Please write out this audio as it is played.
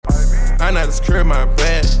Might not secure my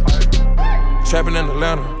bag. Trapping in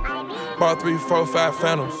Atlanta. Bought 3, 4, 5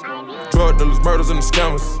 phantoms. Drug dealers, murders, and the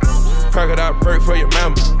scammers. Crocodile break for your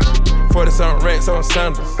mama. 47 racks on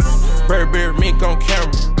sandals. Burberry mink on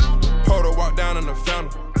camera. Photo walk down in the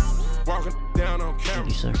fountain. Walking down on camera.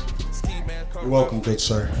 Thank you, sir. You're welcome, good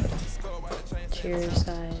sir. Cheers,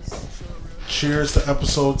 guys. Cheers to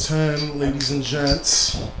episode 10, ladies and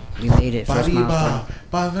gents. You made it. First Pa milestone.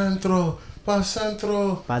 pa dentro, pa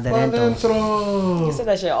centro, Pa pa dentro. You said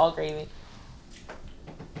that shit all crazy.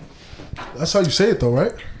 That's how you say it though,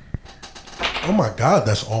 right? Oh my God,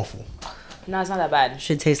 that's awful. No, it's not that bad.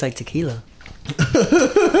 Should taste like tequila.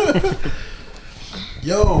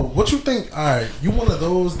 Yo, what you think? Alright, you one of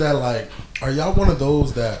those that like, are y'all one of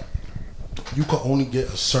those that you can only get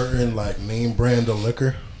a certain like name brand of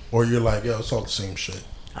liquor? Or you're like, yo, it's all the same shit?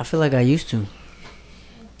 I feel like I used to.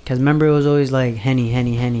 Cause remember it was always like Henny.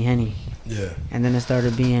 Yeah. And then it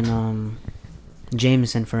started being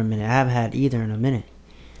Jameson for a minute. I haven't had either in a minute.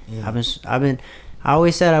 I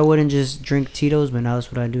always said I wouldn't just drink Tito's, but now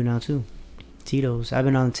that's what I do now too. Tito's. I've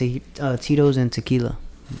been on Tito's and tequila.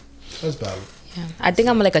 That's valid. Yeah. I think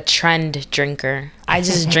I'm like a trend drinker. I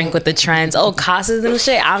just drink with the trends. Oh, Casas and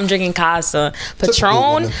shit. I'm drinking Casa.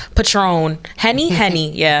 Patron.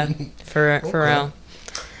 Henny. Yeah, for real.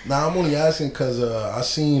 Nah, I'm only asking because I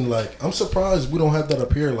seen like, I'm surprised we don't have that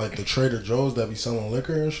up here, like the Trader Joe's that be selling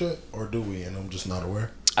liquor and shit, or do we? And I'm just not aware.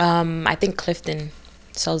 I think Clifton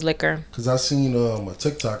sells liquor. Cause I seen a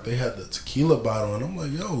TikTok, they had the tequila bottle, and I'm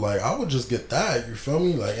like, yo, like I would just get that. You feel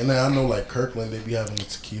me? Like, and then I know like Kirkland, they be having the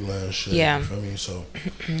tequila and shit. Yeah. You feel me? So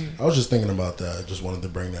I was just thinking about that. I just wanted to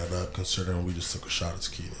bring that up, considering we just took a shot of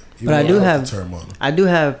tequila. But I do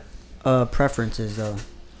have preferences though.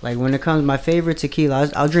 Like when it comes, my favorite tequila,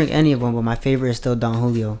 I'll drink any of them, but my favorite is still Don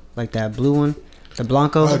Julio, like that blue one, the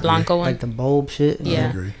Blanco, one, like the bulb shit. Yeah, I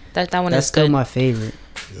agree. That one That's is still good. my favorite.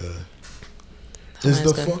 Yeah. Is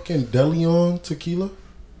the fucking DeLeon tequila?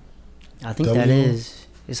 I think DeLeon? that is.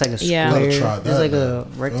 It's like a square. Yeah. Gotta try that, It's like man. a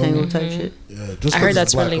rectangle type shit. Yeah, just I 'cause heard that's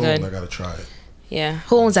it's black really owned, good. I gotta try it. Yeah.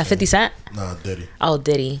 Who owns that? 50 Cent? Nah, Diddy. Oh,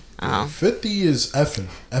 Diddy. Oh. 50 is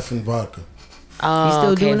effing vodka. Oh, He's still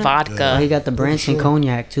okay. doing it? Vodka. He got the Branson sure.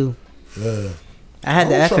 cognac too. Yeah. I had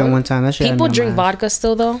the I will try effing it. one time. That shit had People me on drink my ass. vodka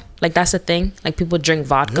still though. Like that's the thing. Like people drink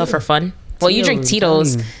vodka for fun. Well, you drink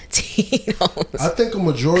Tito's, Tito's. I think a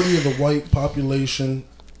majority of the white population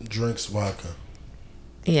drinks vodka.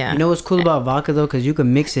 Yeah. You know what's cool about vodka though? Because you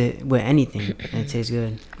can mix it with anything and it tastes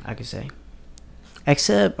good. I could say.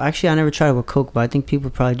 Except, actually, I never tried it with Coke, but I think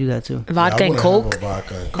people probably do that too. Vodka I and wouldn't Coke. have a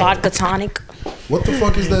vodka and Coke. Vodka tonic. What the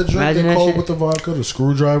fuck is that drink Imagine they that call shit. with the vodka? The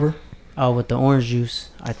screwdriver? Oh, with the orange juice,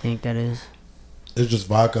 I think that is. It's just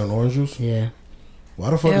vodka and orange juice? Yeah.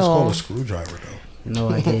 Why the fuck is it Ew. called a screwdriver though? No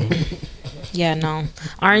idea. Yeah, no.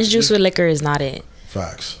 Orange juice with liquor is not it.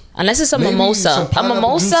 Facts. Unless it's a Maybe mimosa. some A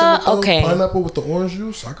pineapple juice in mimosa, it, though. okay. Pineapple with the orange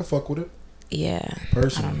juice? I could fuck with it. Yeah.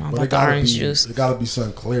 Personally. I don't know But about it the gotta orange be, juice. It gotta be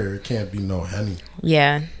something clear. It can't be no Henny.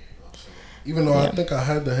 Yeah. Even though Yeah. I think I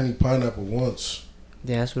had the Henny pineapple once.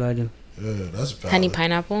 Yeah, that's what I do. Yeah, that's valid. Henny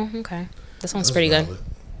pineapple. Okay. That sounds That's pretty good. valid.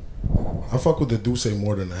 I fuck with the Douce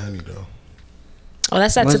more than the Henny though. Oh,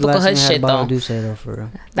 that's that When's the typical last time hood you had a shit bottle though. of Douce though, for real?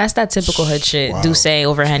 That's that typical hood shit. Wow. Douce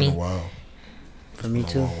over It's been Henny. a while. For me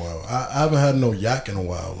It's been too. a while. I haven't had no yak in a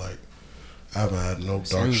while. Like I haven't had no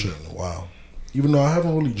dark shit in a while. Even though I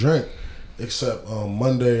haven't really drank, except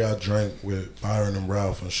Monday I drank with Byron and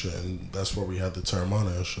Ralph and shit, and that's where we had the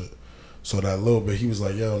Terramana and shit. So that little bit, he was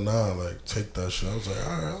like, "Yo, nah, like take that shit." I was like,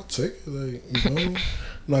 "All right, I'll take it." Like, you know, I'm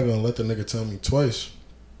not gonna let the nigga tell me twice.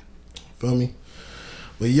 Feel me?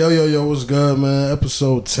 But yo, what's good, man?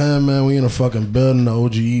 Episode 10, man. We in a fucking building, the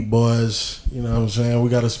OGE boys. You know what I'm saying?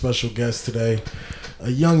 We got a special guest today,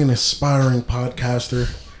 a young and aspiring podcaster.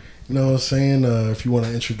 You know what I'm saying? If you want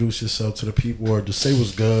to introduce yourself to the people or just say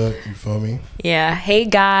what's good, you feel me? Yeah. Hey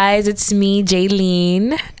guys, it's me,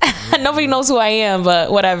 Jaylene. Nobody knows who I am,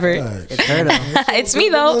 but whatever. Like, It's her though. It's me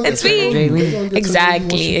though. It's me. Jaylene.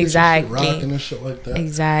 Exactly. Rocking and shit like that.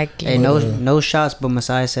 Exactly. Hey, no shots, but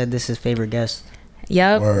Messiah said this is his favorite guest.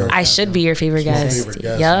 Yep. Word. I should be your favorite My guest. favorite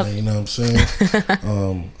guest, Yep. man, you know what I'm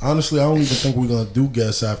saying? Honestly, I don't even think we're gonna do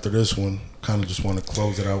guests after this one. Kind of just want to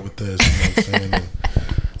close it out with this, you know what I'm saying? And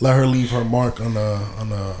let her leave her mark on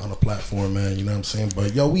a platform, man. You know what I'm saying?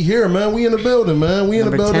 But yo, we here, man. We in the building, man. We in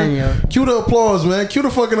the Number building. 10, yo. Cue the applause, man. Cue the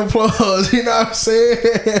fucking applause. You know what I'm saying?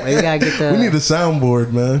 Well, you gotta get the. We need a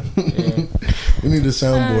soundboard, man. We need a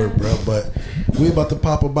soundboard, bro. But we about to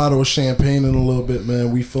pop a bottle of champagne in a little bit, man.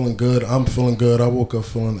 We feeling good. I'm feeling good. I woke up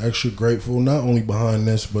feeling extra grateful, not only behind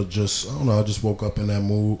this, but just, I don't know, I just woke up in that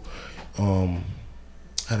mood.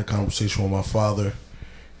 Had a conversation with my father.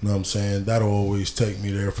 You know what I'm saying? That'll always take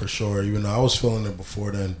me there for sure. Even though I was feeling it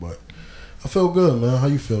before then, but I feel good, man. How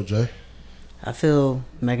you feel, Jay? I feel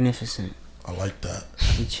magnificent. I like that.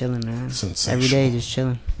 Be chilling, man. Sensational. Every day, just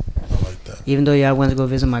chilling. I like that. Even though, I went to go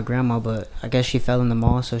visit my grandma, but I guess she fell in the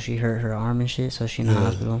mall, so she hurt her arm and shit, so she in the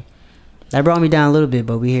hospital. That brought me down a little bit,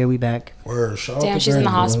 but we back. Word. Shout Damn, out to she's in the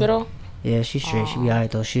Granny, hospital? Man. Yeah, she's straight. She be alright,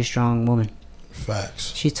 though. She's a strong woman.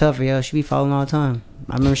 Facts. She's tough, yo. She be falling all the time.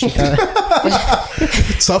 I remember she fell.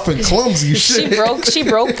 Tough and clumsy shit. She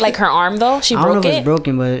broke like her arm though. I don't know if it's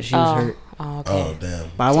broken, but she was hurt. Oh, okay. Oh, damn.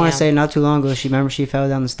 But I want to say not too long ago, she fell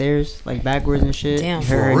down the stairs, like backwards and shit. Damn,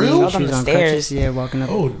 her for real? She was on crutches, walking up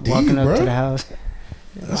bro. to the house.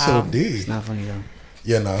 That's so deep. It's not funny though.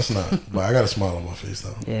 Yeah, no, it's not. But I got a smile on my face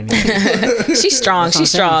though. Yeah, man. She's strong.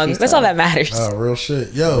 She's strong. That's all that matters. Real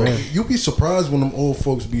shit. Yo, you be surprised when them old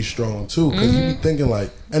folks be strong too, because you be thinking like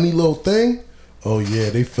any little thing. Oh yeah,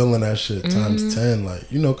 they feeling that shit times 10, like,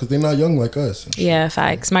 because they're not young like us. Yeah,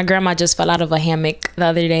 facts. My grandma just fell out of a hammock the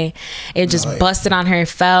other day. It just busted on her,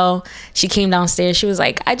 fell. She came downstairs. She was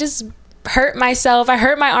like, I just hurt myself. I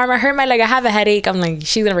hurt my arm. I hurt my leg. I have a headache. I'm like,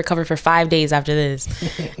 she's gonna recover for 5 days after this.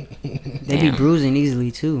 They be bruising easily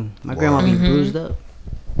too. My grandma be bruised up.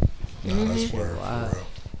 Nah, that's word for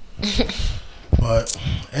real. But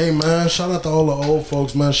hey, man, shout out to all the old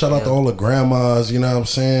folks, man. Shout out to all the grandmas. You know what I'm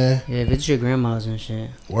saying? Yeah, visit your grandmas and shit.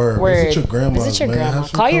 Word. Visit your grandmas, Visit your man. grandma. Have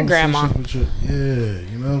some Call your grandma. yeah,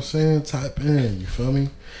 you know what I'm saying? Type in. You feel me?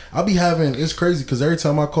 I be having, it's crazy because every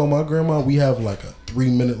time I call my grandma, we have like a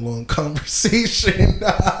 3-minute long conversation.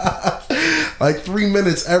 Like 3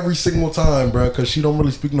 minutes every single time, bro, because she don't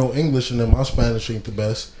really speak no English, and then my Spanish ain't the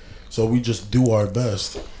best. So we just do our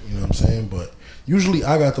best. You know what I'm saying? But usually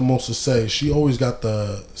I got the most to say. She always got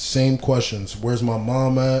the same questions. Where's my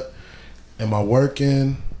mom at? Am I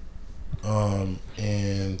working?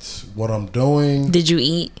 And what I'm doing. Did you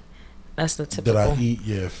eat? That's the typical. Did I eat?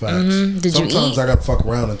 Yeah, facts. Did you eat? Sometimes I got to fuck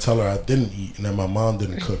around and tell her I didn't eat, and then my mom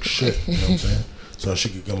didn't cook shit. You know what I'm saying? So she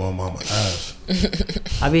could get my mama ass.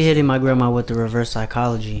 I be hitting my grandma with the reverse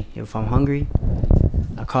psychology. If I'm hungry,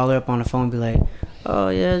 I call her up on the phone and be like, oh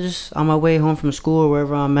yeah, just on my way home from school or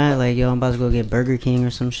wherever I'm at, like, yo, I'm about to go get Burger King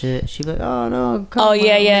or some shit. She be like, oh no, come. Oh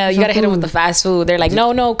yeah, you gotta hit them with the fast food. They're like,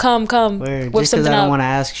 no, come. Word. Whip Just because something I don't up. want to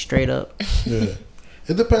ask straight up. Yeah.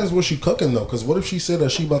 It depends what she cooking though, because what if she said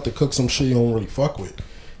that she about to cook some shit you don't really fuck with?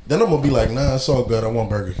 Then I'm gonna be like, nah, it's all good. I want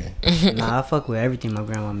Burger King. Nah, I fuck with everything my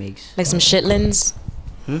grandma makes. Like some shitlins.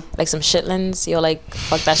 Like some shitlins. You'll like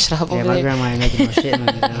fuck that shit up over Yeah, my there. grandma ain't making no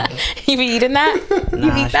shit. You be eating that?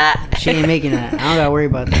 Nah, You eat that? She ain't making that. I don't gotta worry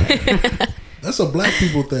about that. That's a black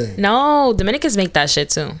people thing. No, Dominicans make that shit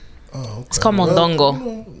too. Oh, okay. It's called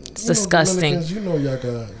mondongo. It's disgusting. Dominicans, y'all got,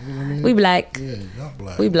 you know what I mean? We black. Yeah, y'all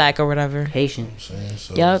black. We black or whatever. Haitian. You know what I'm saying?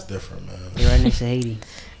 So Yup. it's different, man. They right next to Haiti.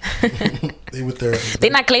 They with their. They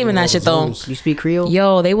not claiming that shit though. You speak Creole?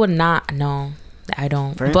 Yo, they would not. No, I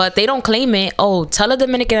don't. French? But they don't claim it. Oh, tell a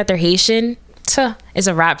Dominican that they're Haitian. It's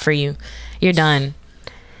a wrap for you. You're done.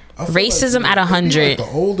 I feel Racism like, at 100. Like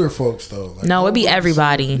the older folks though. Like, No, it'd be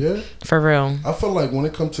everybody. Yeah. For real. I feel like when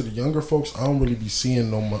it comes to the younger folks, I don't really be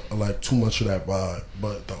seeing too much of that vibe.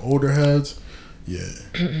 But the older heads,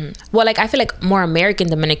 yeah. Well, like I feel like more American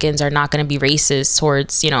Dominicans are not going to be racist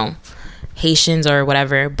towards, Haitians or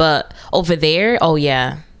whatever. But over there, oh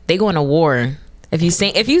yeah, they going to war. If you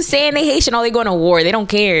saying they Haitian, oh, they going to war. They don't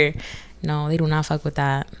care. No, they do not fuck with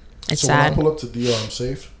that. It's so sad. when I pull up to DR, I'm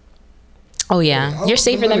safe. Oh yeah, you're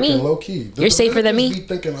safer than me. Low key. You're safer than me. Be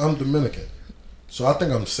thinking I'm Dominican, so I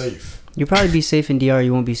think I'm safe. You'll probably be safe in DR.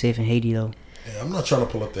 You won't be safe in Haiti though. Yeah, I'm not trying to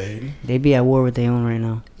pull up to Haiti. They be at war with their own right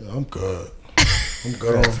now. Yeah, I'm good. I'm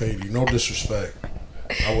good off Haiti. No disrespect.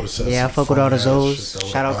 I would have said. Yeah, I fuck with all the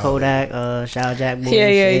Zoes. Shout out Kodak. Shout out Jack Boy.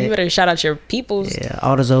 Yeah. You better shout out your peoples. Yeah,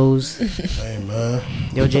 all the Zoes. Hey man.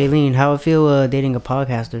 Yo, Jaylene, how it feel dating a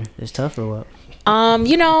podcaster? It's tough or what?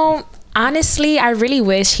 Honestly, I really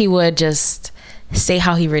wish he would just say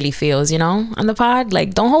how he really feels, on the pod.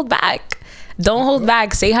 Like, don't hold back. Don't hold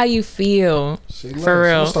back. Say how you feel. For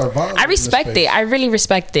real. I respect it. I really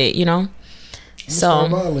respect it,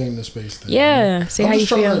 Start violating the space thing. Yeah. Say how you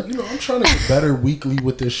feel. I'm trying to get better weekly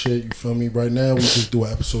with this shit. You feel me? Right now, we just do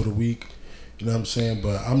an episode a week. You know what I'm saying?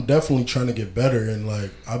 But I'm definitely trying to get better. And,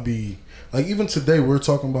 I'll be... even today, we're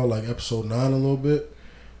talking about, episode 9 a little bit.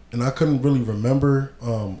 And I couldn't really remember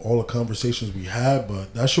all the conversations we had,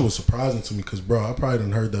 but that shit was surprising to me because, bro, I probably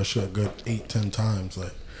done heard that shit a good 8-10 times.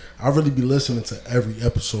 I really be listening to every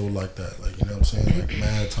episode like that. You know what I'm saying?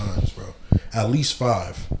 Mad times, bro. At least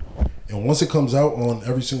 5. And once it comes out on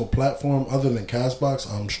every single platform other than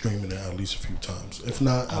Castbox, I'm streaming it at least a few times. If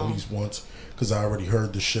not, at least once. because I already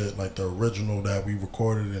heard the shit, like the original that we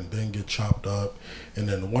recorded and didn't get chopped up. And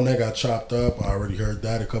then the one that got chopped up, I already heard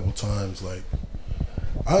that a couple times. Like,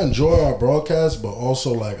 I enjoy our broadcast, but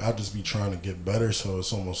also, like, I just be trying to get better. So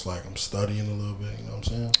it's almost like I'm studying a little bit, you know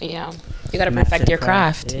what I'm saying? Yeah. You got to perfect your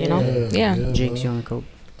craft, you know? Yeah. Jinx, you on the coke?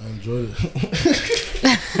 I enjoyed it.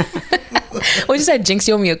 What you said? Jinx,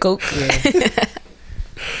 you owe me a Coke? Yeah.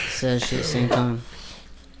 Said shit same time.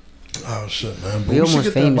 Oh shit, man! But We we should almost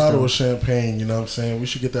get that famous, bottle though. of champagne. You know what I'm saying? We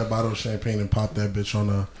should get that bottle of champagne and pop that bitch on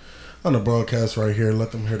the broadcast right here.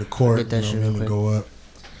 Let them hear the court. Get that You shit know what I real mean? quick. Go up.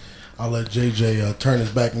 I'll let JJ turn his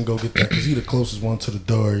back and go get that because he the closest one to the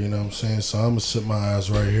door. You know what I'm saying? So I'm gonna sit my ass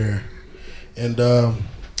right here, and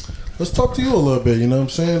let's talk to you a little bit. You know what I'm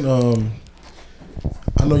saying?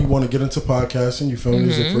 I know you want to get into podcasting. You feel me?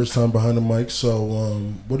 This is the first time behind the mic. So,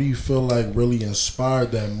 what do you feel like really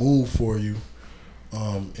inspired that move for you?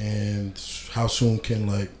 And how soon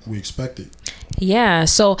can we expect it? Yeah.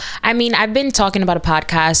 So, I mean, I've been talking about a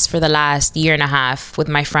podcast for the last year and a half with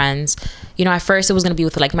my friends. You know, at first it was going to be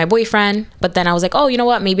with like my boyfriend, but then I was like, oh, you know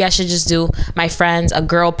what? Maybe I should just do my friends, a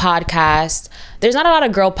girl podcast. There's not a lot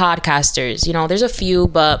of girl podcasters, you know, there's a few,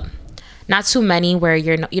 but not too many where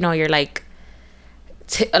you're like,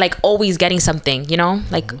 like always getting something, you know,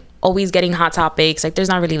 like always getting hot topics. Like there's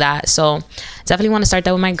not really that. So definitely want to start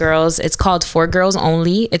that with my girls. It's called For Girls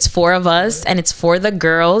Only. It's 4 of us and it's for the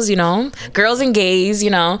girls, you know, girls and gays, you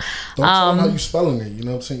know. Don't tell them how you spelling it. You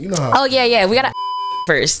know what I'm saying? You know how. Oh yeah. We gotta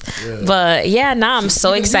first. Yeah. But yeah, I'm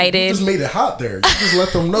so excited. You just made it hot there. You just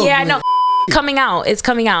let them know. Yeah, I know. Coming out. It's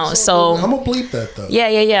coming out. So I'm gonna bleep that though.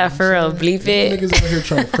 Yeah. For real, bleep it. Niggas out here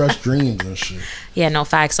trying to crush dreams and shit. Yeah, no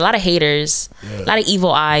facts. A lot of haters, a lot of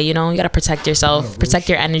evil eye. You know, you gotta protect yourself, protect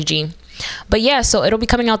your energy. But yeah, so it'll be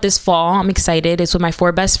coming out this fall. I'm excited. It's with my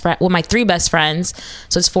 3 best friends.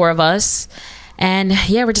 So it's 4 of us, and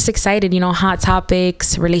yeah, we're just excited. You know, hot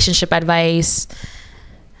topics, relationship advice.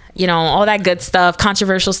 You know, all that good stuff,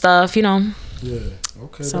 controversial stuff. You know. Yeah.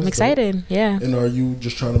 Okay. So I'm excited. Dope. Yeah. And are you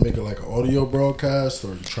just trying to make it like an audio broadcast,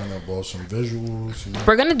 or are you trying to involve some visuals? You know?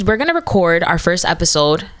 We're gonna record our first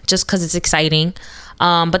episode just because it's exciting,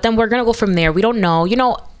 but then we're gonna go from there. We don't know. You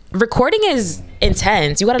know, recording is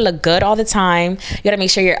intense. You gotta look good all the time. You gotta make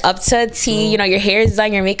sure you're up to a T. You know, your hair is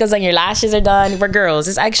done, your makeup's done, your lashes are done. We're girls.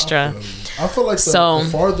 It's extra. I feel like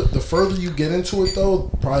the further you get into it, though,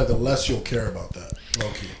 probably the less you'll care about that.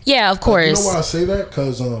 Low-key. Yeah, of course. You know why I say that?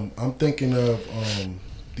 Because I'm thinking of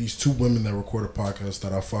these 2 women that record a podcast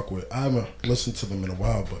that I fuck with. I haven't listened to them in a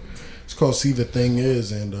while, but it's called See the Thing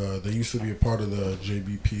Is, and they used to be a part of the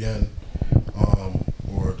JBPN,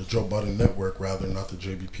 or the Joe Budden Network, rather, not the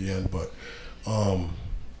JBPN. But I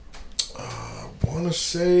want to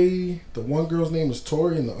say the one girl's name is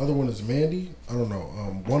Tori and the other one is Mandy. I don't know.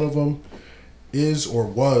 One of them is or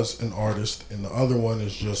was an artist, and the other one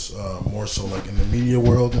is just more so like in the media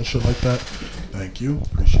world and shit like that. Thank you,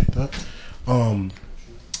 appreciate that.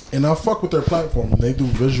 And I fuck with their platform, and they do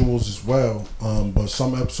visuals as well. But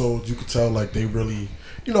some episodes you could tell like they really,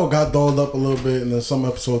 you know, got dolled up a little bit, and then some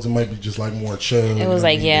episodes it might be just like more chill. It was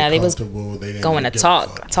like, yeah, they was going to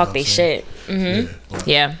talk they shit.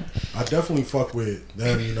 Yeah. I definitely fuck with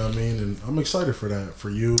them, you know what I mean? And I'm excited for that, for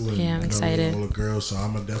you and I'm excited. all the girls. So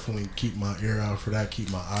I'm going to definitely keep my ear out for that, keep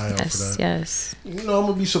my eye out for that. Yes. You know, I'm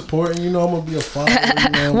going to be supporting, you know, I'm going to be a follower. You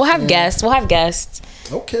know We'll have guests.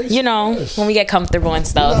 Okay. You know, yes. When we get comfortable and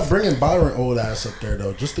stuff. We're not bringing Byron old ass up there,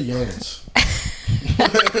 though. Just the youngins.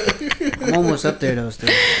 I'm almost up there, though, still.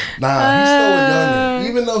 Nah, he's still a youngin.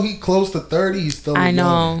 Even though he close to 30, he's still a youngin. I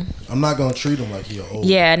know. I'm not going to treat him like he old.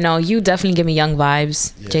 Yeah, no, you definitely give me young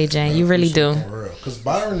vibes, JJ. Man, you really do. Because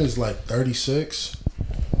Byron is like 36,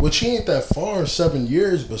 which he ain't that far in 7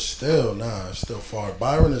 years, but still, it's still far.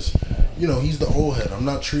 Byron is, you know, he's the old head. I'm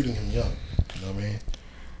not treating him young. You know what I mean?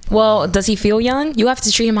 Well, does he feel young? You have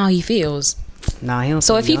to treat him how he feels. Nah, he don't.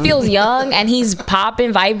 So if he feels young and he's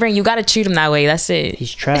popping, vibrant, you gotta treat him that way. That's it.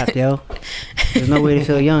 He's trapped, yo. There's no way to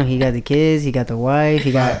feel young. He got the kids. He got the wife.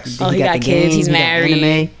 He got the kids. Game, he's married.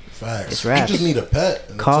 Anime. Facts. It's rap. He just need a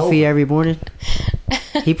pet. Coffee every morning.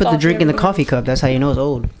 He put the drink in the coffee cup. That's how you know it's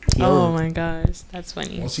old. Oh my gosh, that's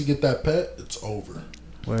funny. Once he get that pet, it's over.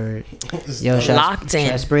 Word. Yo, should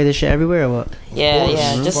I spray this shit everywhere or what?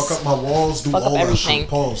 Yeah. Just fuck up my walls. Do all that shit.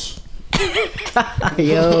 Pause.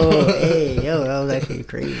 Yo, that was actually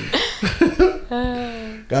crazy.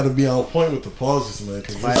 Gotta be on point with the pauses, man.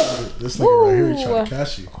 Cause this nigga right here, he trying to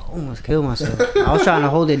catch you. I almost killed myself. I was trying to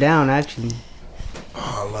hold it down, actually.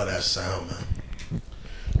 Oh, I love that sound, man.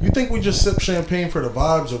 You think we just sip champagne for the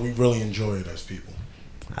vibes, or we really enjoy it as people?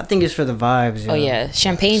 I think it's for the vibes. Oh yeah,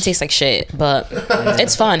 champagne tastes like shit, but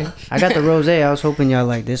it's fun. I got the rosé. I was hoping y'all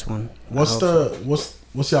like this one.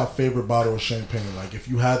 What's y'all favorite bottle of champagne? Like, if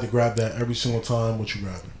you had to grab that every single time, what you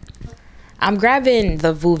grabbing? I'm grabbing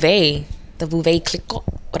the Vouvet Clicquot,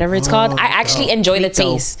 whatever it's called. I actually enjoy the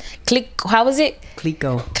taste. How is it?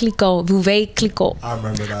 Clicquot. Vouvet Clicquot. I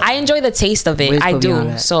remember that. I enjoy the taste of it. Wiz I put me on do.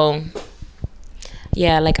 that. So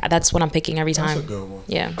yeah, like that's what I'm picking every time. That's a good one.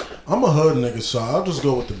 Yeah. I'm a hood nigga, so I'll just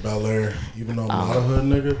go with the Bel Air, even though I'm not a hood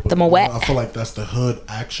nigga. But The Moet. I feel like that's the hood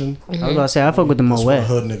action. I was about to say I fuck with the That's what a Moet.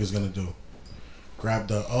 hood nigga's gonna do. Grab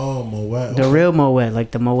the Moet. The real Moet,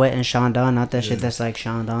 like the Moet and Chandon, not that shit that's like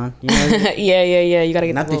Chandon. You know, yeah. You gotta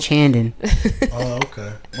get not the both. Chandon. Oh,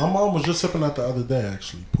 okay. My mom was just sipping that the other day,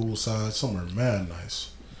 actually. Poolside, somewhere mad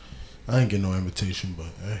nice. I ain't get no invitation, but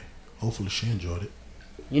hey, hopefully she enjoyed it.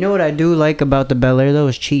 You know what I do like about the Bel Air though?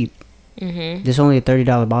 It's cheap. This only a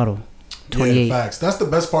 $30 bottle. 28. Yeah, facts. That's the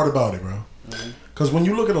best part about it, bro. Because when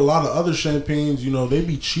you look at a lot of other champagnes, you know, they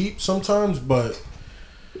be cheap sometimes, but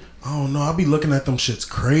I don't know. I be looking at them shits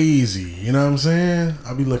crazy. You know what I'm saying?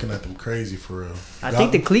 I be looking at them crazy for real. I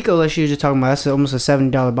think the Clicquot that she was just talking about, that's almost a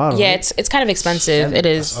 $70 bottle. Yeah, right? it's kind of expensive. It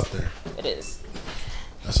is. That's up there. It is.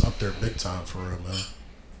 That's up there big time for real, man.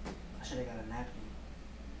 I should have got a napkin.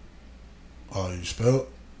 Oh, you spelled?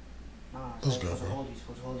 No, That's good, bro. You're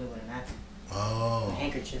supposed to hold it with a napkin. Oh.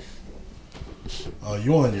 Handkerchief. Oh,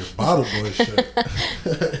 you on your bottle boy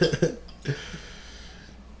shit.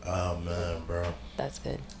 Oh, man, bro. That's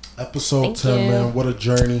good. Episode Thank 10, you. man. What a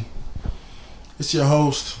journey. It's your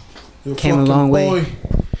host. Your Came a fucking long boy. way.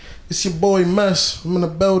 It's your boy Mess. I'm in the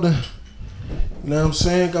building. You know what I'm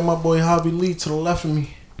saying? Got my boy Javi Lee to the left of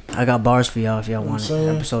me. I got bars for y'all if y'all want it.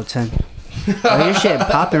 saying? Episode 10. Oh, your shit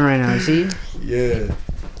popping right now, see? Yeah.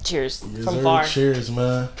 Cheers Yes, from sir. far. Cheers,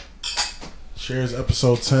 man. Cheers,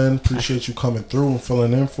 episode 10. Appreciate you coming through and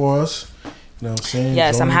filling in for us. You know what I'm saying?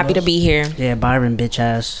 Yes, I'm Joining happy to us. be here. Yeah, Byron, bitch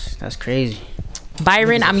ass. That's crazy.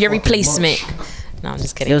 Byron, I'm your fucking replacement. No, I'm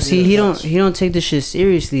just kidding. Yo, see, he don't take this shit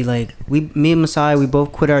seriously. Like me and Masai, we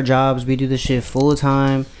both quit our jobs. We do this shit full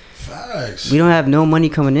time. Facts. We don't have no money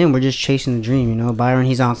coming in. We're just chasing the dream, you know. Byron,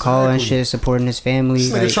 he's on call and Exactly. shit, supporting his family.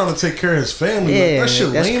 This nigga Like, trying to take care of his family. yeah, Like, that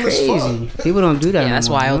shit that's lame as crazy. fuck. People don't do that. Yeah, no that's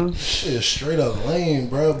more, wild. you know? Shit is straight up lame,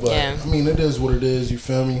 bro. But Yeah. I mean, it is what it is. You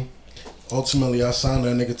feel me? Ultimately, I signed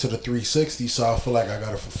that nigga to the 360, so I feel like I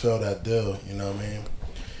gotta fulfill that deal. You know what I mean?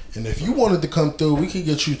 And if you wanted to come through, we could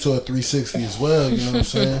get you to a 360 as well. You know what I'm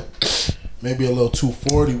saying? Maybe a little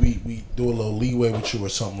 240. We do a little leeway with you or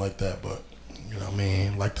something like that. But you know what I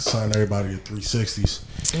mean? Like to sign everybody to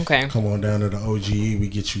 360s. Okay. Come on down to the OGE. We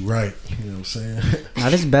get you right. You know what I'm saying? Now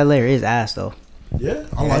this Bel Air is ass though. Yeah,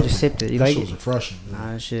 I like just it. sipped it. You That like shit was it? refreshing.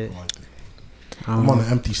 Nah, shit. I liked it. I'm on an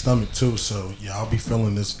empty stomach too, so yeah, I'll be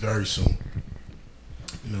feeling this very soon.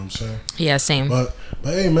 You know what I'm saying? Yeah, same. But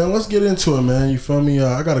hey, man, let's get into it, man. You feel me?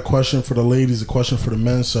 I got a question for the ladies, a question for the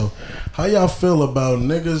men. So, how y'all feel about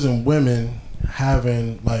niggas and women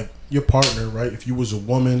having like your partner, right? If you was a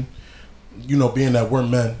woman, you know, being that we're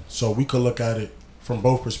men, so we could look at it from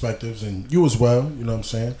both perspectives, and you as well. You know what I'm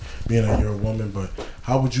saying? Being that you're a woman, but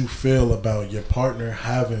how would you feel about your partner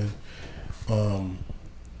having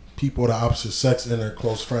people of the opposite sex in their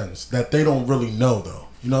close friends that they don't really know, though?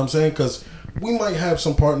 You know what I'm saying? Because we might have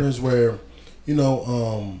some partners where, you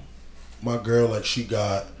know, my girl, like, she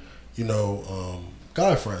got, you know,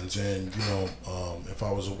 guy friends, and, you know, if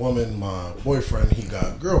I was a woman, my boyfriend, he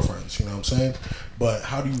got girlfriends, you know what I'm saying? But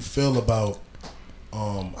how do you feel about,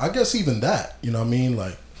 I guess even that, you know what I mean?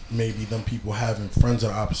 Like, maybe them people having friends of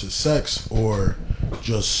the opposite sex, or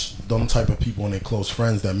just them type of people and their close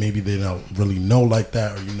friends that maybe they don't really know like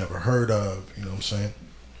that, or you never heard of, you know what I'm saying?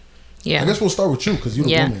 Yeah. I guess we'll start with you, because you're the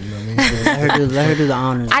Yeah. woman, you know what I mean? Let her do the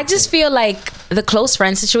honors. I just feel like the close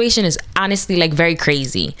friend situation is honestly like very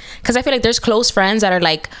crazy, because I feel like there's close friends that are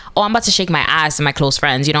like, oh, I'm about to shake my ass in my close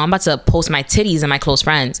friends, you know, I'm about to post my titties in my close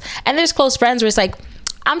friends. And there's close friends where it's like,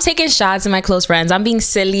 I'm taking shots in my close friends, I'm being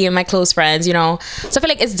silly in my close friends, you know. So I feel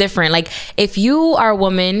like it's different. Like, if you are a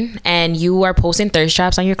woman and you are posting thirst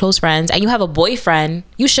traps on your close friends and you have a boyfriend,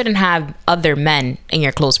 you shouldn't have other men in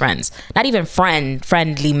your close friends, not even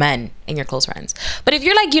friendly men in your close friends. But if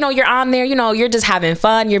you're like, you know, you're on there, you know, you're just having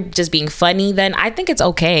fun, you're just being funny, then I think it's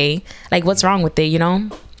okay. Like, what's wrong with it, you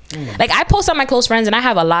know? Like, I post on my close friends and I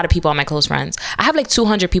have a lot of people on my close friends. I have like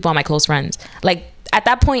 200 people on my close friends. Like, at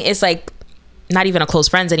that point, it's like not even a close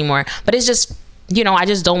friends anymore, but it's just, you know, I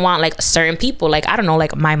just don't want like certain people, like, I don't know,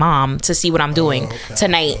 like my mom to see what I'm doing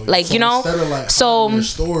tonight. So like, you know, instead of, like, so hiding your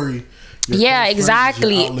story, your Yeah, close friends is your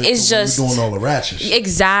exactly. outlet It's for when just you're doing all the ratchet shit.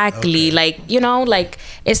 Exactly. Okay. Like, you know, like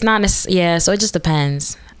it's not yeah, so it just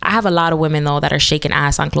depends. I have a lot of women though that are shaking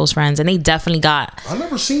ass on close friends, and they definitely got I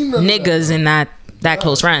never seen none of niggas that, in that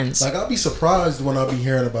close friends. Like, I'll be surprised when I be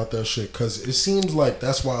hearing about that shit, because it seems like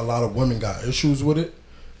that's why a lot of women got issues with it,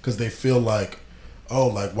 because they feel like, oh,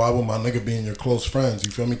 like, why would my nigga be in your close friends?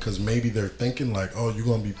 You feel me? Because maybe they're thinking like, oh, you're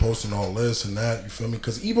gonna be posting all this and that. You feel me?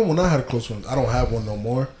 Because even when I had a close friend, I don't have one no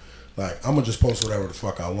more. Like, I'm gonna just post whatever the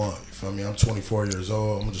fuck I want. You feel me? I'm 24 years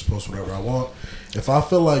old. I'm gonna just post whatever I want. If I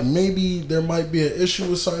feel like maybe there might be an issue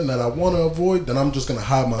with something that I want to avoid, then I'm just gonna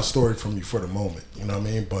hide my story from you for the moment. You know what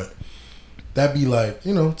I mean? But that'd be like,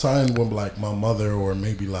 you know, tying with like my mother, or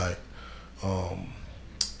maybe like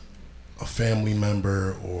a family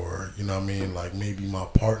member, or, you know what I mean, like maybe my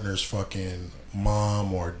partner's fucking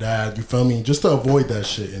mom or dad. You feel me? Just to avoid that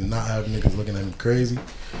shit and not have niggas looking at me crazy.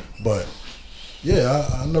 But yeah,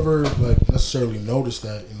 I never like necessarily noticed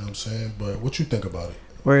that, you know what I'm saying? But what you think about it?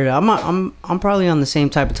 Word, I'm probably on the same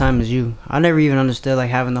type of time as you. I never even understood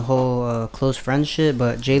like having the whole close friends shit,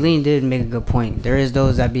 but Jaylene did make a good point. There is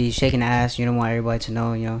those that be shaking the ass. You don't want everybody to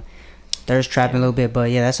know, you know, thirst trapping a little bit,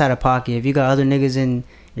 but yeah, that's out of pocket. If you got other niggas in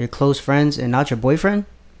your close friends and not your boyfriend,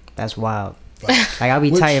 that's wild. Like, I'll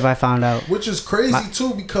be tight if I found out. Which is crazy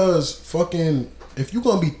too, because fucking, if you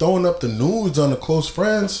gonna be throwing up the nudes on the close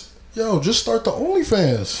friends, yo, just start the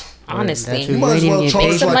OnlyFans. Honestly, You might as well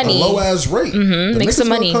charge like a low ass rate. The make niggas some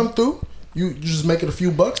money. gonna come through. You just make it a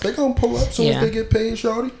few bucks. They gonna pull up soon as they get paid,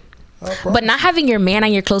 shorty. But not having your man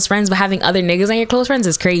on your close friends, but having other niggas on your close friends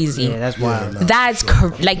is crazy. Yeah, that's wild. That's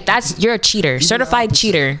like, that's, you're a cheater, Even certified the opposite,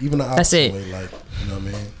 cheater. Even the That's opposite it. way, like, you know what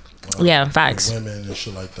I mean? Yeah, facts. Women and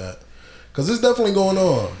shit like that. Cause it's definitely going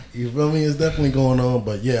on. You feel me? It's definitely going on.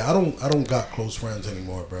 But yeah, I don't got close friends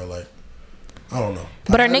anymore, bro. Like, I don't know.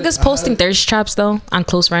 But are niggas posting thirst traps though on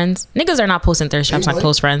close friends? Niggas are not posting thirst traps on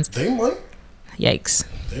close friends. They might. Yikes.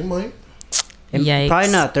 They might. Yikes.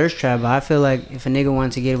 Probably not thirst trap, but I feel like if a nigga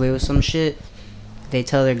wanted to get away with some shit, they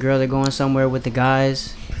tell their girl they're going somewhere with the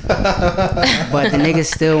guys, but the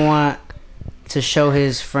niggas still want to show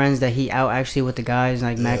his friends that he out actually with the guys,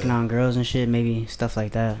 like macking on girls and shit, maybe stuff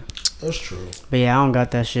like that. That's true. But yeah, I don't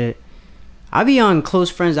got that shit. I be on close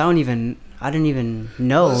friends. I didn't even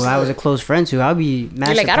know I was a close friend to. I'll be mad.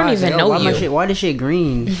 You're like, I don't even know you. Why this shit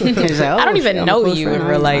green? It's like, I don't even know you in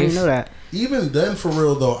real life. I didn't know that. Even then, for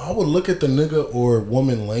real though, I would look at the nigga or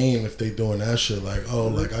woman lame if they doing that shit. Like, oh,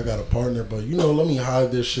 like, I got a partner, but you know, let me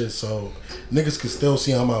hide this shit so niggas can still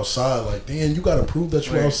see I'm outside. Like, damn, you gotta prove that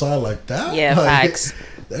you're outside like that. Yeah, like, facts.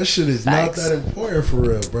 That shit is Facts. not that important for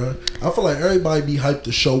real, bro. I feel like everybody be hyped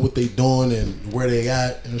to show what they doing and where they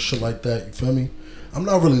at and shit like that. You feel me? I'm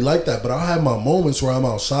not really like that, but I'll have my moments where I'm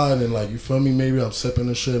outside and, like, you feel me? Maybe I'm sipping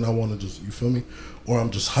and shit and I want to just, you feel me? Or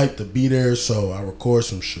I'm just hyped to be there, so I record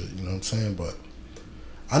some shit. You know what I'm saying? But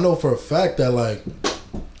I know for a fact that, like,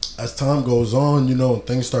 as time goes on, you know, and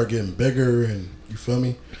things start getting bigger and, you feel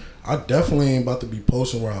me? I definitely ain't about to be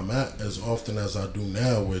posting where I'm at as often as I do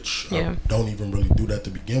now, which I don't even really do that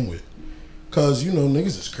to begin with. Cause, you know,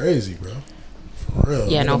 niggas is crazy, bro. For real.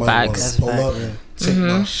 Yeah, no facts. Pull up and take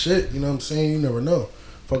my shit, you know what I'm saying? You never know.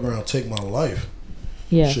 Fuck around, take my life.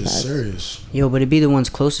 Yeah, shit's serious. Yo, but it be the ones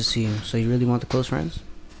closest to you. So you really want the close friends?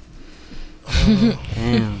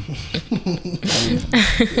 Damn.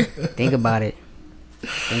 Think about it.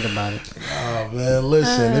 Oh man,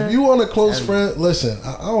 listen. If you want a close friend, listen.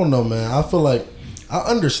 I don't know, man. I feel like I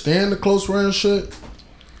understand the close friend shit,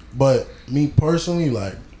 but me personally,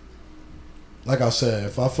 like I said,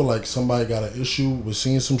 if I feel like somebody got an issue with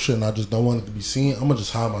seeing some shit and I just don't want it to be seen, I'm gonna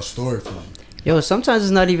just hide my story from you. Yo, sometimes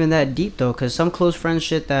it's not even that deep though, cause some close friend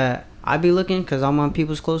shit that I be looking, cause I'm on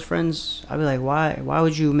people's close friends. I be like, why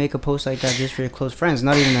would you make a post like that just for your close friends?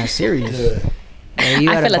 Not even that serious. Yeah. Like,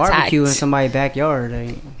 you I at a feel barbecue attacked. in somebody's backyard.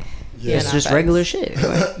 Like, Yeah, it's just facts. regular shit.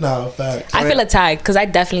 Like, Nah, fact. I feel attacked because I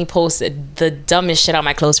definitely posted the dumbest shit on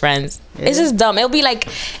my close friends. It's just dumb. It'll be like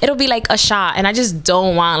a shot, and I just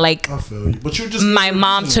don't want like I feel you, but you just my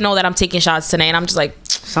mom to know that I'm taking shots today, and I'm just like,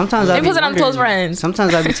 sometimes I Maybe be it was on close friends.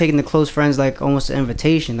 Sometimes I be taking the close friends like almost an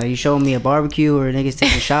invitation. Like, you showing me a barbecue or niggas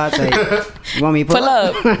taking shots. Like, you want me to pull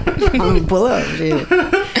up? I want me to pull up. Shit.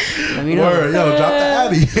 Let me know. Word, yo, drop the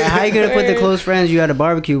addy. Like, how you gonna put the close friends you at a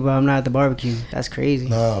barbecue, but I'm not at the barbecue? That's crazy.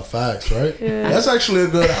 Nah, facts, right? That's actually a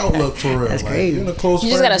good outlook for real. That's like, crazy. you're in a close You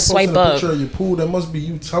friend, just gotta posting swipe a up. picture of your pool. That must be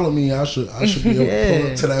you telling me I should be able to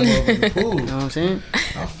pull up to that motherfucking pool. You know what I'm saying?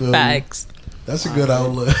 I feel facts. you. That's a good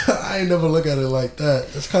outlook. I ain't never look at it like that.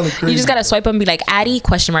 That's kind of crazy. You just gotta swipe up and be like, Addy ?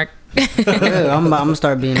 Yeah, I'm gonna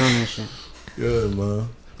start being on that shit. Good, man.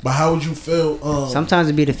 But how would you feel? Sometimes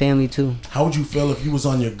it be the family too. How would you feel if you was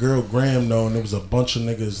on your girl Graham though, and there was a bunch of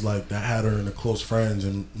niggas like that had her in the close friends,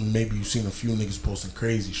 and maybe you seen a few niggas posting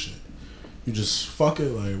crazy shit? You just fuck it,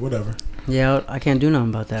 like whatever. Yeah, I can't do nothing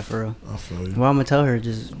about that for real. I feel you. Well, I'm gonna tell her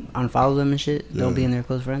just unfollow them and shit. Yeah. Don't be in their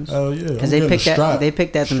close friends. Oh yeah, because they pick that. They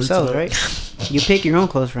pick that themselves, right? You pick your own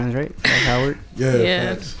close friends, right? That's how it works.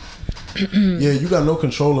 Yeah. Yeah, you got no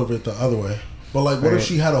control of it the other way. But like, what if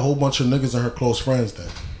she had a whole bunch of niggas in her close friends then?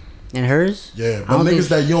 And hers? Yeah, but niggas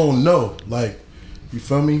that you don't know, like, you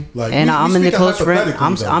feel me? Like, and I'm in the close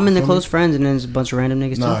friends. I'm in the close me? friends, and then there's a bunch of random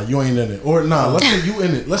niggas too. Nah, you ain't in it. Or let's say you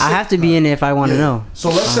in it. Let's say, I have to be in it if I want to know. So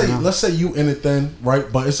let's say you in it then, right?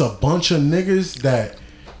 But it's a bunch of niggas that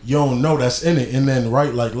you don't know that's in it, and then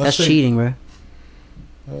right, like let's say that's cheating, bro.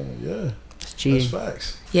 Yeah, it's cheating. That's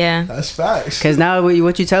facts. Yeah, that's facts. Because now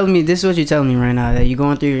what you telling me? This is what you telling me right now. That you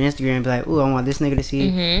going through your Instagram and be like, ooh, I want this nigga to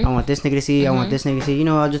see. I want this nigga to see. I want this nigga to see. You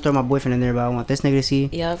know, I'll just throw my boyfriend in there, but I want this nigga to see.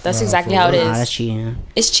 Yeah, that's exactly how it is. Nah, that's cheating.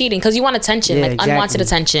 It's cheating because you want attention, like unwanted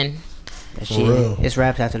attention. That's cheating. Real. It's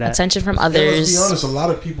raps after that. Attention from others. Yeah, let's be honest, a lot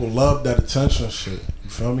of people love that attention shit. You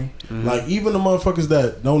feel me? Like even the motherfuckers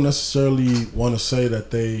that don't necessarily want to say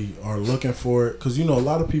that they are looking for it, because you know a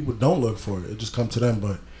lot of people don't look for it. It just comes to them,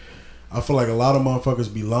 but. I feel like a lot of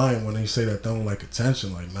motherfuckers be lying when they say that they don't like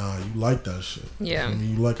attention. Like, nah, you like that shit. Yeah. I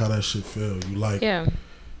mean, you like how that shit feel. You like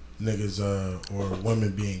niggas or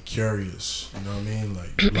women being curious. You know what I mean?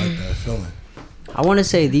 Like, you like that feeling. I want to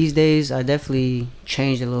say these days I definitely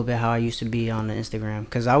changed a little bit how I used to be on the Instagram.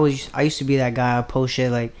 Because I used to be that guy, I post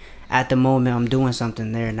shit like at the moment I'm doing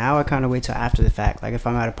something there. Now I kind of wait till after the fact. Like if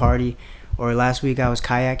I'm at a party or last week I was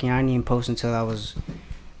kayaking, I didn't even post until I was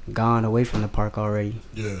gone away from the park already.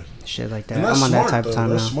 Yeah. Shit like that. And that's I'm on smart, that type of time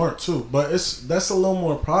that's now. smart too. But that's a little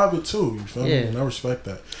more private too. You feel me? And I respect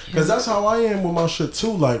that. Because that's how I am with my shit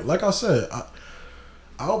too. Like I said,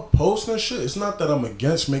 I'll post and shit. It's not that I'm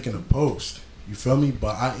against making a post. You feel me?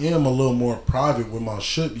 But I am a little more private with my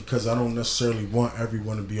shit because I don't necessarily want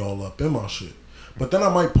everyone to be all up in my shit. But then I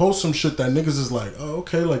might post some shit that niggas is like, oh,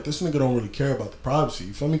 okay, like this nigga don't really care about the privacy.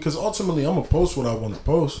 You feel me? Because ultimately I'm going to post what I want to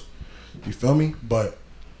post. You feel me? But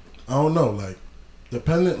I don't know, like,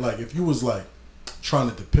 dependent, like, if you was, like, trying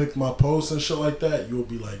to depict my posts and shit like that, you would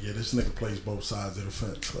be like, yeah, this nigga plays both sides of the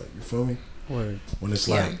fence, like, you feel me? Word. When it's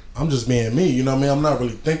like, I'm just being me, you know what I mean? I'm not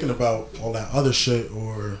really thinking about all that other shit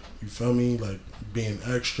or, you feel me, like, being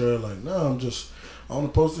extra, like, nah, I want to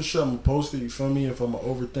post this shit, I'm going to post it, you feel me? If I'm going to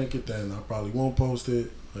overthink it, then I probably won't post it.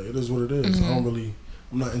 Like, it is what it is. I'm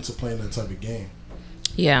not into playing that type of game.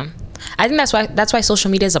 Yeah, I think that's why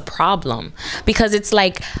social media is a problem, because it's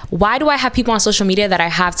like, why do I have people on social media that I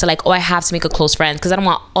have to like, I have to make a close friend because I don't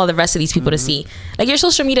want all the rest of these people to see. Like your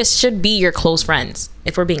social media should be your close friends,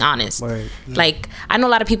 if we're being honest. Right. Like I know a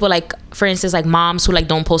lot of people, like for instance, like moms who like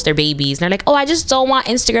don't post their babies and they're like, oh, I just don't want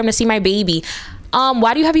Instagram to see my baby.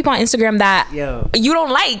 Why do you have people on Instagram that you don't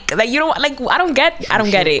like? Like you don't like. I don't get it.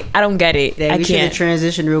 I don't get it. Yeah, we should have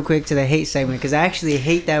transitioned real quick to the hate segment because I actually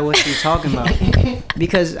hate that what you're talking about.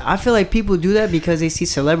 Because I feel like people do that because they see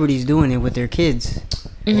celebrities doing it with their kids.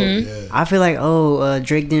 I feel like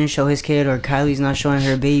Drake didn't show his kid or Kylie's not showing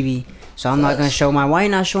her baby, so I'm not gonna show mine. Why you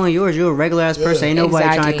not showing yours? You're a regular ass person. Ain't nobody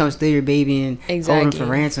trying to come steal your baby and hold him for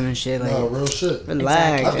ransom and shit. Like, no, real shit.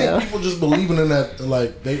 Relax. I think people just believing in that.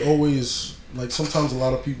 Like they always. Like sometimes a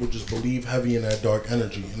lot of people just believe heavy in that dark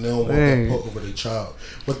energy and they don't want that put over their child.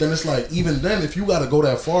 But then it's like, even then, if you got to go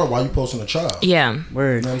that far, why you posting a child? Yeah.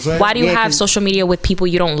 Word. You know what I'm saying? Why do you have social media with people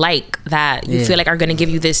you don't like that you feel like are going to give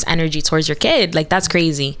you this energy towards your kid? Like that's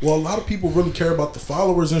crazy. Well, a lot of people really care about the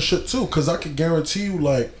followers and shit too. Because I can guarantee you,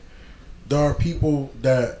 like, there are people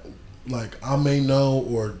that like I may know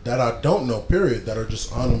or that I don't know, period, that are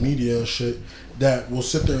just on the media and shit, that will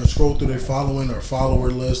sit there and scroll through their following or follower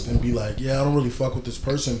list and be like, yeah, I don't really fuck with this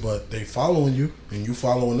person, but they following you and you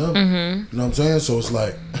following them. You know what I'm saying? So it's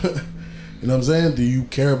like, you know what I'm saying? Do you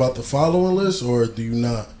care about the following list or do you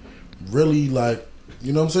not really like,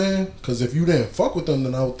 you know what I'm saying? Because if you didn't fuck with them,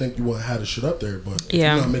 then I would think you wouldn't have the shit up there. But if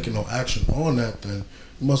you're not making no action on that, then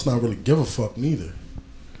you must not really give a fuck neither.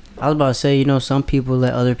 I was about to say, you know, some people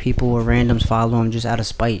let other people or randoms follow them just out of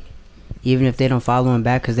spite. Even if they don't follow them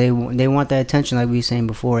back, because they want that attention, like we were saying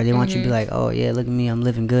before. They want you to be like, oh, yeah, look at me, I'm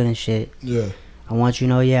living good and shit. Yeah. I want you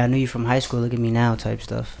to know, yeah, I knew you from high school, look at me now type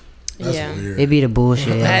stuff. That's weird. It be the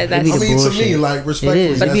bullshit. Yeah. It be the bullshit. To me, like,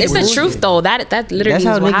 respectfully, but it's the truth, though. That literally that's is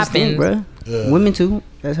how what niggas happens. think, bro. Yeah. Women, too.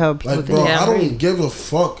 That's how people like, think. bro, I don't give a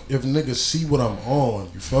fuck if niggas see what I'm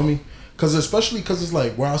on. You feel me? Because especially because it's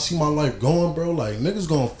like where I see my life going, bro. Like, niggas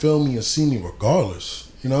gonna feel me and see me regardless.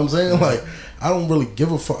 You know what I'm saying? Like, I don't really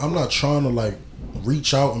give a fuck. I'm not trying to, like,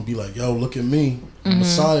 reach out and be like, yo, look at me.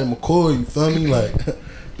 Messiah, McCoy, you feel me? Like,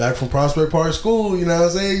 back from Prospect Park School, you know what I'm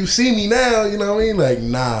saying? You see me now, you know what I mean? Like,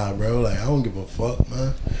 nah, bro. Like, I don't give a fuck,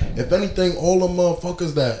 man. If anything, all the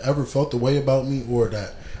motherfuckers that ever felt the way about me or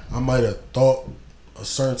that I might have thought a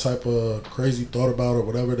certain type of crazy thought about or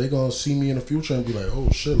whatever, they gonna see me in the future and be like, oh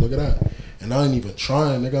shit, look at that. And I ain't even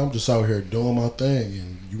trying, nigga. I'm just out here doing my thing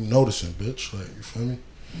and you noticing, bitch. Like, you feel me?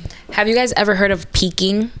 Have you guys ever heard of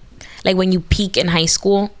peaking? Like when you peak in high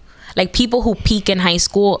school? Like people who peak in high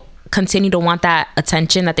school continue to want that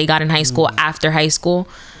attention that they got in high school after high school.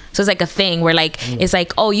 So it's like a thing where like, it's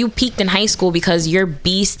like, oh, you peaked in high school because you're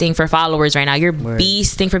beasting for followers right now. You're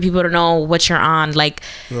beasting for people to know what you're on. Like,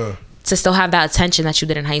 to still have that attention that you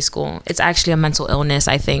did in high school. It's actually a mental illness,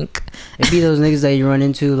 I think. It'd be those niggas that you run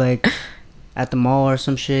into like at the mall or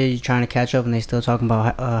some shit, you trying to catch up and they still talking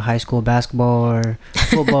about high school basketball or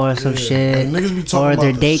football or some shit. Like, niggas be talking or about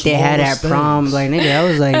their the date they had at prom. things. Like, nigga, that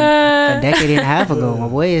was like a decade and a half ago. My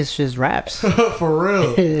boy, it's just raps. For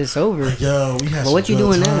real. It's over. Like, yo, we had But what you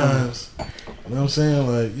doing times. Now? You know what I'm saying?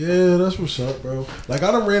 Like, yeah, that's what's up, bro. Like,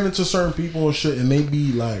 I done ran into certain people and shit and they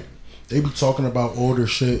be like, they be talking about older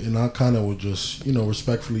shit and I kind of would just, you know,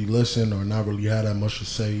 respectfully listen or not really have that much to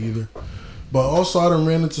say either. But also I done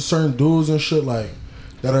ran into certain dudes and shit like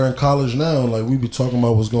that are in college now. Like we be talking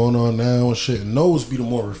about what's going on now and shit. And those be the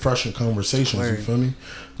more refreshing conversations, you feel me?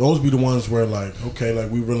 Those be the ones where like, okay,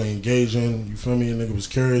 like we really engaging, you feel me? And nigga was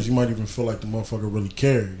curious. You might even feel like the motherfucker really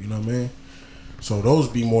cared, you know what I mean? So those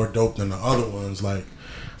be more dope than the other ones. Like,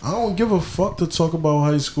 I don't give a fuck to talk about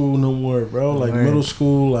high school no more, bro. Like middle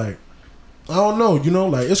school, like, I don't know, you know,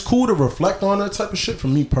 like it's cool to reflect on that type of shit for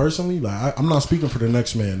me personally. Like I'm not speaking for the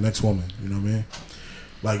next man, next woman, you know what I mean?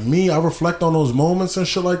 Like me, I reflect on those moments and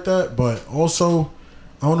shit like that, but also,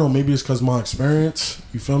 I don't know, maybe it's because my experience,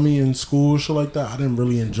 you feel me, in school, shit like that. I didn't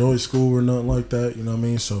really enjoy school or nothing like that, you know what I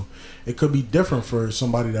mean? So it could be different for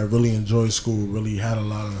somebody that really enjoyed school, really had a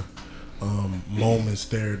lot of moments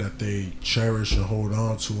there that they cherish and hold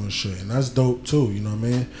on to and shit. And that's dope too, you know what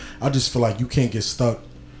I mean? I just feel like you can't get stuck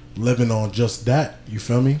living on just that, you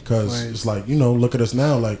feel me? Because it's like, you know, look at us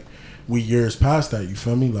now, like we years past that, you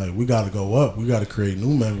feel me? Like we gotta go up, we gotta create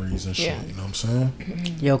new memories and shit, you know what I'm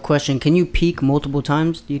saying? Yo, question, can you peak multiple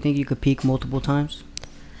times? Do you think you could peak multiple times?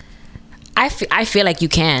 I feel like you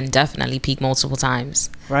can definitely peak multiple times,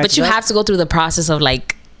 right? But you have to go through the process of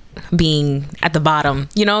like being at the bottom,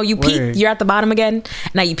 you know? You peak, you're at the bottom again,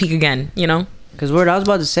 now you peak again, you know? Because I was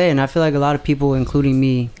about to say, and I feel like a lot of people, including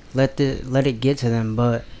me, let it get to them,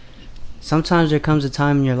 but sometimes there comes a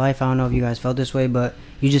time in your life, I don't know if you guys felt this way, but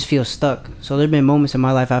you just feel stuck. So there's been moments in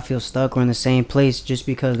my life I feel stuck or in the same place just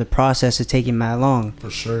because the process is taking mad long.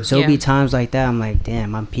 For sure. So it'll be times like that, I'm like,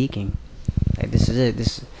 damn, I'm peaking. Like, this is it.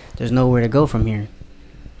 There's nowhere to go from here.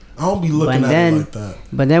 I don't be looking at it like that.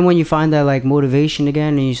 But then when you find that like motivation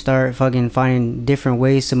again and you start fucking finding different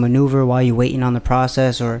ways to maneuver while you're waiting on the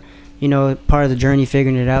process or, you know, part of the journey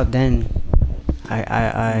figuring it out, then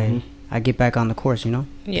I get back on the course, you know?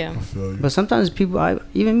 Yeah. I feel you. But sometimes people,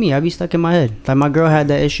 even me, I be stuck in my head. Like my girl had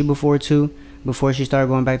that issue before too, before she started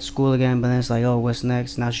going back to school again. But then it's like, oh, what's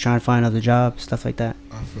next? Now she's trying to find another job, stuff like that.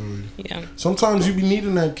 I feel you. Yeah. Sometimes you be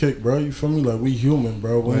needing that kick, bro. You feel me? Like we human,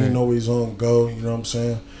 bro. We ain't always on go. You know what I'm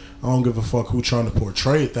saying? I don't give a fuck who trying to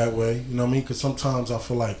portray it that way. You know what I mean? Because sometimes I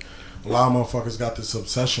feel like a lot of motherfuckers got this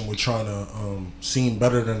obsession with trying to seem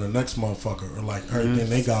better than the next motherfucker, or like everything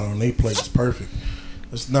they got on their plate is perfect.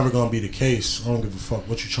 It's never gonna be the case. I don't give a fuck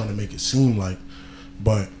what you trying to make it seem like.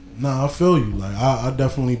 But nah, I feel you. Like I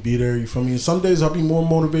definitely be there. You feel me? And some days I'll be more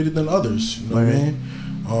motivated than others. You know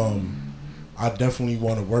what I mean? I definitely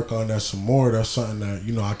want to work on that some more. That's something that,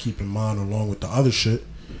 you know, I keep in mind along with the other shit.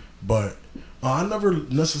 But I never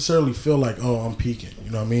necessarily feel like, oh, I'm peaking.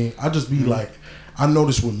 You know what I mean? I just be like, I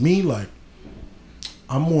notice with me, like,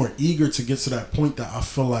 I'm more eager to get to that point that I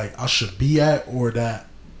feel like I should be at or that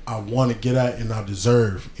I want to get at and I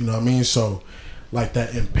deserve. You know what I mean? So, like,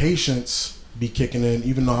 that impatience be kicking in,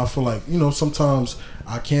 even though I feel like, you know, sometimes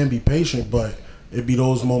I can be patient, but it be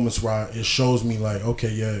those moments where it shows me, like, okay,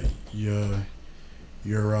 yeah,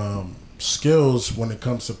 your skills when it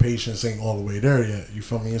comes to patience ain't all the way there yet. You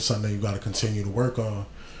feel me? It's something that you got to continue to work on.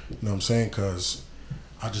 You know what I'm saying? Because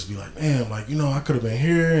I just be like, man, like, you know, I could have been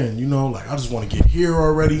here and, you know, like, I just want to get here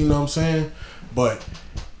already, you know what I'm saying? But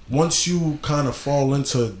once you kind of fall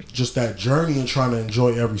into just that journey and trying to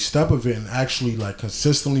enjoy every step of it and actually, like,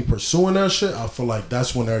 consistently pursuing that shit, I feel like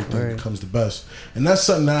that's when everything becomes the best. And that's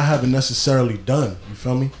something that I haven't necessarily done, you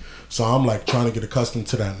feel me? So I'm, like, trying to get accustomed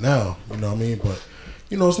to that now, you know what I mean? But,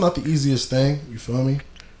 you know, it's not the easiest thing, you feel me?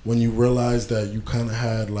 When you realize that you kind of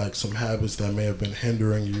had, like, some habits that may have been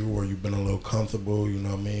hindering you or you've been a little comfortable, you know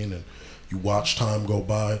what I mean? And You watch time go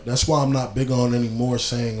by. That's why I'm not big on anymore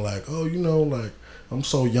saying like, oh, you know, like I'm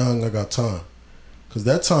so young, I got time. Cause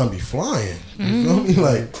that time be flying. You feel me?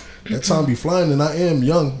 Like that time be flying, and I am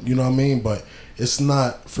young. You know what I mean? But it's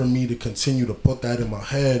not for me to continue to put that in my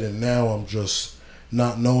head, and now I'm just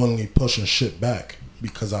not knowingly pushing shit back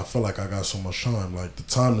because I feel like I got so much time. Like the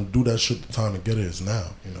time to do that shit, the time to get it is now.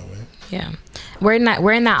 You know what I mean? Yeah. We're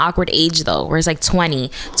in that awkward age though, where it's like 20,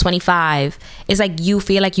 25. It's like you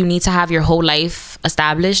feel like you need to have your whole life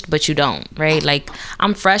established, but you don't, right? Like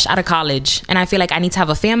I'm fresh out of college and I feel like I need to have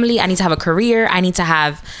a family, I need to have a career, I need to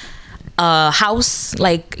have a house,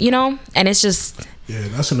 like, you know, and it's just, yeah,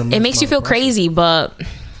 that's an it makes you feel crazy, but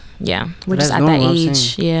yeah, we're just at that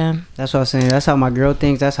age. Yeah. That's what I was saying. That's how my girl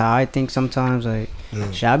thinks. That's how I think sometimes. Like,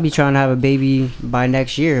 shit, I be trying to have a baby by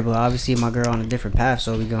next year, but obviously my girl on a different path,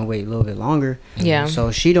 so we gonna wait a little bit longer. Yeah.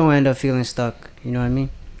 So she don't end up feeling stuck. You know what I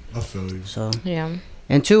mean? I feel you. So yeah.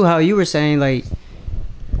 And two, how you were saying, like,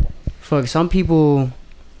 fuck, some people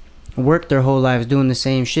work their whole lives doing the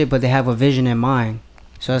same shit, but they have a vision in mind.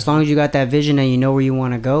 So as long as you got that vision and you know where you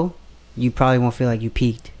want to go, you probably won't feel like you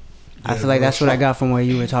peaked. I feel like that's what I got from what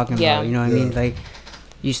you were talking about. You know what I mean? Like,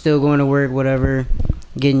 you still going to work, whatever,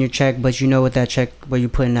 getting your check, but you know what that check, what you're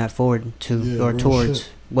putting that forward to or towards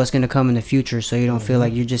what's going to come in the future, so you don't feel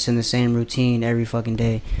like you're just in the same routine every fucking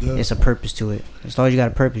day. It's a purpose to it. As long as you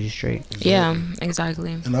got a purpose, you're straight. Exactly. Yeah,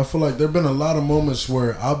 exactly. And I feel like there been a lot of moments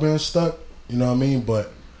where I've been stuck, you know what I mean?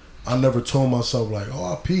 But I never told myself like,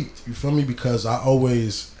 oh, I peaked. You feel me? Because I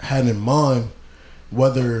always had in mind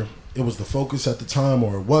whether it was the focus at the time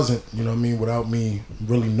or it wasn't, you know what I mean, without me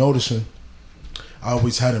really noticing. I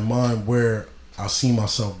always had in mind where I see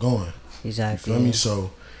myself going. Exactly. You feel me?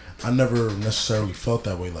 So I never necessarily felt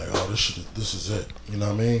that way, like, oh, this is it. You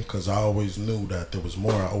know what I mean? Because I always knew that there was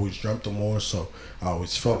more. I always dreamt of more, so I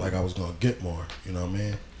always felt like I was going to get more. You know what I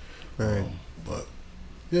mean? Right. But,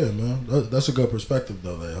 yeah, man, that's a good perspective,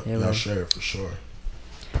 though, that y'all share for sure.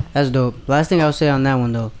 That's dope. Last thing I'll say on that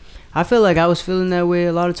one, though. I feel like I was feeling that way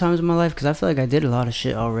a lot of times in my life because I feel like I did a lot of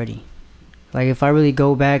shit already. Like, if I really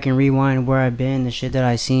go back and rewind where I've been, the shit that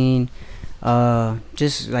I seen,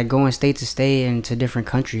 just like going state to state and to different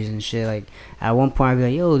countries and shit. Like, at one point I'd be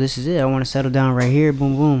like, yo, this is it. I want to settle down right here.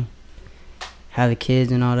 Boom, boom. Have the kids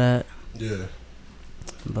and all that. Yeah.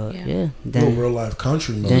 But then real life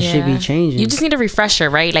country, man. Then shit be changing. You just need a refresher,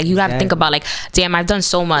 right? Like, you got to think about, like, damn, I've done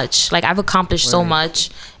so much. Like, I've accomplished so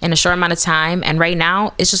much in a short amount of time, and right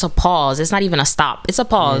now it's just a pause. It's not even a stop. It's a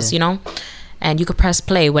pause, you know. And you could press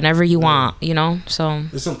play whenever you want, you know. So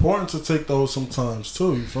it's important to take those sometimes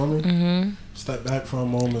too. You feel me? Mm-hmm. Step back for a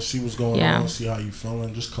moment, see what's going on, see how you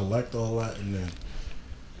feeling. Just collect all that, and then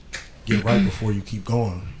get right before you keep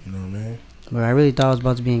going. You know what I mean? But I really thought I was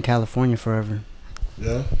about to be in California forever.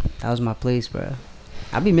 Yeah, that was my place, bro.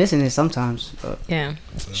 I be missing it sometimes. But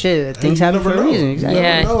shit, things happen for a reason. Exactly.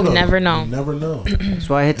 You never know. You never know. That's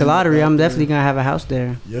why I hit the lottery. I'm definitely gonna have a house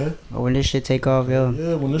there. Yeah. Or when this shit take off, yo.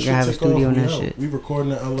 Yeah, when this shit have a studio off, and that shit. We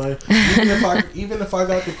recording in LA. even if I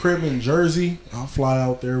got the crib in Jersey, I'll fly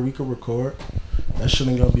out there. We could record. That shit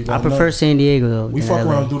ain't gonna be. I prefer San Diego though. We fuck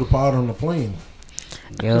around, do the pod on the plane.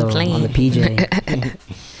 Yo, on the PJ.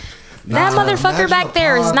 That motherfucker back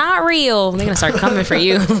there is not real. They're gonna start coming for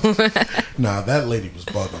you. Nah, that lady was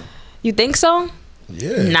bugging. You think so?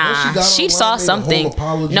 Yeah. Nah, she saw something.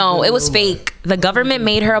 No, it was fake. The government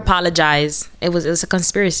made her apologize. It was a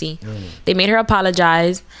conspiracy. They made her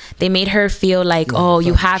apologize. They made her feel like, oh,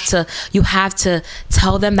 you have to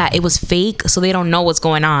tell them that it was fake, so they don't know what's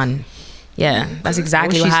going on. Yeah, that's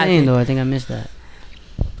exactly what happened. Saying though? I think I missed that.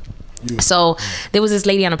 So there was this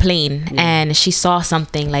lady on a plane, and she saw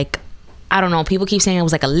something like, I don't know, people keep saying it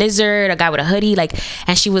was like a lizard, a guy with a hoodie, like,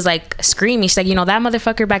 and she was like screaming. She's like, you know, that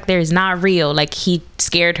motherfucker back there is not real. Like, he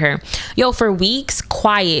scared her. Yo, for weeks,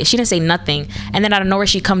 quiet. She didn't say nothing. And then out of nowhere,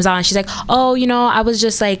 she comes on. She's like, oh, you know, I was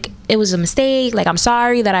just like, it was a mistake. Like, I'm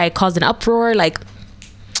sorry that I caused an uproar. Like,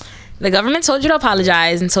 the government told you to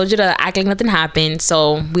apologize and told you to act like nothing happened,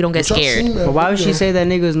 so we don't get scared. But why would she say that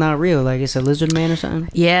nigga is not real? Like, it's a lizard man or something?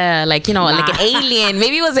 Yeah, like, you know, like an alien.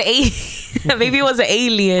 Maybe it was an alien. Maybe it was an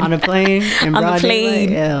alien on a plane. On the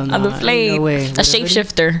plane. On the plane. No way. A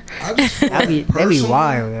shapeshifter. That'd be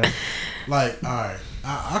wild. Yeah. Like, all right,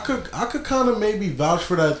 I could kind of maybe vouch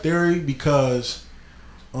for that theory because,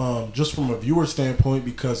 just from a viewer standpoint,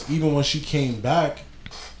 because even when she came back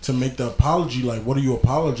to make the apology, like, what are you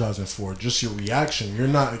apologizing for? Just your reaction. You're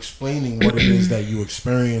not explaining what it is that you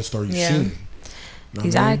experienced or you seen. You know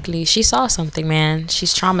exactly. I mean? She saw something, man.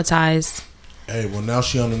 She's traumatized. Hey, well now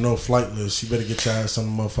she on the no flight list. You better get your ass on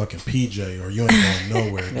the motherfucking PJ, or you ain't going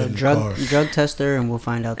nowhere. Yeah, drug test her, and we'll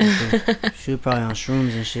find out the truth. She's probably on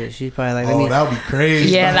shrooms and shit. She's probably like, that would be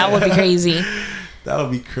crazy. Yeah, that would be crazy. That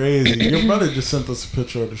would be crazy. Your brother just sent us a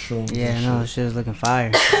picture of the shrooms. Yeah, no, shit was looking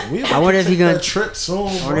fire. I wonder if he gonna trip soon.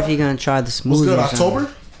 I wonder if he gonna try the smoothie. What's good,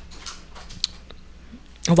 October?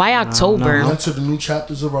 Why October? We enter the new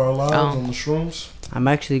chapters of our lives on the shrooms. I'm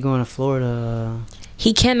actually going to Florida.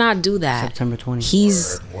 He cannot do that. September 20th.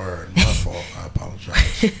 He's word. My fault. I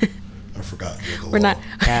apologize. I forgot. We're not.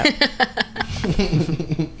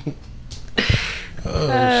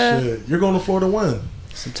 Shit! You're going to Florida when?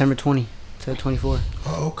 September 20 to 24.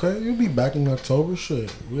 Oh, okay. You'll be back in October.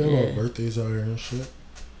 Shit. We have our birthdays out here and shit.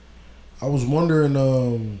 I was wondering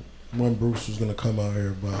when Bruce was gonna come out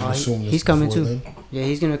here, but I'm assuming he's coming too. Then. Yeah,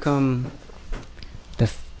 he's gonna come the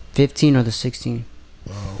 15th or the 16th.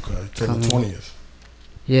 Oh, okay. Till the 20th.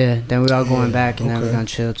 Yeah, then we're all going back, and then we're gonna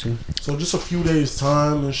chill too. So just a few days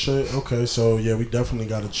time and shit. Okay, so yeah, we definitely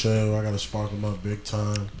gotta chill. I gotta spark him up big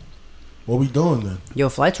time. What we doing then? Yo,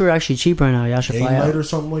 flights were actually cheap right now. Y'all should fly out. Game night or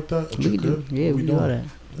something like that? We do. Yeah, we do all that.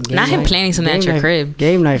 Not him planning something at your crib.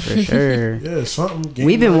 Game night for sure. Yeah, something.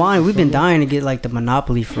 We've been dying to get like the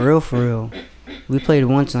Monopoly for real. We played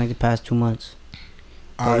once in like the past 2 months.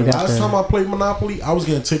 Alright, last time I played Monopoly, I was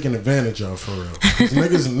getting taken advantage of for real.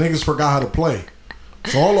 niggas forgot how to play.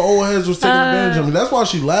 So all the old heads was taking advantage of me. That's why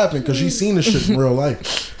she laughing, because she seen this shit in real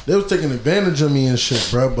life. They was taking advantage of me and shit,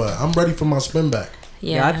 bro. But I'm ready for my spin back.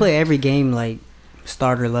 Yeah, I play every game like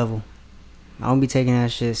starter level. I don't be taking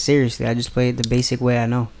that shit seriously. I just play it the basic way I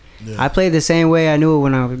know. Yeah. I played the same way I knew it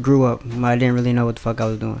when I grew up. I didn't really know what the fuck I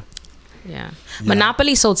was doing. Yeah.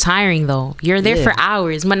 Monopoly's so tiring though. You're there for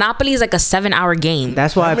hours. Monopoly is like a 7-hour game.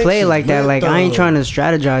 That's why I play it like that. Like I ain't trying to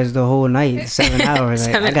strategize the whole night. 7 hours.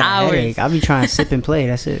 Like, 7 I got hours. a headache. I'll be trying to sip and play.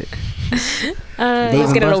 That's it.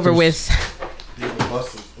 Let's get it over with.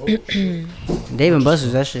 Dave and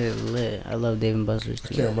Buster's, that shit lit. I love Dave and Buster's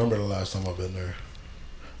too. I can't remember the last time I've been there.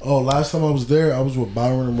 Oh, last time I was there, I was with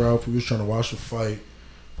Byron and Ralph. We was trying to watch the fight.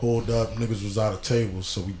 Pulled up, niggas was out of tables,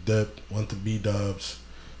 so we dipped, went to B-Dubs,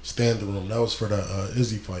 standing room. That was for the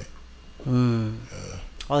Izzy fight. Yeah.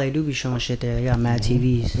 Oh, they do be showing shit there. They got mad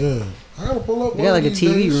TVs. Yeah. I gotta pull up. They got like a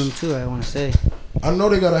TV room too, I want to say. I know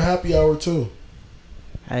they got a happy hour too.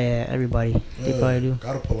 Yeah, everybody. They probably do.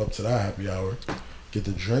 Gotta pull up to that happy hour. Get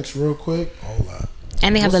the drinks real quick. All that.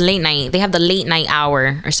 And they have the late night. They have the late night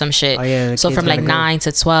hour or some shit. Oh, yeah. So from like 9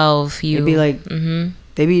 to 12, It'd be like,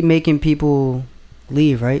 they be making people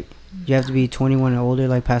leave, right? You have to be 21 and older,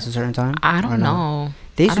 like past a certain time? I don't know.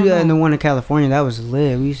 They used to do that in the one in California. That was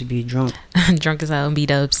lit. We used to be drunk. Drunk as hell and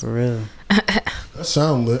B-Dubs. For real. That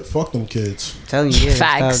sound lit. Fuck them kids. I'm telling you, yeah.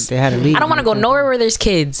 Facts. They had to leave. I don't want to go nowhere where there's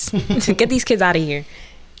kids. Get these kids out of here.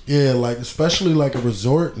 Yeah, like especially like a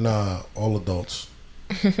resort. Nah, all adults.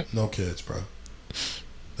 No kids, bro.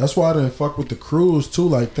 That's why I didn't fuck with the cruise too.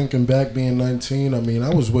 Like thinking back, being 19. I mean,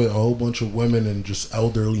 I was with a whole bunch of women and just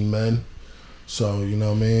elderly men. So you know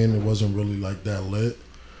what I mean. It wasn't really like that lit.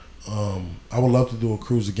 I would love to do a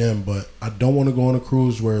cruise again, but I don't want to go on a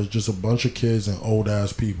cruise where it's just a bunch of kids and old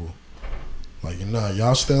ass people. Like, nah,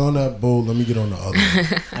 y'all stay on that boat. Let me get on the other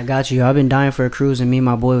one. I got you. I've been dying for a cruise, and me and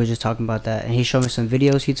my boy was just talking about that. And he showed me some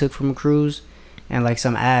videos he took from a cruise, and like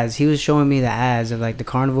some ads. He was showing me the ads of like the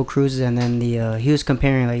Carnival cruises, and then he was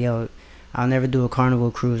comparing like, yo, I'll never do a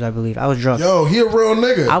Carnival cruise. I believe I was drunk. Yo, he a real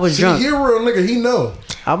nigga. I was drunk. He a real nigga. He know.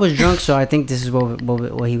 I was drunk, so I think this is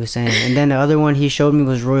what he was saying. And then the other one he showed me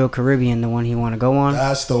was Royal Caribbean, the one he want to go on.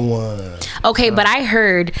 That's the one. Okay, but I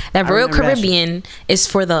heard that Royal Caribbean is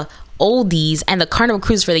for the oldies and the Carnival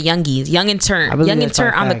cruise for the youngies. Young and turn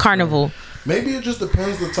on the Carnival. Yeah. Maybe it just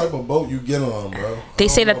depends the type of boat you get on, bro. They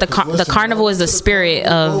say that the Carnival is the spirit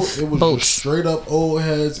of it was boats. Just straight up old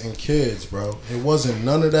heads and kids, bro. It wasn't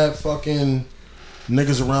none of that fucking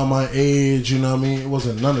niggas around my age, you know what I mean? It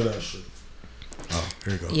wasn't none of that shit. Oh,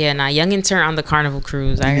 here you go. Yeah, nah, young and turn on the Carnival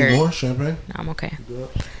cruise. I heard. More champagne? Nah, I'm okay.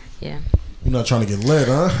 Yeah. You're not trying to get lit,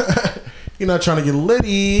 huh? You're not trying to get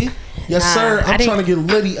litty. Yes, sir. I'm trying to get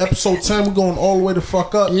litty. Episode 10. We're going all the way to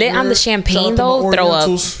fuck up. Lit on the champagne, though? Throw up.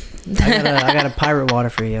 I got a pirate water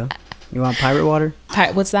for you. You want pirate water?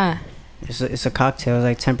 What's that? It's a cocktail.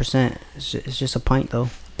 It's like 10%. It's just a pint, though.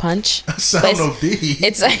 punch. Sound But OD.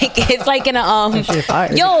 it's like in a Shit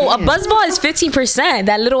fire. yo, a buzzball is 15%.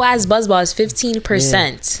 That little ass buzzball is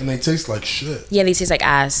 15%. And they taste like shit. Yeah, they taste like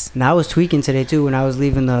ass. Now I was tweaking today too when I was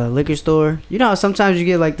leaving the liquor store. You know how sometimes you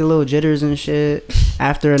get like the little jitters and shit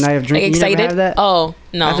after a night of Like drinking. You excited? never have that? Oh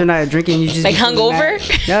no. After a night of drinking, you just Like be feeling hungover?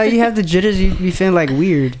 mad. No, you have the jitters. You be feeling like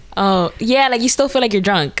weird. Oh yeah, like you still feel like you're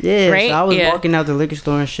drunk. Yeah, right. so I was yeah. walking out the liquor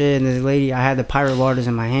store and shit, and this lady, I had the pirate waters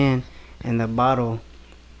in my hand and the bottle,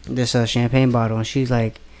 this champagne bottle, and she's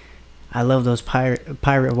like, "I love those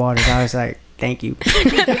pirate waters." I was like, "Thank you."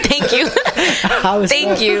 Thank you.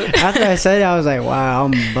 Thank you. After I said it, I was like, "Wow,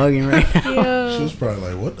 I'm bugging right now." She was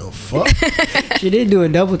probably like, what the fuck? She did do a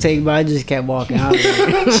double take, but I just kept walking. I was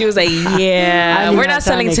like, She was like, I "Yeah, didn't we're have not time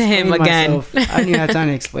selling to him explain again." myself. I didn't even have time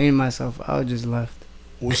to explain myself. I was just left.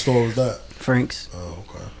 What store was that? Frank's. Oh,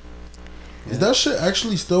 okay. Is that shit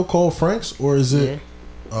actually still called Frank's, or is it? Yeah.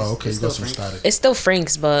 Oh, okay. You It's got still some Frank's. static. It's still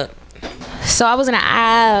Frank's, but so I was in an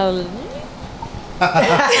aisle.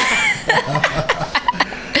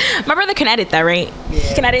 My brother can edit that, right?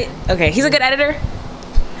 He can edit. Okay, he's a good editor.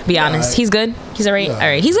 Be honest, alright. he's good. He's alright. Yeah. All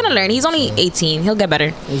right, he's gonna learn. He's only 18. He'll get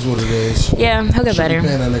better. Is what it is. Yeah, he'll get Should be better.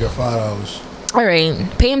 paying that nigga $5. All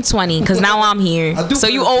right, pay him 20 because now I'm here. I do So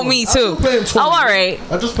pay you him owe 20. me I too. do pay him 20. Oh, all right.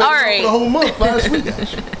 I just paid All him right. for the whole month last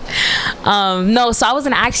week. No, so I was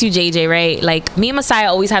gonna ask you, JJ, right? Like me and Messiah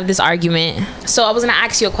always have this argument. So I was gonna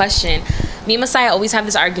ask you a question. Me and Messiah always have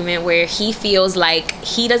this argument where he feels like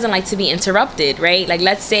he doesn't like to be interrupted, right? Like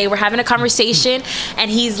let's say we're having a conversation and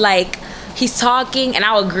he's talking and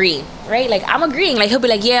I'll agree, right? Like I'm agreeing. Like he'll be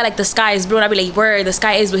like, yeah, like the sky is blue, and I'll be like, where the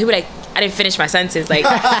sky is blue. He'll be like, I didn't finish my sentence. Like,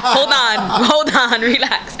 hold on,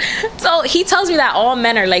 relax. So he tells me that all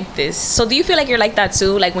men are like this. So do you feel like you're like that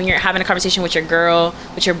too? Like when you're having a conversation with your girl,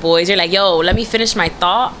 with your boys, you're like, yo, let me finish my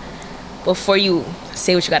thought before you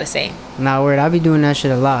say what you gotta say. Nah, word. I be doing that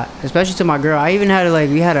shit a lot, especially to my girl. I even had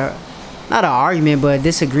we had not an argument, but a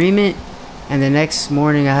disagreement. And the next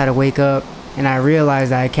morning I had to wake up and I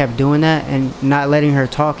realized that I kept doing that and not letting her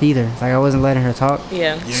talk either. Like I wasn't letting her talk.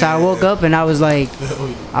 Yeah. So I woke up and I was like,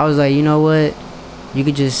 you know what? You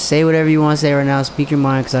could just say whatever you want to say right now. Speak your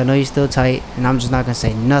mind, because I know you're still tight, and I'm just not gonna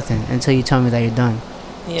say nothing until you tell me that you're done.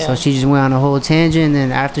 Yeah. So she just went on a whole tangent, and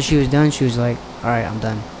then after she was done, she was like, "All right, I'm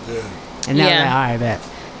done." Yeah. And now Yeah. I'm like, "All right, bet."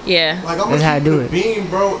 Yeah. Like I'm That's how I gonna do keep it. it being,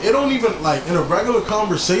 bro. It don't even like in a regular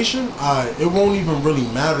conversation. It won't even really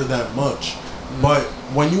matter that much. But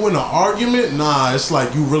when you in an argument, nah, it's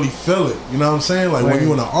like you really feel it. You know what I'm saying? Like when Right.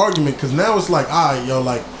 you in an argument, because now it's like, all right, yo,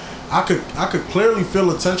 like I could clearly feel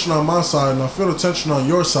the tension on my side, and I feel the tension on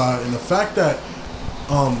your side, and the fact that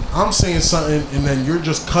I'm saying something and then you're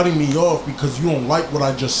just cutting me off because you don't like what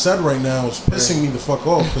I just said right now is pissing me the fuck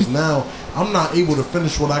off, because now I'm not able to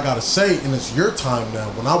finish what I gotta say, and it's your time now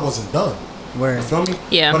when I wasn't done. Word. You feel me?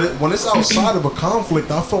 Yeah. But when it's outside of a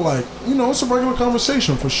conflict, I feel like, it's a regular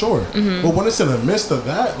conversation for sure. Mm-hmm. But when it's in the midst of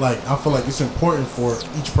that, like, I feel like it's important for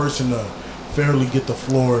each person to fairly get the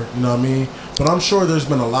floor, you know what I mean? But I'm sure there's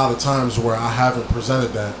been a lot of times where I haven't presented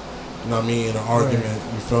that, you know what I mean, in an argument,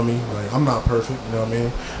 you feel me? Like, I'm not perfect, you know what I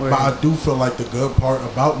mean? Right. But I do feel like the good part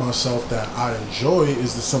about myself that I enjoy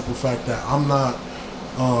is the simple fact that I'm not,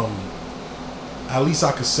 at least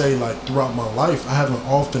I could say, like, throughout my life, I haven't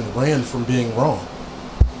often ran from being wrong.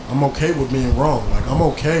 I'm okay with being wrong. Like, I'm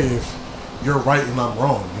okay if you're right and I'm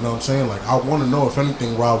wrong. You know what I'm saying? Like, I want to know, if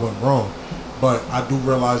anything, where I went wrong. But I do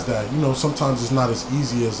realize that, sometimes it's not as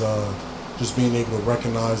easy as just being able to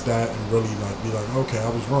recognize that and really, like, be like, okay, I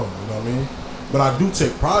was wrong. You know what I mean? But I do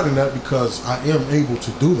take pride in that because I am able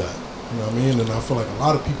to do that. You know what I mean? And I feel like a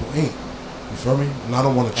lot of people ain't. You feel me? And I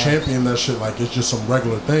don't want to champion that shit like it's just some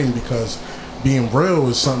regular thing, because being real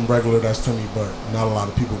is something regular that's to me, but not a lot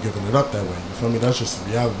of people giving it up that way. You feel me? That's just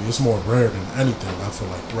the reality. It's more rare than anything. I feel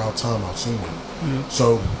like throughout time I've seen it. Mm-hmm.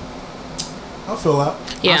 So I feel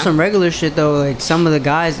that. Yeah. On some regular shit though, like some of the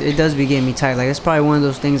guys, it does be getting me tight. Like it's probably one of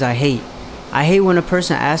those things I hate. I hate when a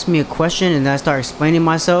person asks me a question and then I start explaining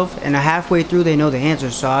myself, and halfway through they know the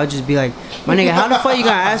answer. So I'll just be like, my nigga, how the fuck you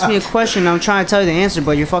gonna ask me a question and I'm trying to tell you the answer,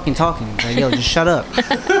 but you're fucking talking? Like, yo, just shut up.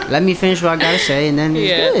 Let me finish what I gotta say, and then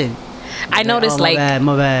it's good. I noticed, my like,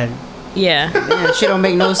 my bad. yeah. Damn, shit don't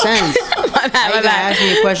make no sense. my How you bad. gonna ask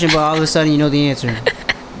me a question, but all of a sudden you know the answer?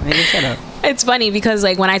 Nigga, shut up. It's funny because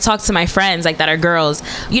like when I talk to my friends like that are girls,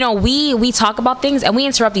 you know, we talk about things and we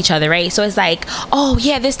interrupt each other, right? So it's like, oh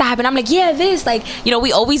yeah, this that happened. I'm like, yeah, this, like, you know,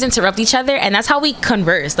 we always interrupt each other, and that's how we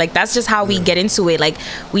converse. Like that's just how we get into it. Like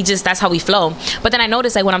that's how we flow. But then I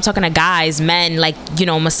notice like when I'm talking to guys, men, like, you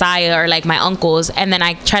know, Messiah or like my uncles, and then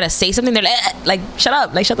I try to say something, they're like shut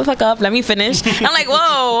up, like shut the fuck up, let me finish. And I'm like,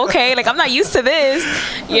 whoa, okay, like I'm not used to this.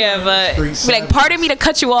 Yeah, but like pardon me to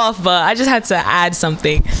cut you off, but I just had to add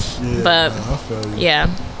something. Yeah, but I feel you. yeah,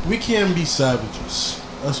 we can be savages.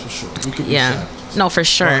 That's for sure. We can be savages. No, for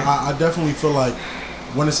sure. I definitely feel like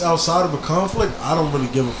when it's outside of a conflict, I don't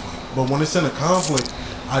really give a fuck. But when it's in a conflict,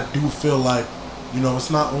 I do feel like, you know, it's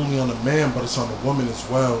not only on the man, but it's on the woman as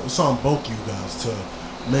well. It's on both you guys to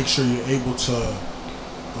make sure you're able to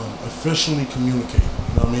efficiently communicate.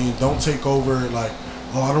 You know what I mean? Don't take over like,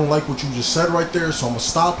 oh, I don't like what you just said right there, so I'm gonna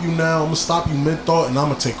stop you now. I'm gonna stop you mid-thought, and I'm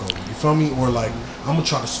gonna take over. You feel me? Or like, I'm gonna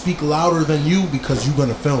try to speak louder than you because you're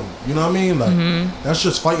gonna film me. You know what I mean? Like, that's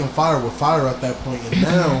just fighting fire with fire at that point. And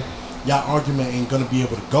now, y'all argument ain't gonna be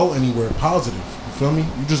able to go anywhere positive. You feel me?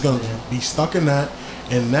 You're just gonna be stuck in that.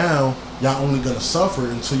 And now, y'all only gonna suffer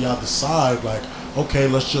until y'all decide, like, okay,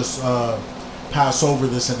 let's just pass over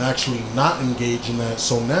this and actually not engage in that.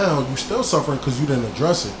 So now, you still suffering because you didn't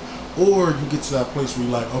address it. Or you get to that place where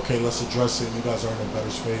you're like, okay, let's address it, and you guys are in a better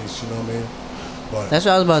space, you know what I mean? But that's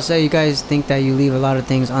what I was about to say. You guys think that you leave a lot of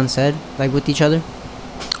things unsaid, like with each other?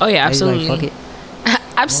 Oh yeah, absolutely. Like, fuck it.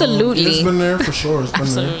 Absolutely. It's been there for sure. It's been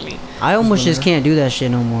absolutely. there. I almost just can't do that shit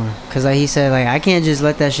no more. Cause like he said, like I can't just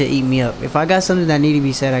let that shit eat me up. If I got something that need to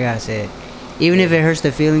be said, I gotta say it. Even if it hurts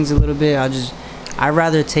the feelings a little bit, I'd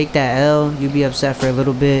rather take that L. You be upset for a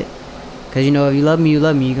little bit. Cause you know, if you love me, you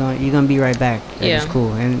love me. You're gonna be right back. Like, it's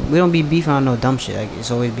cool, and we don't be beefing on no dumb shit. Like it's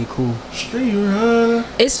always be cool.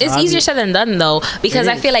 It's easier said than done though, because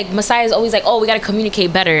I feel like Messiah is always like, oh, we gotta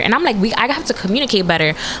communicate better, and I'm like, I have to communicate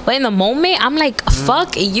better. But in the moment, I'm like,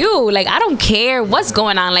 fuck you. Like I don't care what's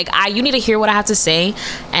going on. Like you need to hear what I have to say,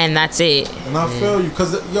 and that's it. And I feel you,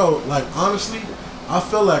 cause yo, like honestly, I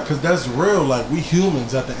feel like, cause that's real. Like we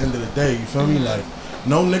humans at the end of the day. You feel me? Like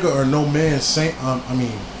no nigga or no man saying. I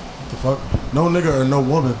mean. The fuck? No nigga or no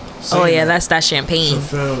woman. Oh yeah, that's that champagne.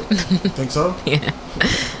 Think so? Yeah.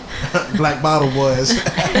 Black bottle boys. You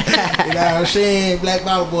know what I'm saying? Black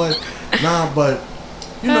bottle boys. Nah, but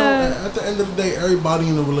you know, at the end of the day, everybody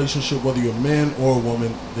in a relationship, whether you're a man or a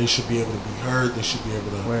woman, they should be able to be heard. They should be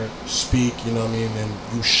able to speak. You know what I mean? And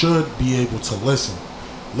you should be able to listen.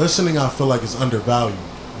 Listening, I feel like, is undervalued.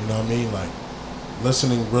 You know what I mean? Like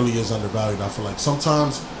listening really is undervalued. I feel like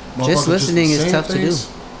sometimes just listening is tough to do.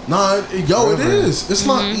 Nah, yo, it is. It's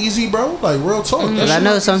not easy, bro. Like real talk. Cause I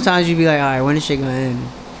know sometimes you be like, all right, when is shit gonna end?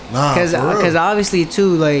 Nah, cause obviously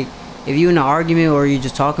too, like if you in an argument or you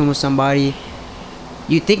just talking with somebody,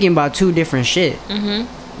 you thinking about two different shit. You know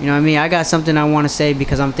what I mean? I got something I want to say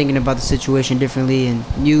because I'm thinking about the situation differently, and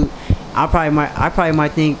I probably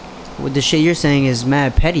might think what the shit you're saying is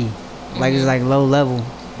mad petty, like it's like low level.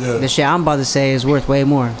 Yeah. The shit I'm about to say is worth way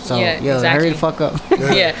more. So, hurry the fuck up.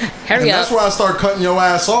 Hurry and up. That's why I start cutting your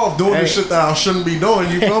ass off doing the shit that I shouldn't be doing.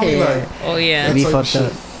 You feel me? Like, oh yeah, be fucked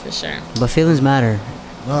up for sure. But feelings matter.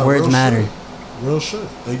 Words matter. Real shit.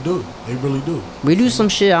 They do. They really do. We do some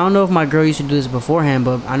shit. I don't know if my girl used to do this beforehand,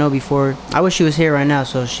 but I know before. I wish she was here right now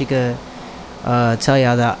so she could tell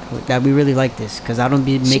y'all that we really like this, because I don't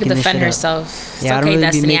be making this shit up. She could defend herself. Yeah, I don't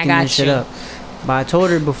really be making this shit up. But I told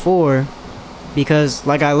her before. Because,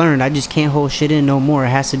 like I learned, I just can't hold shit in no more. It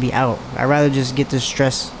has to be out. I'd rather just get this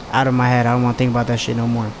stress out of my head. I don't want to think about that shit no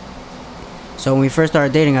more. So when we first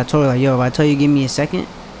started dating, I told her, like, yo, if I tell you give me a second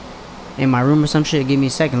in my room or some shit, give me a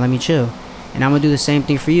second. Let me chill. And I'm going to do the same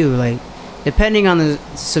thing for you. Like, depending on the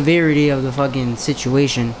severity of the fucking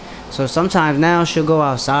situation. So sometimes now she'll go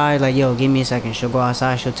outside, like, yo, give me a second. She'll go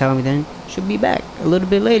outside. She'll tell me, then she'll be back a little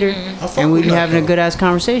bit later. And we'll be having a good ass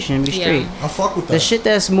conversation and be straight. I fuck with that. The shit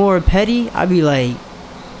that's more petty, I be like,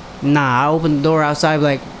 nah, I open the door outside,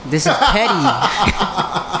 like, this is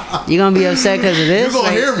petty. You gonna be upset because of this? You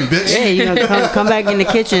gonna hear me, bitch. Yeah, you gonna come back in the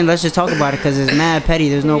kitchen. Let's just talk about it because it's mad petty.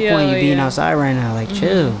 There's no point you being outside right now. Like,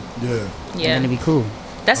 chill. Yeah. It's gonna be cool.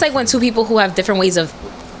 That's like when two people who have different ways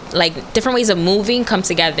of moving come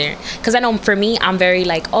together. Because I know for me, I'm very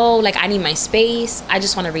like, oh, like I need my space. I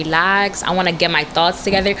just want to relax. I want to get my thoughts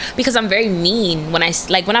together, because I'm very mean. When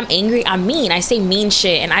I'm angry, I'm mean. I say mean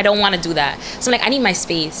shit, and I don't want to do that. So I'm like, I need my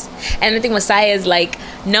space. And the thing with Saya is like,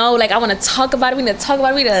 no, like I want to talk about it. We need to talk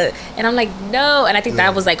about it. And I'm like, no. And I think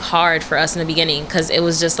that was like hard for us in the beginning, because it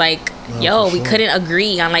was just like, we couldn't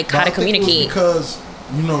agree on like how to communicate. Because,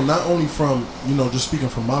 you know, not only from, you know, just speaking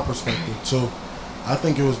from my perspective too, I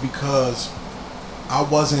think it was because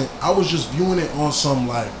I was just viewing it on some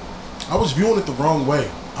like, I was viewing it the wrong way.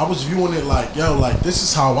 I was viewing it like, yo, like this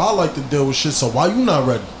is how I like to deal with shit. So why you not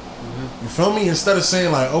ready? You feel me? Instead of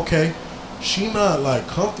saying like, okay, she not like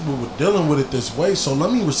comfortable with dealing with it this way, so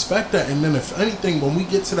let me respect that. And then if anything, when we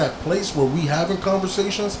get to that place where we having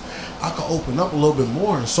conversations, I could open up a little bit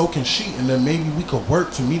more, and so can she. And then maybe we could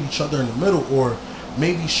work to meet each other in the middle, or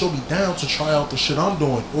maybe she'll be down to try out the shit I'm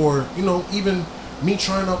doing, or you know, even me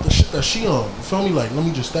trying out the shit that she on. You feel me? Like, let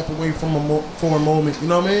me just step away from for a moment. You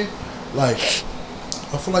know what I mean? Like,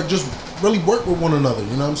 I feel like just really work with one another.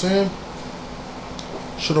 You know what I'm saying?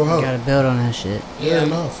 Shit'll help. You gotta build on that shit. Yeah,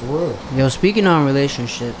 nah, for real. Yo, speaking on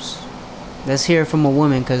relationships, let's hear it from a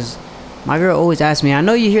woman, because my girl always asks me, I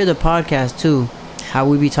know you hear the podcast too, how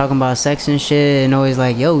we be talking about sex and shit, and always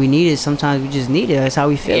like, yo, we need it. Sometimes we just need it. That's how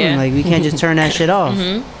we feeling. Yeah. Like, we can't just turn that shit off.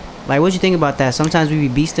 Like, what you think about that? Sometimes we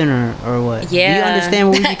be beasting or what? Yeah. Do you understand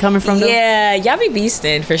where we be coming from, though? Yeah, y'all be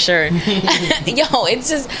beasting for sure. Yo,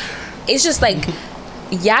 it's just like,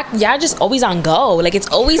 y'all just always on go. Like, it's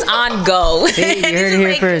always on go. See, you heard it here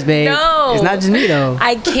like, first, babe. No, It's not just me, though.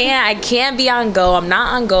 I can't be on go. I'm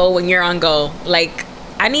not on go when you're on go. Like,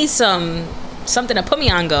 I need something to put me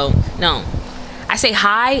on go. No, I say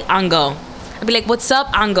hi, on go. I'd be like, what's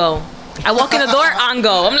up, on go. I walk in the door, on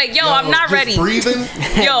go. I'm like, yo, I'm not just ready. Breathing.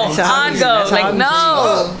 Yo, on go. that's Like, how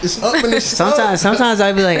no. It's up and it's Sometimes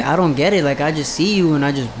I be like, I don't get it. Like, I just see you and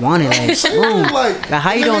I just want it. Like, boom. like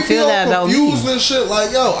how you and then don't they feel be that all about me? confused and shit.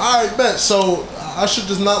 Like, yo, all right, bet. So I should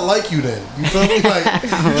just not like you then. You feel me? Like, you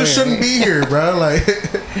just shouldn't be here, bro. Like,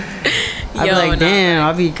 I be Yo, like, no, damn,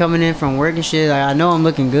 I be coming in from work and shit. Like, I know I'm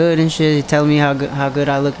looking good and shit. They tell me how good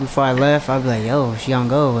I look before I left. I be like, yo, she on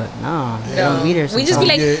go, but nah, they don't be there. We just be sometimes.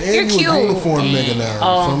 like, and you're you cute. a uniform nigga now.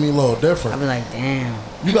 Oh. You feel me? A little I different. be like, damn.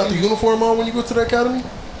 You got the uniform on when you go to the academy?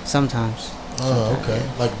 Sometimes. Oh, okay.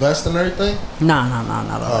 Like vest and everything? Nah,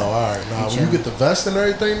 not Oh, all. all right. Nah, when you chilling. get the vest and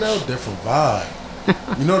everything now, different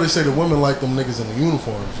vibe. You know they say the women like them niggas in the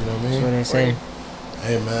uniforms. You know what I mean? That's what they say.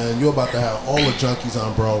 Hey man, you about to have all the junkies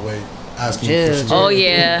on Broadway asking you for Chill, some. Oh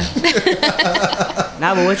yeah.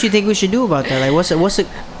 Nah, but what you think we should do about that? Like,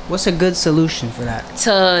 what's a good solution for that?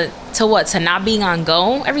 To what? To not being on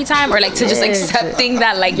go every time, or like to just Yeah, accepting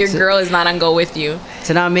that like your girl is not on go with you.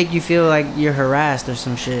 To not make you feel like you're harassed or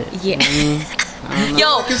some shit. Yeah. You know what I mean?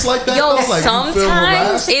 Yo, It's like that, yo, though? Like, you feel sometimes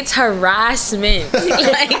harassed? it's harassment.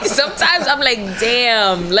 Like, sometimes I'm like,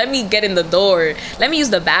 damn, let me get in the door. Let me use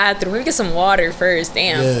the bathroom. Let me get some water first.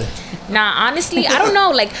 Damn. Yeah. Nah, honestly, I don't know.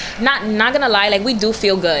 Like, not gonna lie, like we do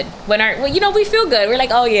feel good we feel good. We're like,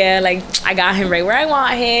 oh yeah, like I got him right where I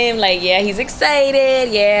want him. Like, yeah, he's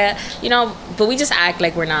excited. Yeah, but we just act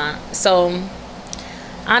like we're not. So,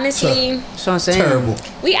 honestly, That's what I'm saying. Terrible.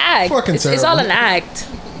 we act. Fucking It's all terrible. an act.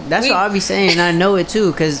 That's what I be saying. I know it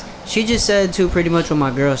too, cause she just said too pretty much what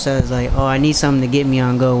my girl says, like, oh, I need something to get me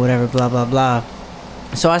on go, whatever, blah blah blah.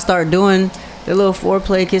 So I start doing the little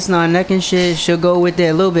foreplay, kissing on neck and shit. She'll go with it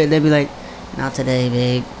a little bit. They'll be like, not today,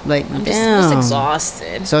 babe. Like, I'm damn. just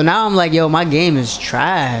exhausted. So now I'm like, yo, my game is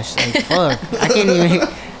trash. Like, fuck. I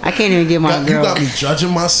can't even get my You girl. got me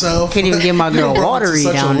judging myself. Can't even get my girl You brought me to watery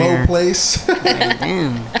such down a low there. place. Like,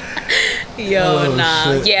 damn. Yo, Oh, nah.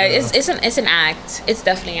 shit, Yeah, yeah. it's an act. It's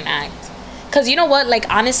definitely an act. Cause you know what? Like,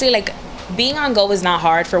 honestly, like being on go is not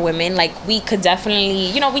hard for women. Like, we could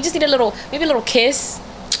definitely, we just need maybe a little kiss.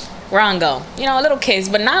 We're on go. A little kiss,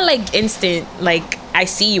 but not like instant. Like, I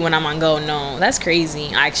see you when I'm on go. No, that's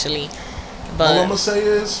crazy, actually. But All I'm gonna say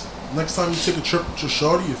is, next time you take a trip with your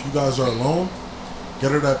shorty, if you guys are alone,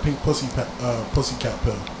 get her that pink pussycat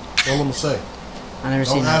pill. That's all I'm gonna say. I never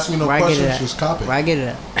Don't seen ask that. me no Where I get questions, it at? just cop it. Where I get it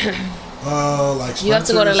at? Like you have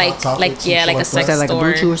to go to Spencer's, Hot Topic, some shit like a that. sex that, like a store,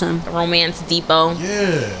 Blue Chew or something? Romance Depot.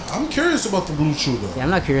 Yeah, I'm curious about the Blue Chew though. Yeah,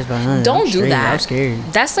 I'm not curious about none of that. Don't I'm do straight. that. I'm scared.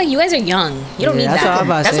 That's like, you guys are young. You don't need that's what I'm that.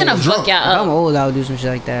 about to That's say. gonna Drunk. fuck y'all If I'm up. old, I'll do some shit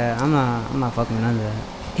like that. I'm not fucking with none of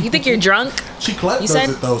that. You think you're drunk? She Clep You does said-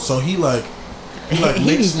 it though, so he He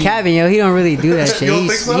makes be me. capping, yo. He don't really do that shit. You don't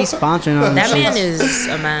He's, think so? he's sponsoring on That shit. man is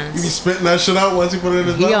a He be mess. spitting that shit out once he put it in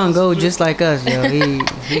his He mouth. on go just like us, yo.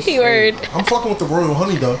 He word. I'm fucking with the Royal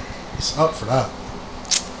Honey though. It's up for that.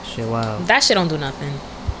 Shit, wow. That shit don't do nothing.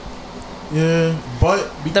 Yeah, but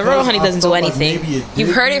The Royal Honey I doesn't do felt like anything. maybe it You've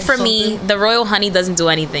did heard it do from me. something. The Royal Honey doesn't do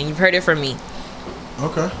anything. You've heard it from me.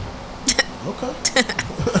 Okay. Okay.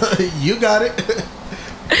 You got it.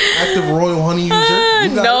 Active Royal Honey user.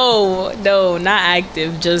 You got it. No, not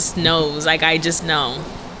active. Just knows. Like, I just know.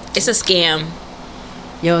 It's a scam.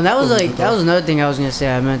 Yo, and that was Okay, like that was another thing I was gonna say.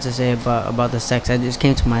 I meant to say about the sex. I just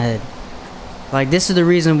came to my head. Like, this is the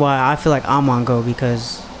reason why I feel like I'm on go,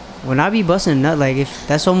 because when I be busting a nut, like, if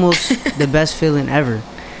that's almost the best feeling ever.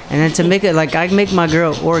 And then to make it like I make my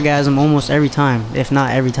girl orgasm almost every time, if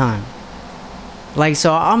not every time. Like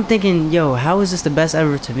so, I'm thinking, yo, how is this the best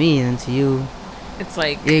ever to me and to you? It's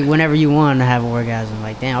like Whenever you want to have an orgasm,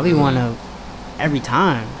 like damn, I'll be wanting to every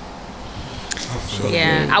time.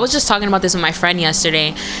 Yeah, I was just talking about this with my friend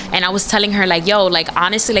yesterday, and I was telling her like, yo, like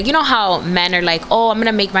honestly, like you know how men are like, oh, I'm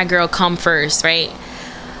gonna make my girl come first, right?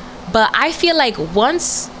 But I feel like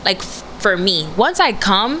once, like for me, once I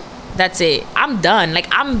come, that's it. I'm done. Like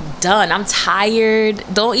I'm done. I'm tired.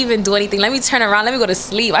 Don't even do anything. Let me turn around. Let me go to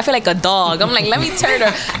sleep. I feel like a dog. I'm like, let me go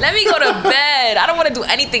to bed. I don't want to do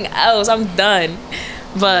anything else. I'm done.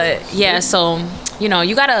 But yeah, so you know,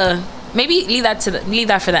 you gotta maybe leave that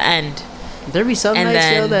for the end. There be some And nights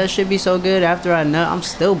then- yo, that should be so good after I nut, I'm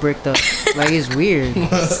still bricked up. Like it's weird.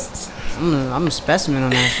 I'm a specimen on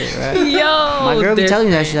that shit, right? Yo, My girl be telling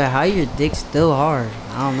me that she's like, how your dick still hard?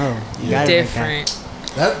 I don't know. You got it like that. different.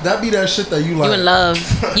 That be that shit that you like. You in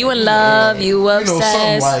love. You in love. You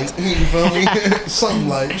obsessed. You know, something like, you feel me? Something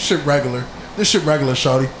like, shit regular. This shit regular,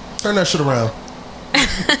 shawty. Turn that shit around.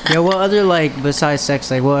 Yeah, what other like besides sex,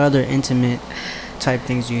 like what other intimate type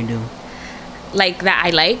things do you do? Like that I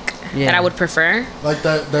like. Yeah. That I would prefer. Like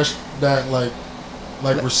that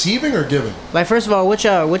like receiving or giving? Like first of all, what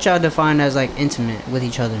y'all define as like intimate with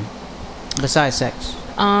each other besides sex?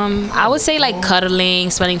 I would say like cuddling,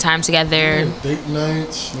 spending time together. Date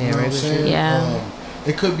nights. Yeah, You know what I'm regular saying? shit. Yeah.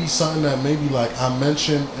 It could be something that maybe like I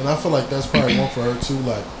mentioned, and I feel like that's probably one for her too.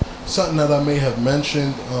 Like something that I may have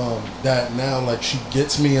mentioned that now like she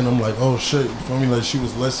gets me, and I'm like, oh shit, you feel me? Like she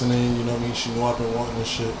was listening, you know what I mean? She knew I've been wanting this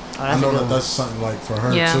shit. I know that that's something like for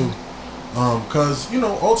her Yeah. too. Cause you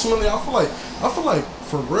know, ultimately, I feel like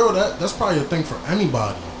for real that's probably a thing for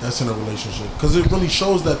anybody that's in a relationship. Cause it really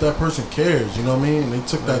shows that person cares. You know what I mean? And they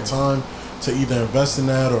took that time to either invest in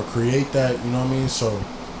that or create that. You know what I mean? So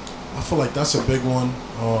I feel like that's a big one.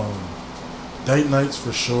 Date nights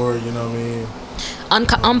for sure. You know what I mean?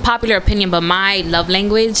 Unpopular opinion, but my love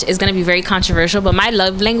language is gonna be very controversial. But my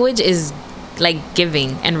love language is like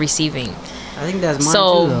giving and receiving. I think that's mine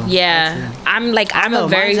So too, though, yeah, actually. I'm a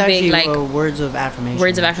very mine's big actually, like words of affirmation.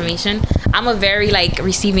 words of affirmation. I'm a very like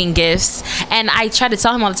receiving gifts, and I try to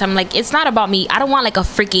tell him all the time like it's not about me. I don't want like a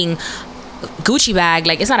freaking Gucci bag.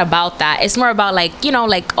 Like it's not about that. It's more about like, you know,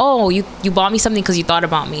 like, oh, you bought me something because you thought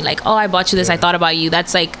about me. Like, oh, I bought you this, I thought about you.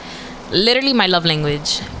 That's like literally my love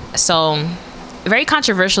language. So very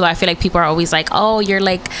controversial. I feel like people are always like, oh, you're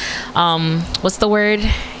like what's the word,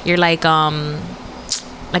 you're like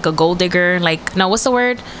a gold digger. Like, no, what's the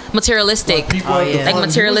word? Materialistic. Like, people Oh, have yeah. defined Like who is that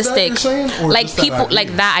materialistic. you're saying, or Like just that people idea? like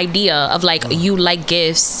that idea of like you like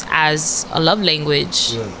gifts as a love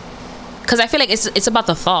language. Yeah. Cause I feel like it's about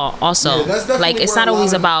the thought also. Yeah, that's definitely like it's where not a lot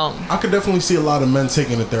always of- about. I could definitely see a lot of men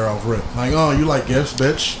taking it there off rip. Like, oh, you like gifts,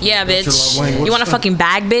 bitch? Yeah, That's your bitch. love language. You want a fucking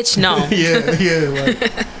bag, bitch? No. yeah. Like,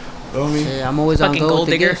 you know what I mean? Yeah, I'm always on Fucking go gold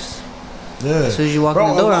with the digger. gifts. Yeah. As soon as you walk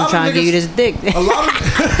Bro, in the door, a lot I'm of trying to give you this dick. A lot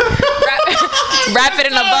of Wrap it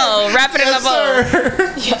in a bow. Wrap it in a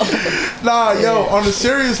bow. Nah, yo, on a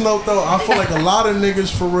serious note though, I feel like a lot of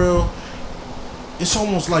niggas for real, it's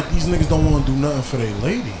almost like these niggas don't want to do nothing for their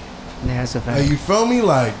lady. Yeah, that's a fact. Like, you feel me?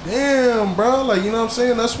 Like, damn, bro. Like, you know what I'm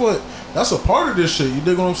saying? That's a part of this shit. You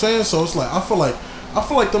dig what I'm saying? So it's like I feel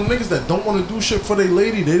like them niggas that don't want to do shit for their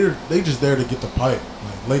lady, they just there to get the pipe.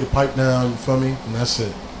 Like, lay the pipe down, you feel me? And that's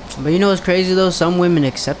it. But you know what's crazy though? Some women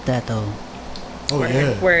accept that though. Oh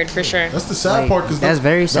yeah. Word for sure. That's the sad Like, part because that's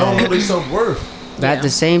very They don't sad. know their self-worth. But at Yeah. the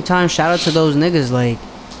same time, shout out to those niggas, like,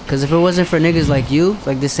 cause if it wasn't for niggas like you,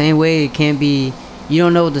 like the same way it can't be, you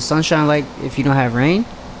don't know what the sunshine like if you don't have rain.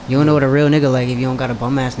 You don't know what a real nigga like if you don't got a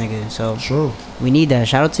bum ass nigga. So True. we need that.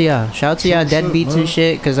 Shout out to y'all. Shout out to y'all True shit, deadbeats man. and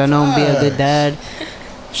shit, cause I know I'm be a good dad.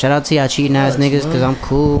 Shout out to y'all cheating ass Facts, niggas, cause man. I'm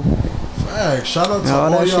cool. Facts. Shout out to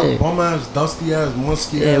All all that y'all shit. bum ass, dusty ass,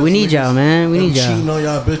 musky Yeah, ass. we need niggas y'all, man. We that need y'all. cheating on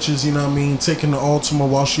y'all bitches, you know what I mean? Taking the Altima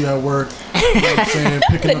while she at work. You know what I'm saying?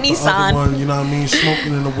 Picking up the Nissan. other one, you know what I mean?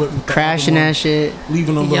 Smoking in the whip with the Crashing other one, that shit.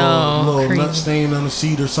 leaving a Yo, little creepy. nut stain on the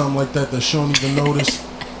seat or something like that she don't even notice.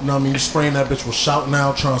 You know what I mean? You spraying that bitch with shouting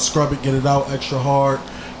out, trying to scrub it, get it out extra hard.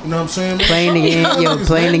 You know what I'm saying? Playing the game, yo,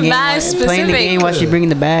 playing the game, Mad playing the game while she specific. bringing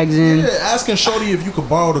the bags in. Yeah, asking Shorty if you could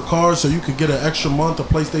borrow the car so you could get an extra month of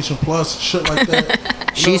PlayStation Plus, shit like that. You know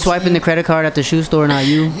what She I'm swiping saying? the credit card at the shoe store, not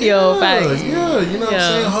you. Yo, facts. Yeah, you know what I'm Yeah.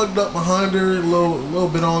 saying? Hugged up behind her, a little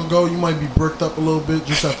bit on go. You might be bricked up a little bit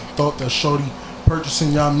just at the thought that Shorty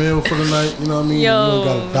purchasing y'all meal for the night. You know what I mean? You ain't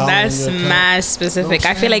got Yo, a dollar that's in your account. mad specific. Know what I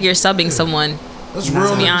I'm feel like saying? you're subbing Yeah. someone. That's Nah,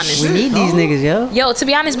 real to be nigga honest. shit, We need these dog. niggas, yo. Yo, to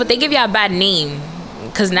be honest, but they give you a bad name.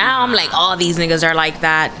 Cause now I'm like, all these niggas are like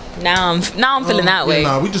that. Now I'm feeling that way.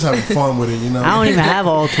 Nah, we just having fun with it, you know. I don't even have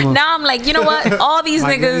Ultima. Now I'm like, you know what? All these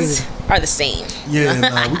niggas are the same. Yeah,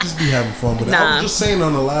 nah, we just be having fun with it. I was just saying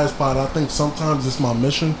on the last pod, I think sometimes it's my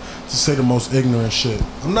mission to say the most ignorant shit.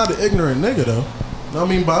 I'm not an ignorant nigga though. I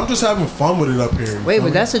mean, but I'm just having fun with it up here. Wait,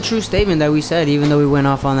 but that's a true statement that we said, even though we went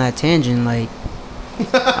off on that tangent. Like,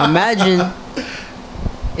 imagine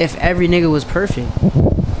if every nigga was perfect.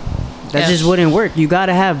 That just wouldn't work. You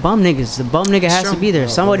gotta have bum niggas. The bum nigga has to be there.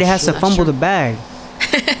 Somebody has to fumble the bag.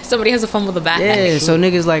 Somebody has to fumble the bag. Yeah, so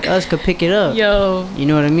niggas like us could pick it up. Yo. You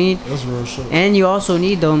know what I mean? That's real shit. And you also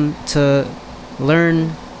need them to learn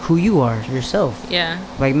who you are yourself. Yeah.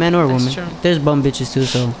 Like men or women. True. There's bum bitches too,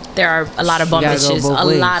 so. There are a lot of bum bitches. A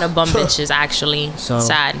ways. lot of bum bitches, actually. So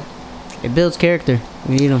sad. It builds character.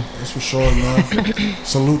 We need them. That's for sure, man.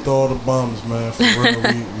 Salute to all the bums, man. For real,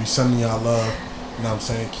 we sending y'all love. You know what I'm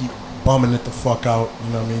saying? Keep bumming it the fuck out. You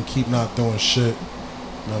know what I mean? Keep not doing shit. You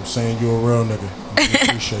know what I'm saying? You a real nigga. I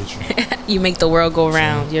appreciate you. You make the world go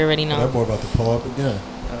round. You already know. That boy about to pull up again.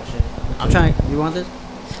 Oh shit. I'm trying. You want this?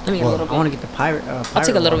 Let me get a little bit. I want to get the pirate. I'll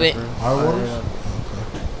take a little bit. Pirate waters?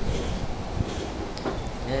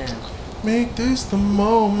 Yeah. Make this the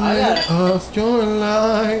moment of your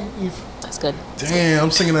life. That's good. Damn,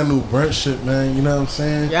 I'm singing that new Brent shit, man. You know what I'm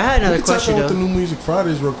saying? Yeah, I had another we can question touch on though. with the new Music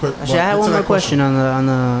Fridays real quick. Actually, I had one more question on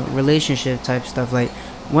the relationship type stuff. Like,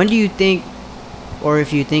 when do you think, or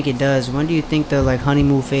if you think it does, when do you think the like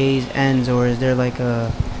honeymoon phase ends, or is there like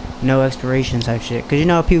a no expiration type shit? Because you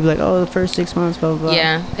know how people like, oh, the first 6 months, blah blah blah.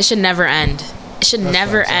 Yeah, it should never end. It should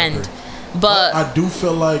never end. But I do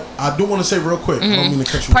feel like I do want to say real quick. I don't mean to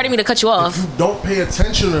cut you. Pardon me to cut you off. If you don't pay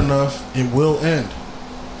attention enough, it will end.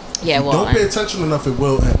 Yeah, if you don't pay attention enough, it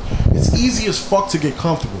will end. It's easy as fuck to get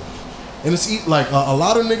comfortable, and it's like a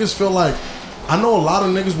lot of niggas feel like. I know a lot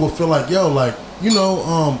of niggas will feel like, yo, like, you know,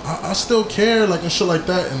 I still care, like, and shit like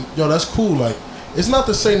that, and yo, that's cool. Like, it's not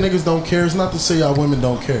to say niggas don't care. It's not to say y'all women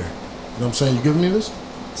don't care. You know what I'm saying? You giving me this?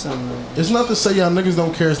 It's not to say y'all niggas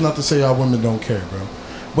don't care. It's not to say y'all women don't care, bro.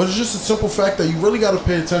 But it's just a simple fact that you really got to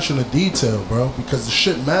pay attention to detail, bro, because the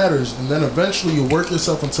shit matters, and then eventually you work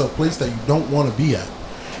yourself into a place that you don't want to be at.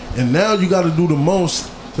 And now you got to do the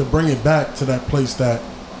most to bring it back to that place that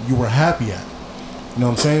you were happy at. You know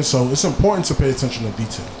what I'm saying? So it's important to pay attention to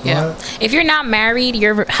detail. Yeah. If you're not married,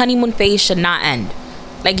 your honeymoon phase should not end.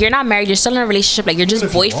 Like, you're not married, you're still in a relationship, like, you're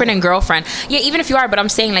just boyfriend and girlfriend. Yeah, even if you are, but I'm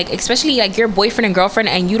saying, like, especially, like, you're boyfriend and girlfriend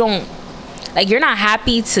and you don't, like, you're not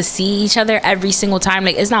happy to see each other every single time.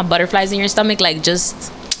 Like, it's not butterflies in your stomach. Like,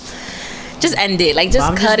 just end it. Like,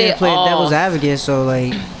 just cut it play off. Devil's advocate, so,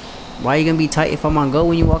 like, why are you gonna be tight if I'm on go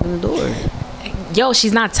when you walk in the door? Yo,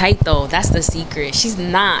 she's not tight though. That's the secret. She's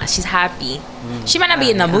not. She's happy. She might not be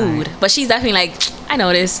in the mood, but she's definitely like, I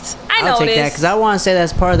noticed. I'll take that because I want to say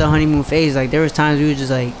that's part of the honeymoon phase. Like, there was times we were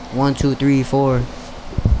just like 1, 2, 3, 4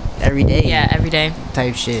 every day. Yeah, every day.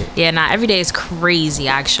 Type shit. Yeah, nah, every day is crazy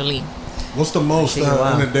actually. What's the most in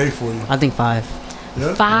a day for you? I think 5.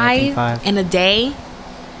 Yeah? Five in a day?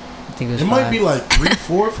 I think it was It 5. might be like 3,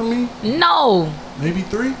 4 for me. No. Maybe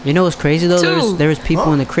 3. You know what's crazy though? 2. There was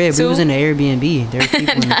people in the crib. 2. We was in the Airbnb. There was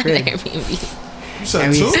people in the Not crib. Airbnb. You said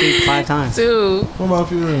And we 2? sleep 5 times. 2. What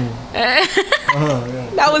about you? Yeah.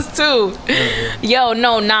 That was 2. Yo,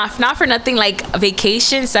 no, not for nothing. Like,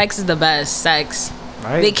 vacation sex is the best sex.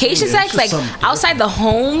 Right? Vacation Yeah, sex, like, outside the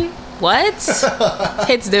home, what?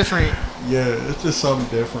 It's different. Yeah, it's just something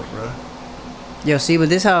different, bro. Yo, see, but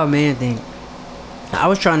this how a man think. I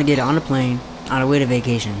was trying to get on a plane on the way to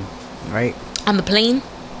vacation, right? On the plane?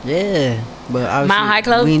 Yeah, but obviously Mile High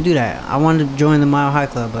Club? we didn't do that. I wanted to join the Mile High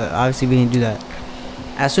Club, but obviously we didn't do that.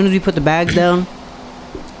 As soon as we put the bags down,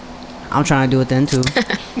 I'm trying to do it then too.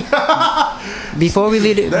 Before we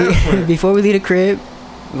leave the crib,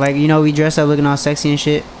 like, you know, we dress up looking all sexy and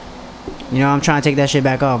shit. You know, I'm trying to take that shit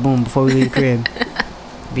back off. Boom, before we leave the crib,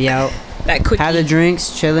 be out, That quickie. have the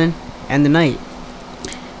drinks, chilling, end the night.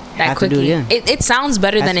 That have to do it quickie. again. It sounds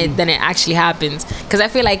better than it actually happens. Because I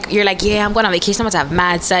feel like you're like, yeah, I'm going on vacation. I'm about to have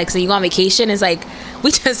mad sex. And you go on vacation, it's like,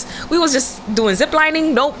 we was just doing zip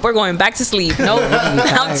lining. Nope, we're going back to sleep. Nope,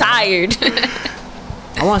 I'm tired.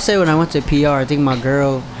 I want to say when I went to PR, I think my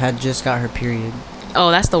girl had just got her period.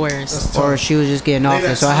 Oh, that's the worst. Or she was just getting off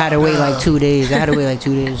it. So I had to wait like 2 days. I had to wait like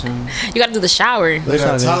 2 days or something. You got to do the shower. Lay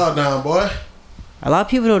that towel down, boy. A lot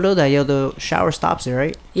of people don't know that, yo. The shower stops it,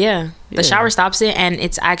 right? Yeah. The shower stops it, and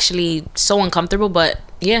it's actually so uncomfortable, but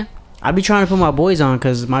yeah. I be trying to put my boys on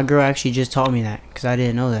because my girl actually just taught me that because I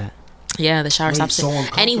didn't know that. Yeah, the shower stops. So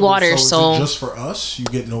Any water, so is it just for us, you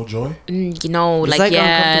get no joy. You know, It's like, like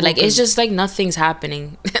yeah, uncomfortable like it's 'cause- just like nothing's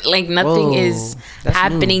happening. Like nothing Whoa, is that's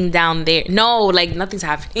happening new. down there. No, like nothing's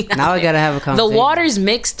happening. down Now I there. gotta have a The conversation. water's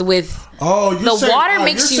mixed with. Oh, you're The saying, water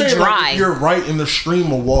makes you're you saying, like, dry. if you're right in the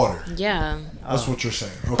stream of water. Yeah, That's what you're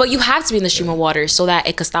saying. Okay. but you have to be in the stream of water so that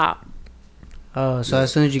it could stop. Oh, so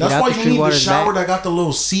as soon as you That's get out why the you street need the water shower back. that got the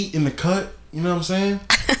little seat in the cut. You know what I'm saying?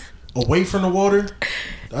 Away from the water.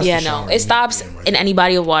 That's Yeah, the no, shower you it need stops to be right in any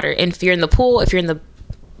body of water. And if you're in the pool, if you're in the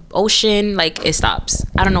ocean, like it stops.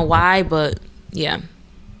 I don't know why, but yeah,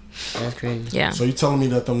 That's crazy. yeah. So you telling me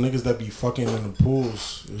that them niggas that be fucking in the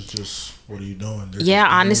pools is just, what are you doing? They're Yeah,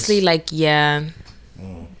 just honestly, demons? like, yeah.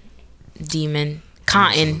 Demon.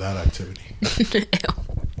 Cotton. That activity.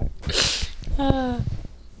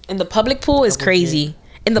 In the public pool is crazy.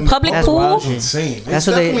 In the public That's pool, wild. It's insane. That's It's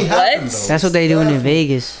what they- definitely What? happened, though. That's what they doing in Definitely.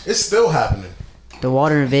 Vegas. It's still happening. The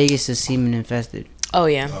water in Vegas is semen infested. oh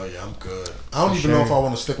yeah. Oh yeah, I'm good. I don't even know if I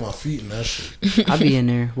want to stick my feet in that shit. I be in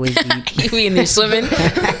there waist deep. You be in there swimming.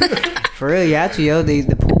 For real, you have to, yo. The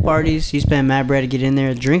pool parties, you spend mad bread to get in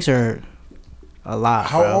there. Drinks are a lot.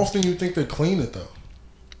 How bro. often you think they clean it though?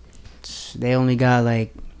 They only got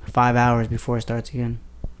like 5 hours before it starts again.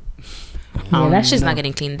 Yeah, that shit's not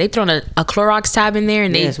getting clean. They thrown a Clorox tab in there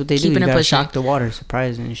and Yeah, they that's what they do. You keeping it gotta pushing. shock the water,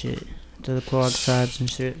 surprising and shit. To the Clorox tabs and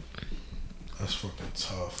shit. That's fucking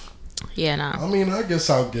tough. Yeah, nah. I mean, I guess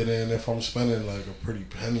I'll get in if I'm spending like a pretty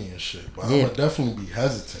penny and shit, but Yeah. I'm gonna definitely be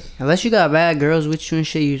hesitant. Unless you got bad girls with you and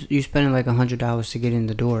shit, you spending like $100 to get in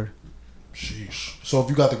the door. Sheesh. So if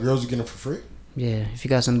you got the girls, you get them for free. Yeah, if you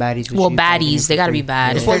got some baddies with Well, you, probably get in baddies, for they gotta free. be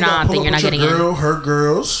bad. That's If why they're you gotta not, pull then up you're not with getting your in. girl, her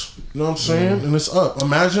girls. You know what I'm saying? And it's up.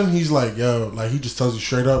 Imagine he's like, yo, like he just tells you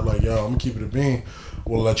straight up, like, yo, I'm gonna keep it a bean.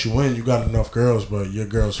 We'll let you in. You got enough girls, but your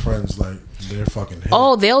girl's friends, like, they're fucking. Hit.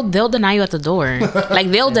 Oh, they'll deny you at the door. Like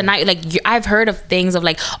they'll deny you. Like I've heard of things of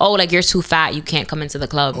like, oh, like you're too fat, you can't come into the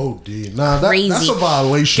club. Oh, dude. Nah, Crazy. that's a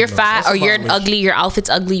violation. You're though. fat That's a or you're violation. ugly. Your outfit's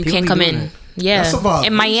ugly. You People can't be come doing in. it. Yeah, That's a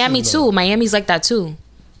violation, in Miami though. too. Miami's like that too.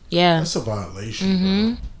 Yeah, That's a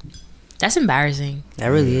violation. Bro. that's embarrassing. That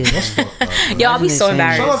really is. That's fucked up. Man. Yo, I'll be Imagine so they saying- Shout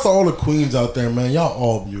out embarrassed. to all the queens out there, man. Y'all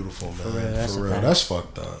all beautiful, man. For real, that's a real. fact. That's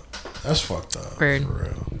fucked up. That's fucked up. Word. For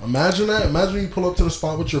real. Imagine that. Imagine you pull up to the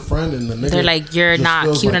spot with your friend and the nigga. They're like, you're just not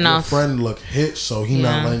feels cute like enough. Your friend look hit, so he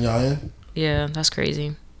Yeah. not letting y'all in. Yeah, that's crazy.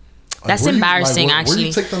 Like, That's where you- embarrassing, where actually.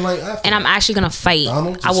 you take the night after? And I'm actually gonna fight.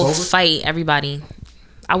 McDonald's I will is over? fight everybody.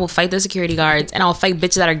 I will fight the security guards and I'll fight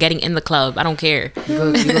bitches that are getting in the club. I don't care. You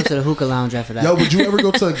go to the hookah lounge after that. Yo, would you ever go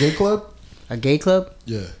to a gay club? A gay club?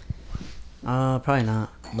 Yeah. Probably not.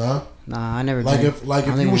 Nah. Nah, I never. Like been. if I you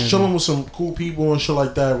think was never chilling been. with some cool people and shit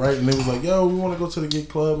like that, right? And they was like, "Yo, we want to go to the gay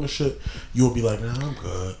club and shit," you would be like, "Nah, I'm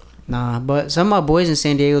good." Nah, but some of my boys in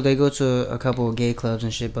San Diego, they go to a couple of gay clubs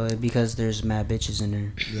and shit, but because there's mad bitches in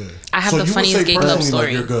there. Yeah. I have So the you would funniest say gay club personally,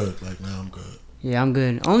 story. Like, you're good. Like, nah, I'm good. Yeah, I'm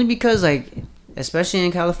good. Only because like, especially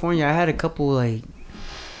in California, I had a couple like,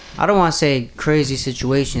 I don't want to say crazy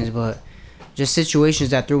situations, but just situations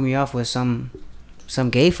that threw me off with some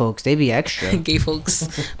gay folks. They be extra. Gay folks.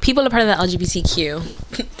 People are part of the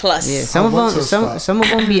LGBTQ plus. Yeah, some of went them, to a spot. some of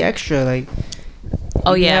them be extra. Like,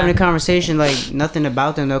 Oh you be having yeah. a conversation like nothing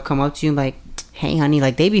about them. They'll come up to you like, "Hey, honey,"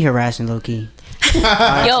 like they be harassing low key.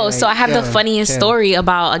 Yo, so I have the yo, funniest chill. story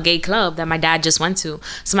about a gay club that my dad just went to.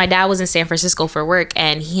 So my dad was in San Francisco for work,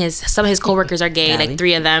 and some of his coworkers are gay, Cali? like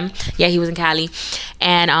 3 of them. Yeah, he was in Cali,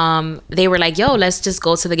 and they were like, "Yo, let's just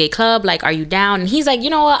go to the gay club. Like, are you down?" And he's like, "You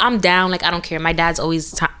know what? I'm down. Like, I don't care." My dad's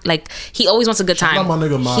always like, he always wants a good Shout time. out my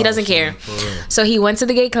nigga Miles, He doesn't care. man, for real. So he went to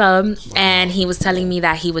the gay club, and he was telling me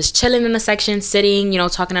that he was chilling in the section, sitting,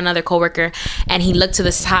 talking to another coworker, and he looked to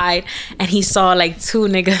the side, and he saw like 2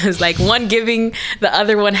 niggas, like one giving the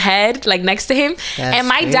other one head, like next to him. That's And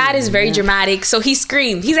my dad is crazy, very man. dramatic, so he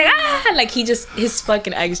screamed. He's like, ah, like his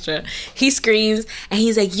fucking extra. He screams, and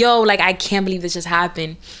he's like, yo, like I can't believe this just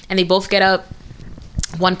happened. And they both get up.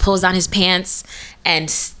 One pulls down his pants and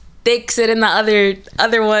sticks it in the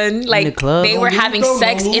other one. Like the club? they No were lube, having though? No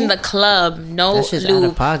sex in lube? the club. No That's just out of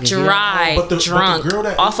lube, pocket, yeah. dry, But the drunk, girl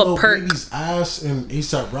that off ate a Lil perk. Baby's ass and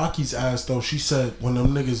ASAP Rocky's ass, though, she said when them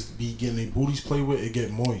niggas be getting their booties played with, it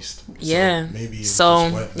get moist. Yeah. So maybe it's So,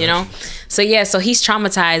 just wet naturally. So he's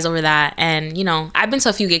traumatized over that. And, I've been to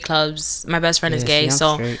a few gay clubs. My best friend is Yeah, gay, see, I'm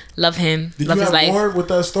so straight. love him. Did love you his have life. more with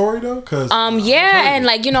that story though? Cause Yeah, and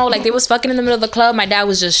like like they was fucking in the middle of the club. My dad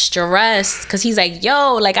was just stressed because he's like,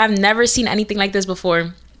 yo, like I've never seen anything like this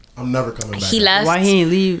before. I'm never coming back. He left. Why he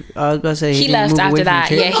didn't leave? I was about to say He didn't left move away after from that.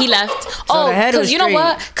 the Yeah, kid? he left. So Oh, the head was because you know straight.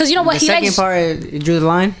 what? Because you know what? The second part, it drew the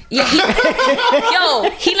line. Yeah,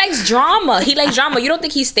 he likes drama. He likes drama. You don't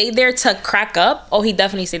think he stayed there to crack up? Oh, he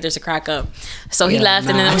definitely stayed there to crack up. So he left,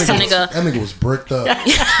 and then there was some nigga. That nigga was bricked up.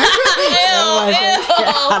 Ew.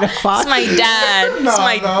 It's my dad. It's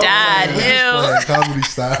my dad. Ew. Comedy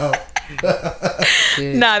style.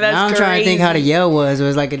 Nah, that's now I'm trying to think how the yell was. It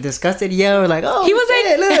was like a disgusted yell, like, oh, He was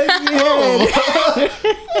shit, look, yeah.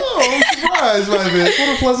 Oh, I'm surprised, my bitch. What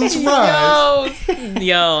a pleasant surprise.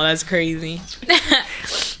 Yo, that's crazy.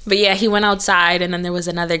 But yeah, he went outside, and then there was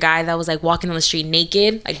another guy that was like walking on the street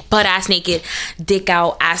naked, like butt ass naked, dick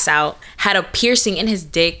out, ass out, had a piercing in his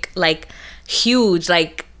dick, like huge,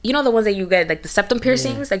 like, you know the ones that you get, like the septum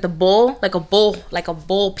piercings, like the bull, like a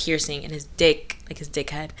bull piercing in his dick, like his dick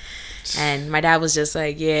head. And my dad was just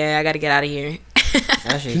like, yeah, I gotta get out of here.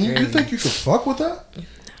 That shit You crazy. think you could fuck with that?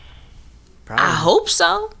 Probably. I hope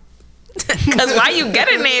so. Because why you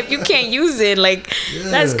getting it if you can't use it? Like,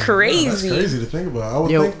 that's crazy. That's crazy to think about. I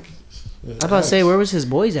would Yo, think. I was about to say, where was his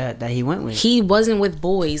boys at that he went with? He wasn't with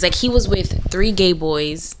boys. Like, he was with 3 gay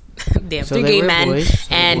boys. Damn, So 3 they gay were men boys,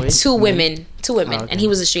 so and boys, 2 men. women. 2 women. Oh, okay. And he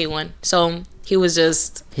was a straight one. So he was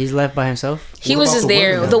just... He's left by himself. He What was about just the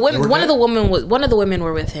there. women, The though? women, They were one of gay? the women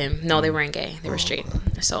were with him. No, they weren't gay. They were straight.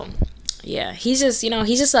 So yeah, he's just,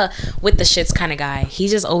 he's just a with the shits kind of guy.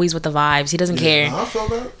 He's just always with the vibes. He doesn't care. Nah, I feel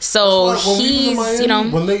that. So That's why when we was in he's, Miami,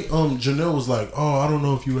 when they Janelle was like, "Oh, I don't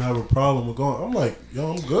know if you would have a problem with going." I'm like,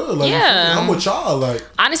 "Yo, I'm good. Like, Yeah. I'm with y'all." Like,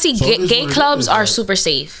 Honestly, so it is gay what it clubs is, are like, super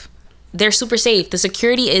safe. They're super safe. The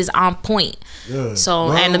security is on point. Yeah. So,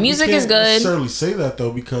 Well, and the we music can't is good. necessarily say that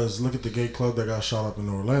though, because look at the gay club that got shot up in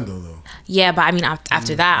Orlando though. Yeah, but I mean,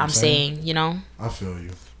 after that, I'm saying? saying, I feel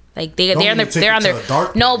you. like Don't they're on mean to take they're it on to their a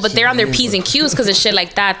dark no, place, but you they're know on their what I mean? P's and But- Q's because of shit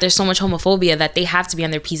like that. There's so much homophobia that they have to be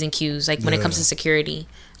on their P's and Q's. Like when it comes to security,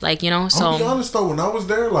 like so. I'm gonna be honest though, when I was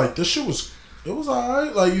there, like this shit was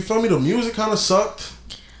alright. Like you feel me? The music kind of sucked.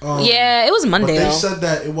 Yeah, it was Monday But they though. said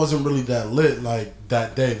that it wasn't really that lit like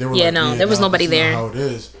that day. They were Yeah, like, no, there was nah, nobody this is not there. How it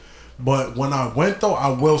is. But when I went though, I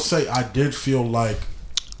will say I did feel like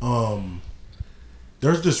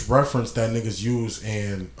there's this reference that niggas use,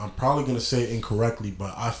 and I'm probably gonna say it incorrectly,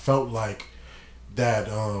 but I felt like that.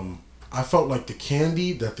 I felt like the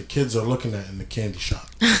candy that the kids are looking at in the candy shop.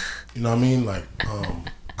 You know what I mean? Like,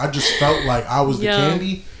 I just felt like I was the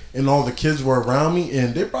candy, and all the kids were around me,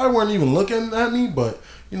 and they probably weren't even looking at me, but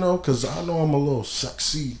you know, because I know I'm a little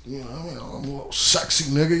sexy, you know what I mean? I'm a little sexy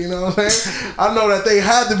nigga, you know what I'm saying? I know that they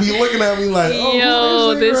had to be looking at me like, oh,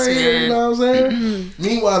 Yo, who's this this nigga right here, man. you know what I'm saying?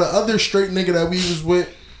 Meanwhile, the other straight nigga that we was with,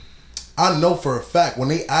 I know for a fact, when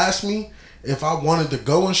they asked me if I wanted to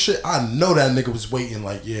go and shit, I know that nigga was waiting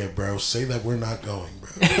like, yeah, bro, say that we're not going, bro.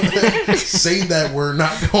 Say that we're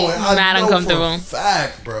not going. I Mad know uncomfortable. for a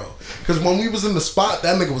fact, bro. Because when we was in the spot,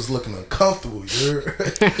 that nigga was looking uncomfortable.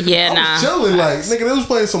 Yeah, I was chilling, like, nigga, they was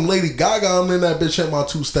playing some Lady Gaga. I'm in that bitch at my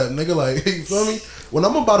 2-step, nigga. Like, you feel me? When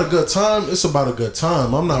I'm about a good time, it's about a good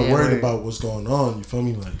time. I'm not worried about what's going on. You feel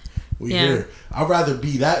me? Like, we here. I'd rather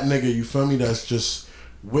be that nigga, you feel me, that's just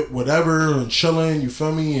with whatever and chilling, you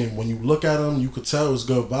feel me? And when you look at him, you could tell it's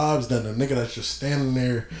good vibes than the nigga that's just standing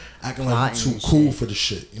there acting like you too cool for the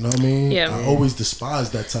shit. You know what I mean? Yeah. I always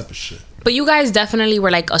despise that type of shit. But you guys definitely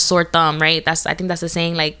were like a sore thumb, right? I think that's the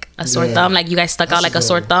saying, like a sore thumb. Like you guys stuck out like a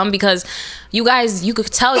sore thumb because you could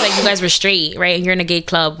tell that you guys were straight, right? And you're in a gay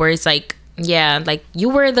club where it's like, yeah, like you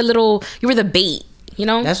were the bait. You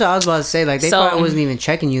know, that's what I was about to say. Like they probably wasn't even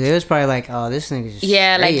checking you. They was probably like, "Oh, this nigga's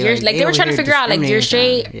straight. Like you're like they were trying to figure out like you're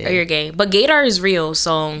straight or you're gay." But gaydar is real,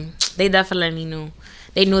 so they definitely knew.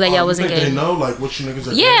 They knew that y'all wasn't gay. They know like what you niggas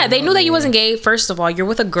are. Yeah, they knew that you wasn't gay. First of all, you're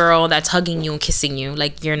with a girl that's hugging you and kissing you.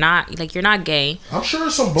 Like you're not gay. I'm sure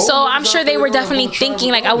some. So I'm sure they were definitely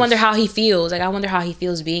thinking like, I wonder how he feels. Like I wonder how he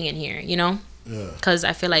feels being in here. You know? Yeah. Because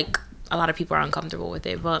I feel like a lot of people are uncomfortable with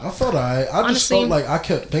it, but I felt I just felt like I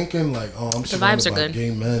kept thinking like, oh, I'm surrounded by good.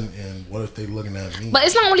 gay men, and what if they looking at me? But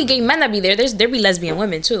it's not only gay men that be there. There be lesbian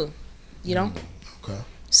women too, you know. Okay.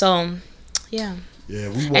 So, yeah. Yeah,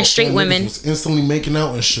 we and straight women was instantly making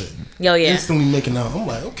out and shit. Yo, yeah. Instantly making out. I'm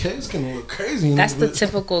like, okay, it's gonna look crazy. That's the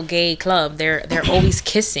typical gay club. They're always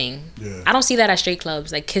kissing. Yeah. I don't see that at straight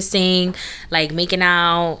clubs, like kissing, like making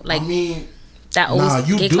out, like. I mean. That always,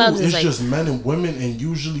 you gay do. clubs It's is like, just men and women, and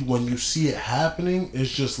usually when you see it happening, it's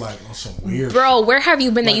just like on some weird. Bro, where have you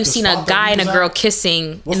been that like you've seen a guy and a girl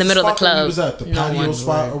kissing in the middle of the club? Was at the patio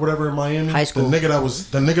spot or whatever in Miami. High school. The nigga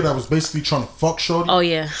that was basically trying to fuck shorty. Oh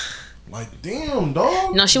yeah. Like damn,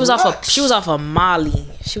 dog. No, she was off of Molly.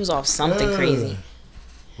 She was off something crazy.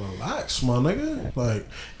 Relax, my nigga. Like,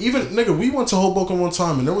 even, nigga, we went to Hoboken one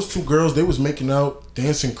time and there was 2 girls. They was making out,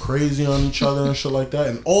 dancing crazy on each other and shit like that.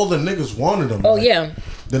 And all the niggas wanted them. Oh, like, yeah.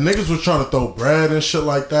 The niggas was trying to throw bread and shit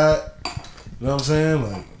like that. You know what I'm saying?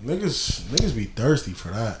 Like, niggas be thirsty for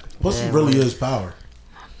that. Pussy really is power.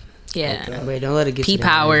 Yeah. Like Wait, don't let it get P to that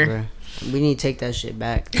power. age, bro. We need to take that shit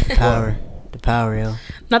back. The power. The power, yo.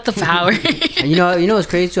 Not the power. And you know what's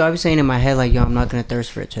crazy too? I be saying in my head like, yo, I'm not gonna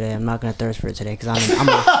thirst for it today. I'm not gonna thirst for it today because I'm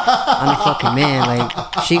a fucking man.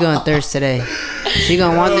 Like, she gonna thirst today. She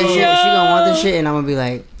gonna want this shit. She gonna want this shit, and I'm gonna be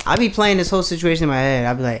like, I be playing this whole situation in my head.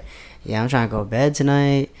 I be like, yeah, I'm trying to go to bed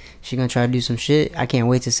tonight. She gonna try to do some shit. I can't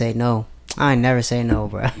wait to say no. I ain't never say no,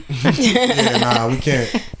 bro. Yeah, nah, we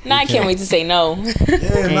can't. Nah, I can't wait to say no.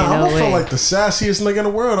 Yeah, nah, no I feel way. like the sassiest nigga in the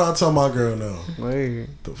world. I'll tell my girl no. Word.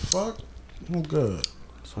 The fuck? I'm good.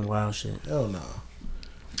 Some wild shit. Hell nah.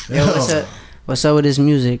 Yo, what's up with this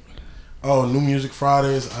music? Oh, New Music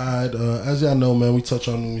Fridays. As y'all know, man, we touch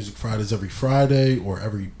on New Music Fridays every Friday, or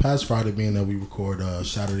every past Friday, being that we record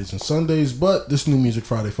Saturdays and Sundays. But this New Music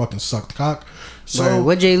Friday fucking sucked cock. So Word.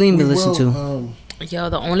 What Jaylene been listening to? Yo,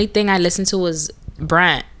 the only thing I listened to was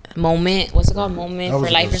Brent. Moment. What's it called? Moment That was for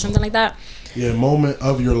a Life good or something like that. Yeah, Moment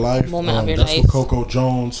of Your Life. Moment of Your That's Life. with Coco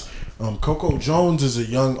Jones. Coco Jones is a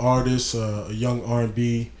young artist, a young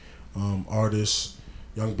R&B artist,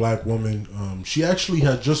 young black woman. She actually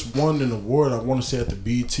had just won an award, I want to say at the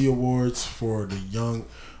BET Awards, for the young,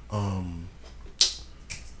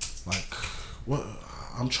 like, what?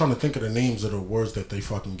 I'm trying to think of the names of the awards that they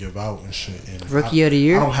fucking give out and shit. And Rookie of the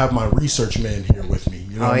Year? I don't have my research man here with me.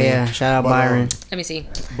 You know what I yeah, mean? shout out But, Byron. Let me see.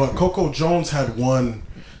 But Coco Jones had won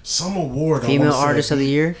some award. Female Artist of the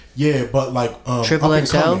Year? Yeah, but like Triple up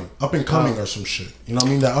XL? and coming or some shit. You know what I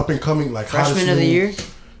mean? That up and coming, like, Freshman hottest of the new- Year?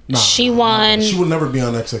 Nah, She won- She would never be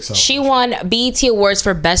on XXL. She won BET Awards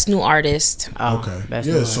for Best New Artist. Oh, Okay. best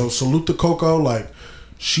Yeah. new So artist. salute to Coco. Like,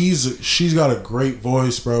 she's got a great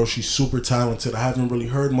voice, bro. She's super talented. I haven't really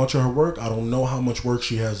heard much of her work. I don't know how much work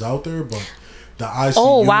she has out there, but the ICU.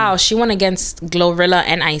 Oh wow, she won against Glorilla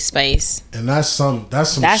and Ice Spice. And that's some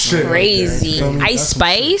That's shit right there, crazy. you feel me? Ice That's some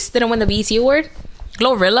shit. Spice didn't win the BET Award.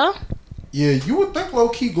 Glorilla. Yeah, you would think low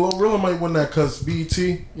key Glorilla might win that because BET,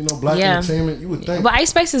 you know, Black Yeah. Entertainment. You would think. But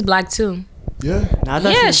Ice Spice is black too. Yeah. I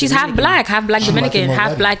thought she Yeah, was she's half Dominican. black She Dominican, like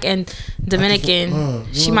half it black and Dominican. You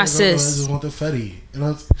She know, my I sis. just want the Fetty. And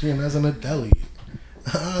I'm saying that's in a deli.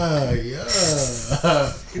 Yeah. You know what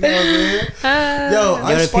I'm saying? Yo,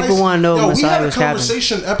 the people wanna know Yo, we Messiah had a was capping.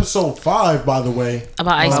 conversation, episode 5, by the way.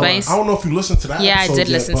 About Ice Spice? I don't know if you listened to that Yeah, I episode did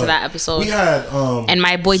yet, listen to but that episode. We had And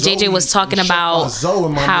my boy JJ was talking shout about out Zoe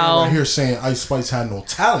and my how- man right here saying Ice Spice had no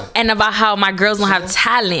talent. And about how my girls don't have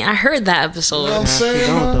talent. I heard that You know episode. what I'm She saying?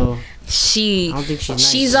 don't man? though. She I don't think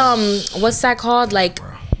she's nice. what's that called? Like,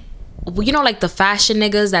 well, you know, like the fashion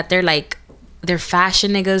niggas that they're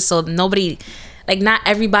fashion niggas, so nobody, like, not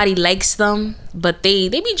everybody likes them, but they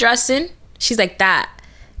be dressing. She's like that.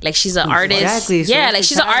 Like, she's an artist. Exactly, so yeah, what's like the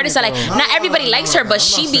she's an artist that, like, talent, though? not everybody likes her, but I'm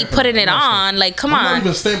she not be stamping putting that. it I'm not on. Like, come I'm not on.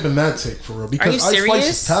 even stamping that take for real because you Ice Spice serious?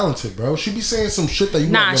 is talented, bro. She be saying some shit that you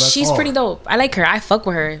Nah, like, yo, that's she's hard. pretty dope. I like her. I fuck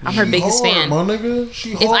with her. I'm her She biggest hard, fan. my nigga.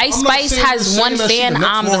 She If hard. Ice I'm not Spice saying has you're one saying that she fan, next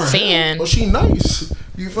I'm the Lauryn Hill, fan. But she nice.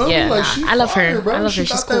 You feel Yeah, me? Like, nah, she I love fire, her. Bro. I love she her.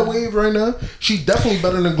 She's got that cool. wave right now. She definitely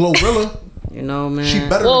better than Glorilla. You know, man. She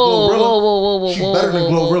better Whoa, than Glorilla. whoa, She better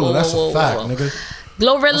than whoa, Glorilla. That's whoa, a fact, whoa. nigga.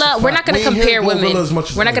 Glorilla, That's a we're fact. not gonna We ain't compare hear Glorilla women. as much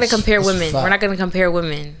as We're not gonna Ice. compare That's a women. fact. We're not gonna compare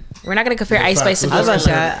women. We're not gonna compare Ice Spice and I was about to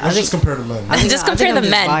say, Glorilla. Let's just compare the men. I think- Just I compare think the I'm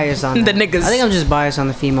just men, biased on the that. niggas. I think I'm just biased on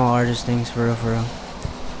the female artist things for real, for real.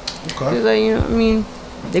 Okay. 'Cause, like, you know, I mean,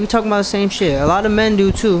 they be talking about the same shit. A lot of men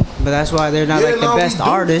do too, but that's why they're not like the nah, we best do,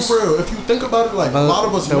 artists. For real. If you think about it, like But a lot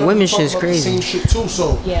of us, the men, we women talk shit's about the crazy. same shit too.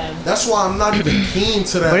 So Yeah. that's why I'm not even keen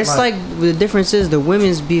to that. But it's like the difference is the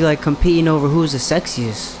women's be like competing over who's the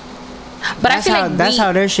sexiest. But I That's feel how, like that's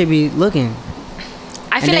how their shit be looking.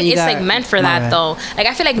 I And feel then like you it's got- like meant for my that bad. though. Like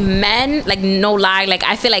I feel like men, like no lie, like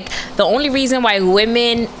I feel like the only reason why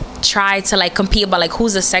women try to like compete about like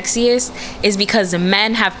who's the sexiest is because the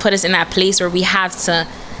men have put us in that place where we have to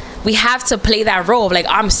play that role of like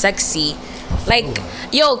I'm sexy. Like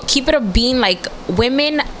yo, keep it a bean, like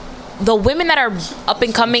women, the women that are up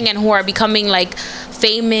and coming and who are becoming like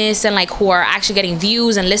famous and like who are actually getting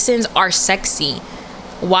views and listens are sexy.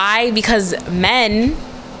 Why? Because men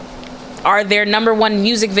are their number one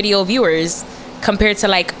music video viewers compared to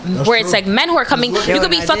like where it's true. like men who are coming. Yo, You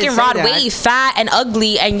could be I did fucking say Rod that. Wave, fat and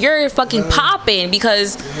ugly, and you're fucking popping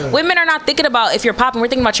because women are not thinking about if you're popping. We're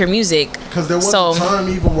thinking about your music. Because there was So- a time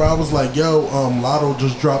even where I was like, yo, Lotto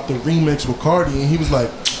just dropped the remix with Cardi, and he was like,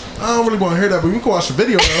 I don't really want to hear that, but we can watch the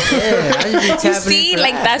video though. Yeah, I just be tapping You see, into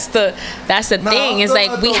like that. that's the thing. It's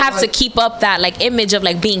like we have to keep up that like image of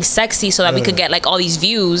like being sexy so that we could get like all these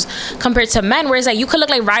views compared to men, where it's like you could look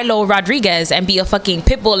like Rilo Rodriguez and be a fucking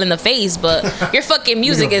pit bull in the face, but your fucking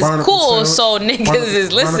music is cool, so niggas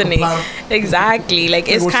is listening. Exactly, like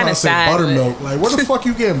it's kind of sad. Buttermilk, like where the fuck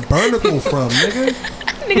you getting barnacle from, nigga?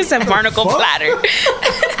 Nigga said barnacle platter.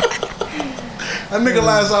 That nigga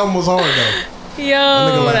last album was hard though.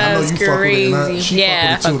 Yo, that's crazy.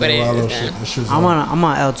 Yeah, I fuck with it. I'm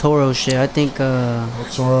on El Toro shit. I think El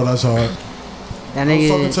Toro, that's hard. That I was nigga,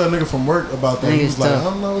 talking to a nigga from work about that. He was like, tough. I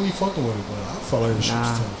don't know when you fucking with it, but I felt like the shit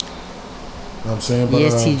was tough. You know what I'm saying? But,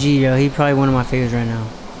 ESTG, yo, he probably one of my favorites right now.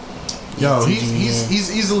 Yo, ESTG,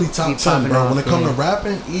 he's easily top 10, bro. When it comes to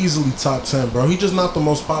rapping, easily top 10, bro. He just not the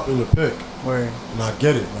most popular pick. Word. And I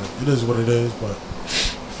get it. Like, it is what it is, but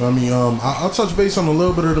feel me? I'll touch base on a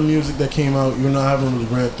little bit of the music that came out. You know, I haven't really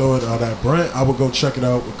ran through it. That Brent, I would go check it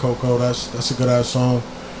out with Coco. That's a good ass song.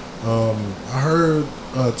 I heard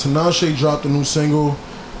Tinashe dropped a new single.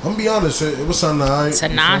 I'm gonna be honest, it was something alright.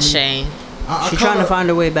 Tinashe. She's trying to find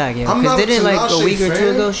her way back, yeah. Because didn't like a week or two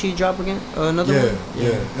ago she drop again another one?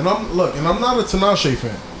 Yeah. And I'm not a Tinashe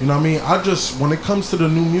fan. You know what I mean? I just, when it comes to the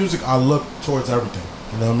new music, I look towards everything.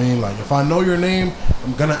 You know what I mean? Like, if I know your name,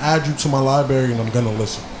 I'm gonna add you to my library and I'm gonna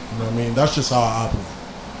listen. You know what I mean? That's just how I operate.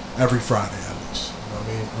 Every Friday, at least. You know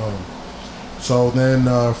what I mean? So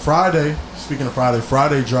then Friday, speaking of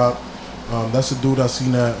Friday dropped. That's the dude I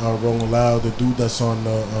seen that Rolling Loud. The dude that's on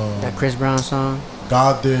the that Chris Brown song.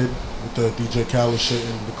 God did with the DJ Khaled shit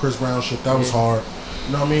and the Chris Brown shit. That was hard.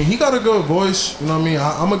 You know what I mean? He got a good voice. You know what I mean?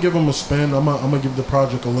 I'm gonna give him a spin. I'm gonna give the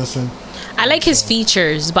project a listen. I like his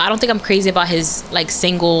features, but I don't think I'm crazy about his like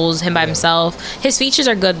singles, him by himself. His features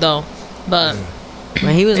are good though, but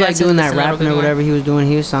when he was like doing that rapping or whatever he was doing,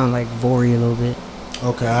 he was sounding like Vory a little bit.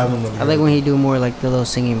 Okay, I haven't really. I like when he do more like the little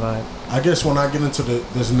singing vibe. I guess when I get into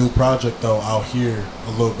this new project though, I'll hear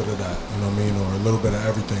a little bit of that. You know what I mean, or a little bit of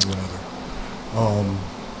everything rather.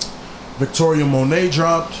 Victoria Monet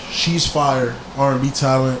dropped. She's fire. R&B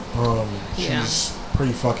talent. She's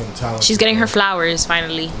pretty fucking talented. She's getting her flowers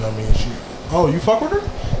finally. You know what I mean? You fuck with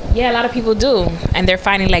her? Yeah, a lot of people do, and they're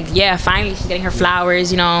finding like, finally she's getting her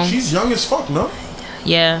flowers. You know. She's young as fuck, no?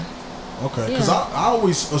 Yeah. Okay, because I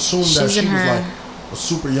always assumed that she was like a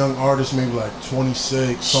super young artist, maybe like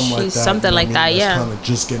 26, something like that. Something like that, yeah. Kind of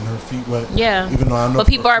just getting her feet wet. Yeah. Even though I know. But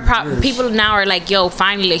people now are like, yo,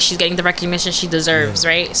 finally she's getting the recognition she deserves,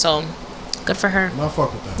 right? So, good for her. I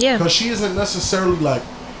fuck with that. Yeah. Because she isn't necessarily like,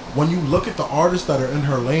 when you look at the artists that are in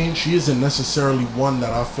her lane, she isn't necessarily one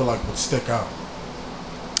that I feel like would stick out.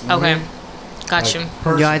 You know okay. I mean? Got you.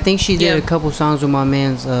 Yeah, I think she did a couple songs with my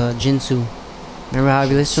man's Jinsu. Remember how I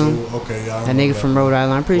be listening to him? Okay, yeah. That nigga from Rhode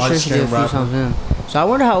Island. I'm pretty sure she did a few songs with him. So I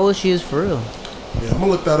wonder how old she is for real. Yeah, I'm gonna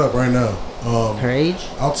look that up right now. Her age?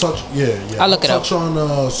 I'll touch. Yeah. I'll look it up. Touch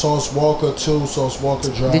on Sauce Walker too. Sauce Walker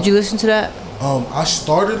drop. Did you listen to that? I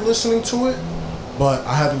started listening to it, but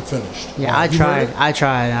I haven't finished. Yeah, I tried. I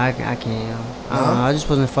can't. I don't know. I just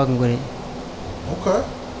wasn't fucking with it. Okay.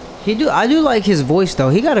 I do like his voice though.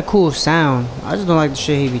 He got a cool sound. I just don't like the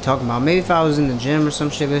shit he be talking about. Maybe if I was in the gym or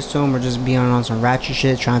some shit, listen to him, or just be on some ratchet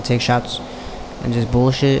shit, trying to take shots and just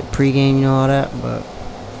bullshit pregame, you know, all that. But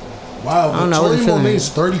wow, I don't know. Victoria Monet's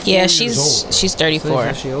 34 yeah, years old. she's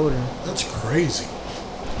 34. She older. That's crazy.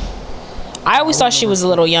 I always thought she was a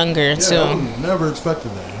little younger too. I never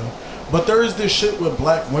expected that. But there is this shit with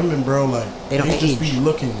black women, bro. Like they don't just be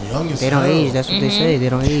looking young as hell. They don't age. That's what they say. They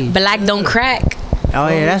don't age. Black don't crack. Oh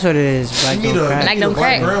yeah, that's what it is. Black don't crack. Black don't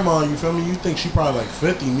crack. Grandma, you feel me? You think she probably like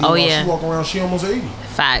 50. Meanwhile, she walk around, she almost 80.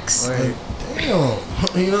 Facts. Like,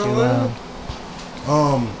 damn. You know what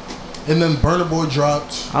I mean? And then Burna Boy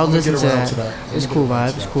dropped. I'll listen to that. It's cool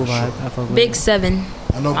vibe. It's cool vibe. I fuck with Big 7.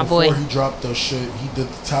 I know my before boy. He dropped the shit, he did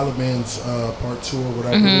the Taliban's part 2 or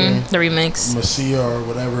whatever. The remix. Messiah or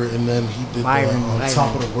whatever, and then he did Byron, On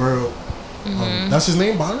Top of the World. That's his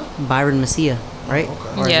name, Byron? Byron Messiah, right?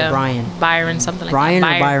 Okay. Or is it Brian? Byron, something like Brian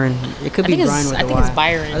that. Or Byron? It could be Brian with a Y. I think it's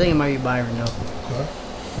Byron. I think it might be Byron though.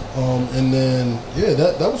 Okay. And then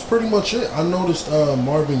that was pretty much it. I noticed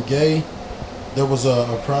Marvin Gaye. There was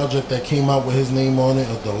a project that came out with his name on it,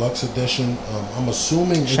 a deluxe edition. I'm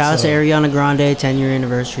assuming. Shout out to Ariana Grande, 10-year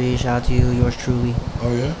anniversary. Shout out to you, yours truly.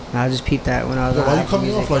 Oh yeah. I just peeped that when I was. Why you cut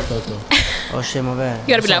me off like that though? Oh shit, my bad.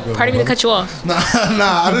 You gotta be like, pardon me to cut you off. Nah,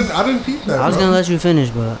 I didn't peep that. I was gonna let you finish,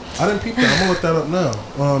 but I didn't peep that. I'm gonna look that up now.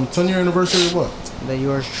 10-year anniversary of what? The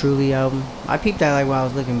Yours Truly album. I peeped that like while I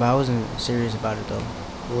was looking, but I wasn't serious about it though.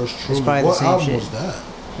 Yours Truly. It's probably What the same album shit. was that?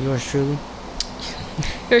 Yours Truly.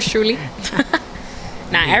 Yours truly.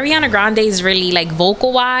 Now Ariana Grande is really like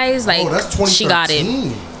vocal wise, like that's she got it.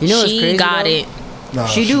 2013. You know what's She crazy, got though? it. Nah,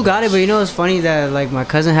 She do got it, but you know what's funny that like my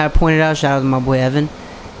cousin had pointed out. Shout out to my boy Evan.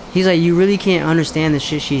 He's like, you really can't understand the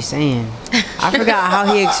shit she's saying. I forgot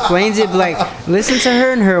how he explains it, but like, listen to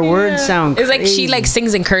her and her words sound It's crazy. like she like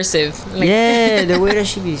sings in cursive. Like, Yeah, the way that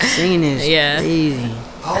she be singing is crazy.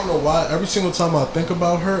 I don't know why. Every single time I think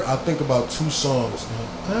about her, I think about two songs.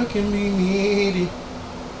 I can be needy.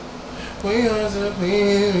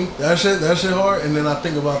 That shit hard. And then I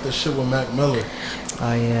think about the shit with Mac Miller.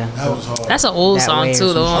 Oh yeah, That was hard. That's an old That song way or too, some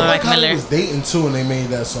the shit. one I with like Mac how they Miller. was dating too, and they made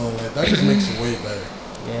that song. Like that just makes it way better.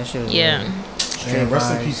 yeah, that shit was Yeah. Man,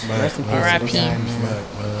 rest in vibes. peace, Mac. Rest in peace, R.I.P. to the guy, Peace, man.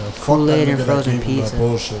 Mac, man. Fuck Kool-Aid that and nigga that frozen gave him that pizza.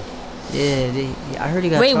 bullshit. Yeah, I heard he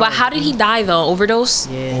got. Wait, charged, how did he die though? Overdose?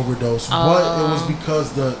 Yeah, Overdose. But it was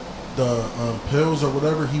because the pills or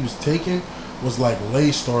whatever he was taking was like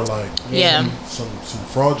laced or like Yeah. some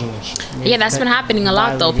fraudulent shit. Yeah, that's been happening a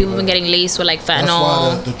lot though. People been getting laced with like That's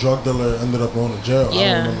why fentanyl. the drug dealer ended up going to jail. I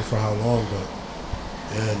Yeah. don't remember for how long, but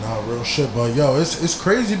yeah, nah, real shit. But yo, it's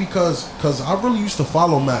crazy because I really used to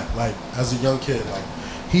follow Mac like as a young kid. Like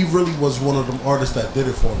he really was one of them artists that did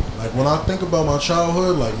it for me. Like when I think about my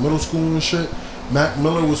childhood, like middle school and shit, Mac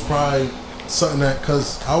Miller was probably something that,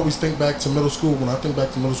 cause I always think back to middle school. When I think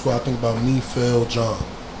back to middle school, I think about me, Phil, John.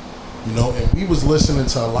 You know, and we was listening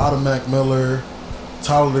to a lot of Mac Miller,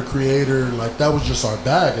 Tyler the Creator. Like that was just our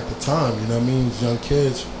bag at the time. You know what I mean? As young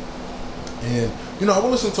kids, and you know I would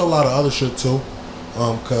listen to a lot of other shit too,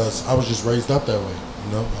 cause I was just raised up that way.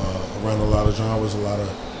 You know, around a lot of genres, a lot of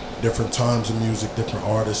different times of music, different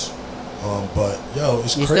artists. But yo,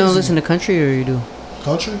 it's you crazy. still don't listen to country, or you do?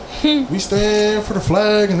 Country, we stand for the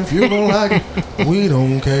flag, and if you don't like it, we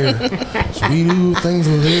don't care. So we do things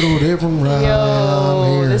a little different right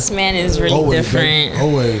Yo, here. this man is really Always, different. baby,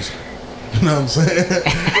 always. You know what I'm saying?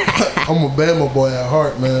 I'm a Bama boy at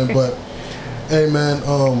heart, man. But hey, man,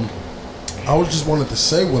 I was just wanted to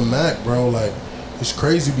say with Mac, bro, like it's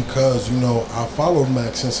crazy because you know I followed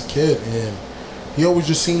Mac since a kid, and he always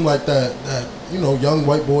just seemed like that you know young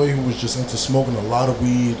white boy who was just into smoking a lot of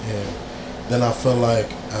weed. And then I felt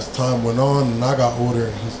like as time went on and I got older,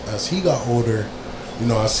 and as he got older, you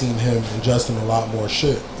know, I seen him ingesting a lot more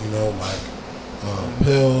shit. You know, like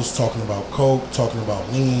pills, talking about coke, talking about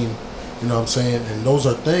lean. You know what I'm saying? And those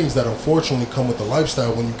are things that unfortunately come with the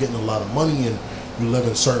lifestyle when you're getting a lot of money and you live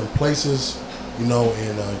in certain places, you know,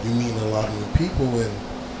 and you're meeting a lot of new people. And,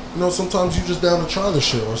 you know, sometimes you just down to try the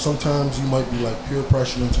shit, or sometimes you might be like peer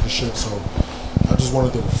pressured into the shit. So I just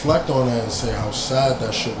wanted to reflect on that and say how sad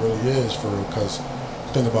that shit really is for real. Because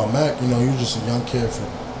think about Mac, you know, he was just a young kid from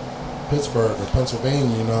Pittsburgh or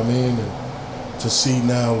Pennsylvania, you know what I mean? And to see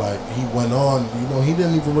now, like, he went on, you know, he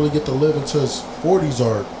didn't even really get to live into his 40s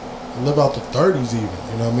or live out the 30s even,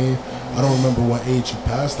 you know what I mean? I don't remember what age he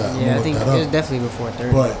passed that. Yeah, I look think that it was up. definitely before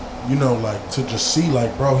 30. But, you know, like, to just see,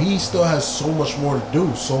 like, bro, he still has so much more to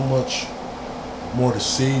do, so much more to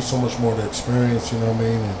see, so much more to experience, you know what I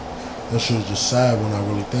mean? And that shit is just sad when I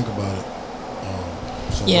really think about it.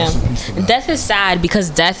 So Yeah, rest in peace to Mac. death is sad because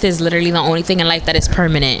death is literally the only thing in life that is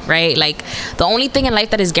permanent, right? Like the only thing in life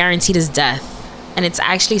that is guaranteed is death, and it's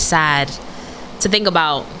actually sad to think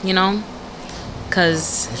about, you know,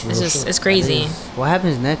 because That's real it's just shit. it's crazy. What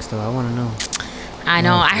happens next though? I want to know. I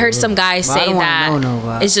know. I heard some guys Well, I say don't wanna that know,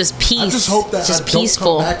 but it's just peace. I just hope that it's just I don't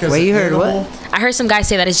peaceful. come back as Wait, an you heard what? animal. I heard some guy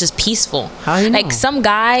say that it's just peaceful. How you know? Like some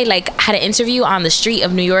guy like had an interview on the street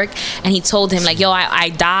of New York, and he told him like, "Yo, I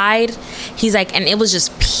died." He's like, and it was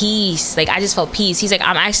just peace. Like I just felt peace. He's like,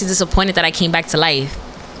 I'm actually disappointed that I came back to life.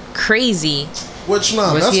 Crazy. Which,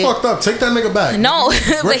 nah, Was that's he- fucked up. Take that nigga back. No,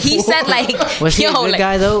 but he Grateful. said like, Was he yo, a good like,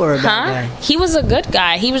 guy though, or a bad huh? guy? He was a good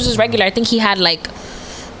guy. He was just regular. I think he had like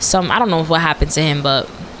some. I don't know what happened to him, but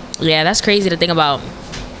yeah, that's crazy to think about.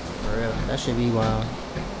 For real, that should be wild.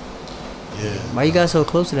 Yeah. Why you got so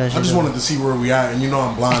close to that shit? I just though? wanted to see where we at, and you know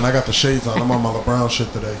I'm blind. I got the shades on. I'm on my LeBron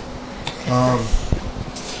shit today.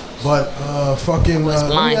 Fucking. Let me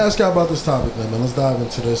blind. ask y'all about this topic, then, man. Let's dive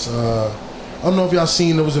into this. I don't know if y'all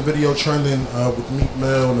seen, there was a video trending with Meek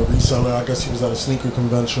Mill and a reseller. I guess he was at a sneaker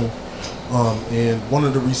convention, and one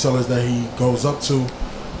of the resellers that he goes up to,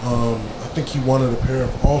 I think he wanted a pair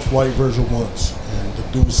of off-white Virgil ones, and the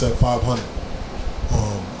dude said 500.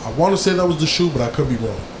 I want to say that was the shoe, but I could be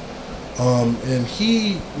wrong. And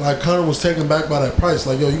he like kind of was taken back by that price.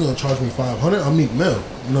 Like, yo, you gonna charge me 500? I'm Meek Mill.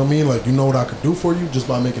 You know what I mean? Like, you know what I could do for you just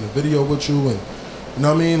by making a video with you, and you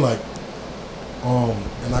know what I mean? Like,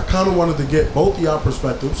 and I kind of wanted to get both of y'all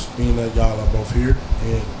perspectives, being that y'all are both here,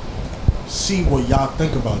 and see what y'all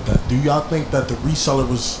think about that. Do y'all think that the reseller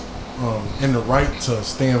was in the right to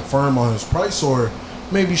stand firm on his price, or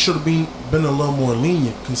maybe should have been a little more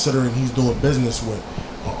lenient, considering he's doing business with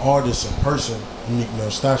an artist, a person of Meek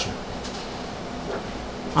Mill's stature.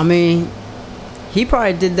 I mean, he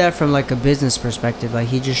probably did that from like a business perspective. Like,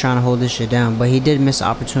 he just trying to hold this shit down. But he did miss the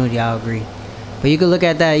opportunity, I'll agree. But you could look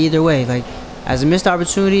at that either way. Like, as a missed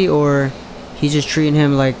opportunity, or he's just treating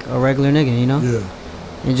him like a regular nigga, you know? Yeah.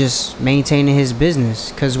 And just maintaining his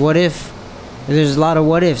business. Because what if, there's a lot of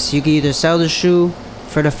what ifs. You could either sell the shoe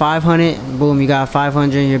for the 500, boom, you got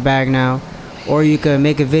 500 in your bag now. Or you could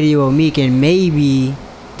make a video of Meek and maybe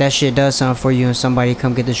that shit does something for you and somebody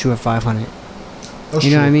come get the shoe at 500. That's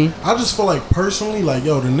you know true. what I mean? I just feel like personally, like,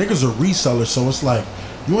 yo, the nigga's a reseller, so it's like,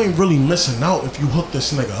 you ain't really missing out if you hook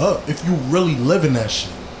this nigga up. If you really live in that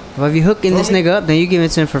shit. Well, if you hooking this nigga up, then you give it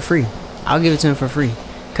to him for free. I'll give it to him for free.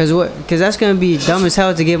 Cause that's gonna be dumb as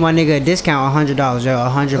hell to give my nigga a discount, $100, yo,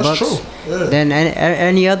 $100 bucks. True. Yeah. Then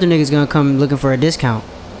any other nigga's gonna come looking for a discount.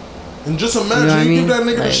 And just imagine, you know what I mean? give that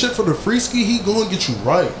nigga the Like, shit for the free ski, he gonna get you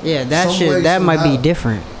right. Yeah, that Some shit, way, that might somehow. be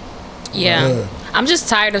different. Yeah. I'm just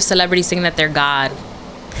tired of celebrities saying that they're God.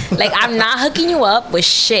 Like, I'm not hooking you up with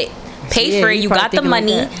shit. Pay Yeah, for it. you You probably got the thinking like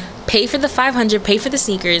money. that. Pay for the 500. Pay for the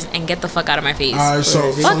sneakers and get the fuck out of my face. All right,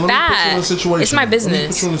 so Fuck let me that. put you in a situation. It's my Let me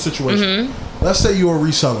business. put you in a situation. Let's say you're a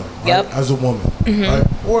reseller, right, Yep. as a woman, right,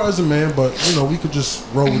 or as a man, but you know we could just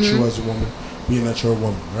roll with you as a woman, being that you're a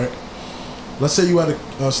woman, right? Let's say you at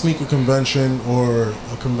a sneaker convention or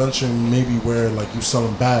a convention maybe where like you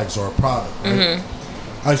selling bags or a product, right?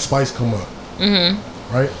 Ice Spice come up,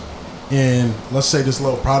 right? And let's say this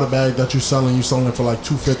little Prada bag that you're selling it for like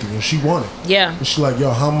 $250, and she want it. Yeah. And she like,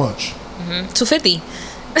 yo, how much? $250.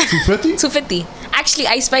 $250? $250. Actually,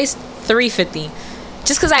 Ice Spice $350.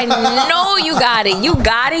 Just because I know you got it. You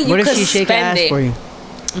got it. You What if could she shake her spend ass it. for you?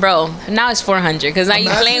 Bro, now it's $400 because now you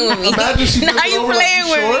playing with me. Imagine she Now took it you over playing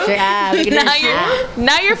like, you with me. sure?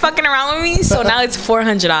 Now you're fucking around with me. So now it's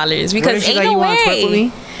 $400 because she's ain't like, no you wanna twerk way. with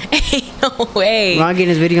me? Ain't no way. You wanna get in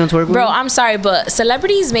this video and twerk with Bro, me? I'm sorry, but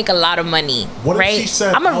celebrities make a lot of money, What if right? she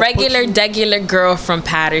said, I'm a "I'll put regular, you-" regular girl from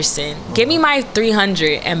Patterson. Give me my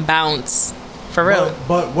 300 and bounce, for real.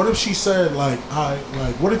 But what if she said like,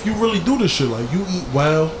 what if you really do this shit? Like you eat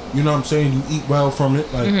well, you know what I'm saying? You eat well from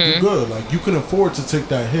it, like you good, like you can afford to take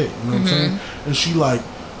that hit, you know what I'm saying? And she like,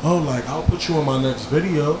 oh, like I'll put you in my next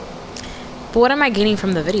video. But what am I getting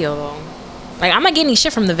from the video though? Like, I'm not getting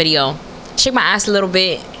shit from the video. Shake my ass a little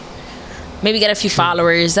bit. Maybe get a few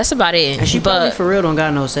followers. That's about it. And she probably But for real don't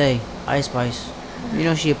got no say. Ice Spice. You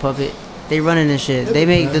know she a puppet. They running this shit. They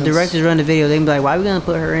make the directors run the video. They be like, why we gonna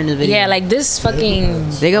put her in the video? yeah, like this fucking.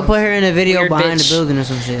 they gonna put her in the video Weird behind bitch. the building or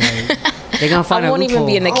some shit. Like, they gonna find I a won't even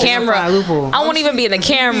be in the loophole. camera. Find a loophole. I won't even be in the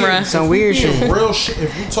camera. Some weird shit. Real shit.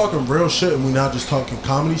 If we talking real shit and we not just talking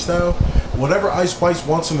comedy style, whatever Ice Spice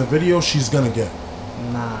wants in the video, she's gonna get.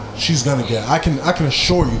 Nah. She's gonna get. I can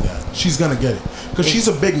assure you that she's gonna get it because she's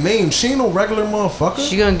a big name. She ain't no regular motherfucker.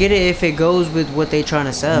 She gonna get it if it goes with what they trying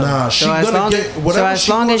to sell. Nah, she so as gonna long get as, whatever so as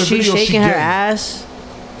she long want as in the she's video, she shaking her getting it. ass,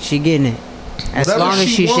 she getting it. As Whatever long as she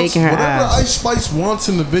she's wants, shaking her whatever ass. Ice Spice wants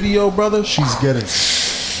in the video, brother, she's getting it.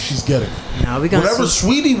 She's getting it. Nah, we gonna Whatever see.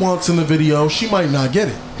 Sweetie wants in the video, she might not get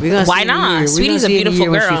it We gonna Why see in a not? year. We Sweetie's gonna a see in beautiful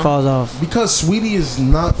year when girl. she falls off. because Sweetie is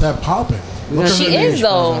not that popping. gonna She see in a is year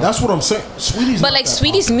though. That's what I'm saying. Sweetie's But not like that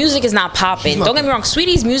Sweetie's poppin'. music is not popping. She's not Don't get me that- wrong.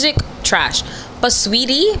 Sweetie's music trash, but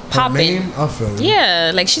Sweetie Her popping. name, I feel you.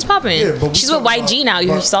 Yeah, like she's popping. Yeah, but we She's with talking YG about- now. You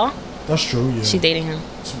but- saw? That's true. Yeah, She dating him.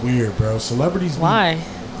 It's weird, bro. Celebrities. be- Why?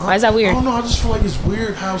 Why is that weird? I don't know. I just feel like it's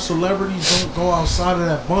weird how celebrities don't go outside of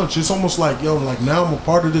that bunch. It's almost like, yo, like now I'm a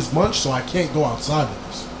part of this bunch, so I can't go outside of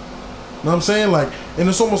this. You know what I'm saying? Like, and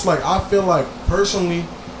it's almost like I feel like personally,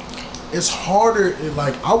 it's harder.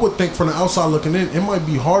 Like I would think from the outside looking in, it might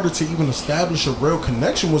be harder to even establish a real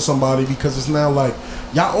connection with somebody because it's now like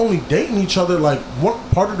y'all only dating each other. Like, what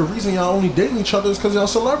part of the reason y'all only dating each other is because y'all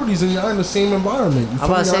celebrities and y'all in the same environment. You I'm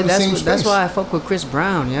about to Y'all say in the same that's space. why I fuck with Chris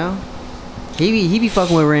Brown, yo. He be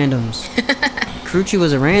fucking with randoms. Crucci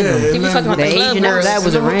was a random. Yeah, He be and fucking with the the club agent of girls. that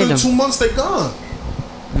was a and then within random. 2 months they gone.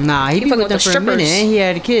 Nah, he be fucking with them with the for a minute, strippers. and he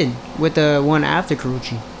had a kid with the one after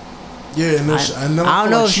Crucci. Yeah, and then I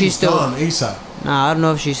don't know if she's she's still- gone ASAP. Nah, I don't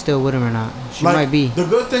know if she's still with him or not. She Like, might be. The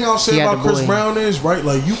good thing I'll say He had about the Chris boy. Brown is right.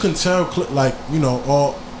 Like you can tell, like you know,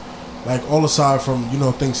 all aside from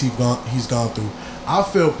things he's gone through. I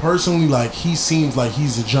feel personally like he seems like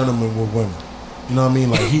he's a gentleman with women. You know what I mean?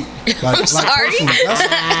 Like he, like, sorry? personally,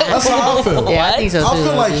 that's how I feel. Yeah, I think so too. I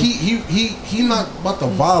feel like he not about to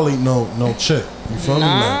violate no chick. You feel me?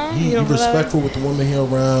 Nah, Like you he don't feel that way? respectful with the women he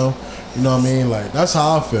around. You know what I mean? Like that's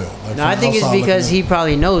how I feel. Like, No, I from think it's outside because looking he in.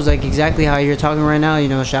 probably knows like exactly how you're talking right now. You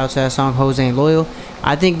know, shout out to that song "Hoes Ain't Loyal."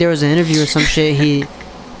 I think there was an interview or some shit. He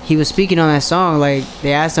he was speaking on that song. Like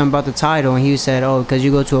they asked him about the title, and he said, "Oh, because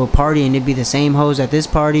you go to a party and it'd be the same hoes at this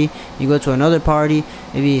party. You go to another party,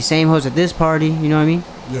 it'd be the same hoes at this party. You know what I mean?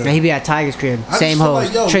 Yeah. Like, he'd be at Tiger's crib, I same just feel hoes.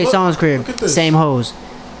 like, yo, Trey Songz crib, same hoes.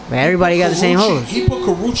 But everybody got the same hoes. He put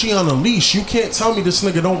Karuchi on a leash. You can't tell me this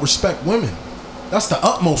nigga don't respect women. That's the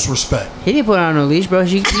utmost respect. He didn't put her on a leash, bro.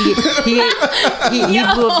 He blew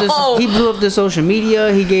up the social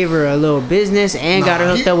media. He gave her a little business and got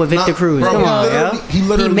her hooked up with Victor Cruz. Bro, Come on, yo. He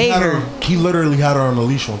made her. He literally had her on a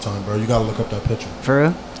leash one time, bro. You gotta look up that picture. For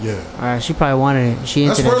real? Yeah. Alright, she probably wanted it. She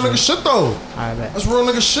into That's real that nigga shit though. I bet. That's real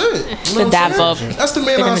nigga shit. You know The dap what I'm saying? up. That's the man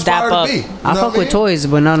They're I gonna aspire dap to be. up. I fuck with toys,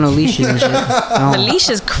 but not no leashes and shit. The leash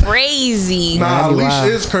is crazy. Nah, that'd be leash wild.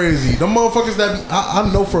 is crazy. Them motherfuckers that be,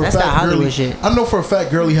 I know for a That's that fact Hollywood girly. shit. I know for a fact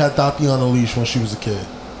girly had Tati on a leash when she was a kid.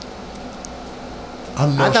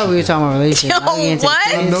 I thought we were talking about relationships. Yo, Now we into what?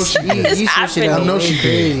 kids. I know she did. You switched it I up know way she did.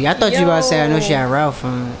 crazy. I thought you about to say I know she Yo. had Ralph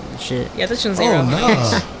from shit. Yeah, I thought you was Oh zero.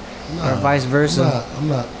 nah. Or vice versa. I'm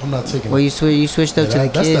not taking Well, it. you switched up to the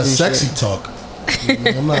That's kids that and sexy shit. talk.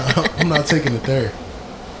 I'm not taking it there.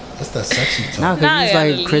 That's that sexy talk. Nah, because Nah, he was yeah,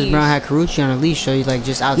 like the Chris leash. Brown had Karuchi on a leash, so he's like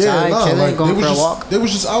just outside chilling, like, going for a just, walk. They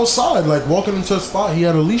was just outside, like walking into a spot. He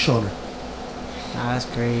had a leash on her. Nah, that's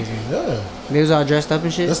crazy. Yeah, They was all dressed up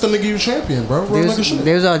and shit. that's the nigga you champion, bro. Real nigga shit.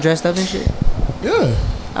 They was all dressed up and shit. Yeah.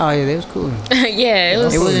 Oh yeah, they was cool. Yeah, it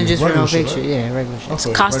was. It wasn't just for no Regular fake shit, shit. right? Yeah, regular shit. I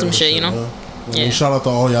feel Costume regular shit, you know? man. Yeah. Shout out to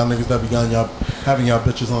all y'all niggas that be got y'all having y'all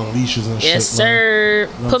bitches on leashes and shit. Yes, man. sir. You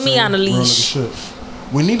know what Put I'm me saying? on a Real nigga leash. shit.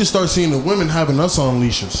 We need to start seeing the women having us on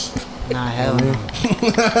leashes. Nah, hell no.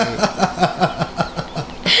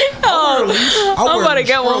 Oh, I'll I'm wear about a to leash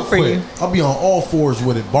get real one for quick. you. I'll be on all fours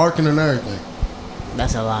with it, barking and everything.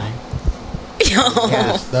 That's a lie. Yo.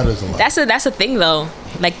 That is a lot. That's a thing though.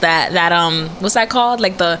 Like that what's that called?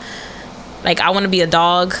 Like I want to be a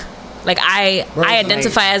dog. Like I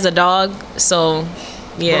identify as a dog. So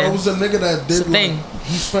yeah. Bro, it was a nigga that It's did a thing. like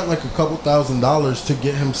he spent like a couple $1,000s to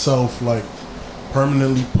get himself like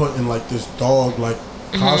permanently put in like this dog like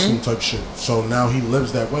costume type shit. So now he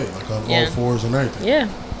lives that way, like on Yeah. all fours and everything. Yeah.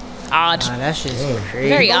 Odd. Nah, that shit's Yeah. crazy.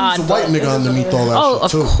 Very You know odd. There's a white though. nigga underneath all that Oh, shit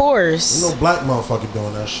of too. course. Ain't no black motherfucker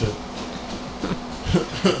doing that shit.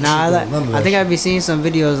 Nah, None of that I think shit. I'd be seeing some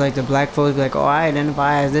videos like the black folks be like, "Oh, I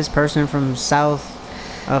identify as this person from the South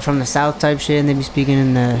type shit," and they be speaking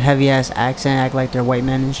in the heavy ass accent, act like they're white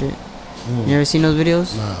men and shit. You ever seen those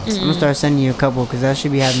videos? Nah. I'm gonna start sending you a couple because that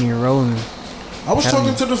should be having you rolling. I was Tell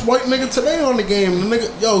talking me. to this white nigga today on the game. The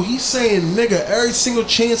nigga, yo, he's saying nigga every single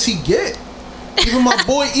chance he get. Even my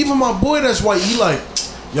boy that's white, he like,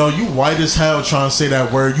 yo, you white as hell trying to say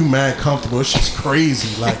that word. You mad comfortable. It's just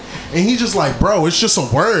crazy. Like, and he just like, bro, it's just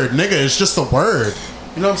a word, nigga. It's just a word.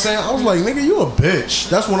 You know what I'm saying? I was like, nigga, you a bitch.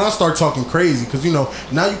 That's when I start talking crazy. Cause you know,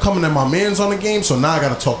 now you coming at my mans on the game, so now I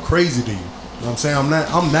gotta talk crazy to you. You know what I'm saying? I'm that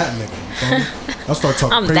nigga. You feel me? I start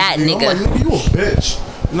talking I'm crazy that to you. nigga. I'm like, nigga, you a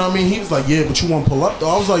bitch. You know what I mean? He was like, yeah, but you want to pull up though?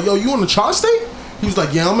 I was like, yo, you in the tri-state? He was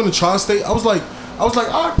like, yeah, I'm in the tri-state. I was like, all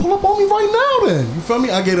right, pull up on me right now then. You feel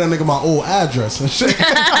me? I gave that nigga my old address and shit. You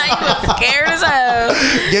was scared as hell.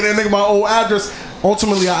 Get that nigga my old address.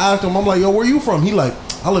 Ultimately, I asked him, I'm like, yo, where you from? He like,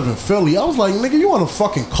 I live in Philly. I was like, nigga, you on a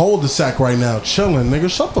fucking cul-de-sac right now, chilling, nigga.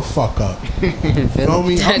 Shut the fuck up. You know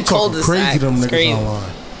me? I'm talking Cul-de-sac. crazy to them It's niggas crazy.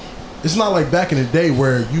 online. It's not like back in the day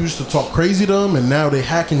where you used to talk crazy to them and now they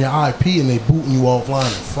hacking your IP and they booting you offline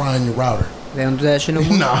and frying your router. They don't do that shit no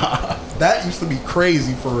more. Nah, that used to be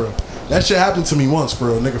crazy for real. That shit happened to me once for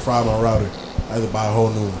real. Nigga fried my router. I had to buy a whole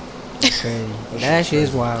new one. Crazy. That shit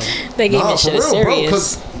is wild. They gave me shit bro.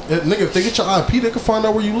 serious. Because nigga, if they get your IP, they can find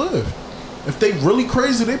out where you live. If they really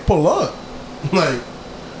crazy, they pull up. Like,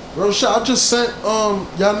 real shit. I just sent y'all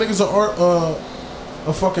niggas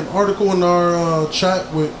a fucking article in our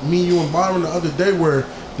chat with me, you, and Byron the other day where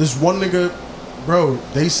this one nigga, bro,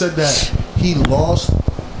 they said that he lost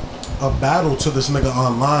a battle to this nigga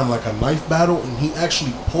online, like a knife battle, and he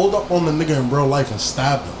actually pulled up on the nigga in real life and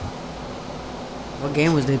stabbed him. What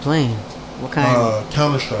game was they playing? What kind?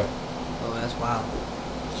 Counter-Strike. Oh, that's wild.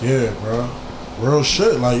 Yeah, bro. Real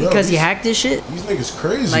shit. Like, yo. Because he hacked this shit? These niggas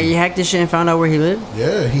crazy. Like, he hacked this shit and found out where he lived?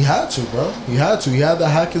 Yeah, he had to, bro. He had to. He had to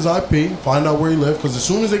hack his IP, find out where he lived, because as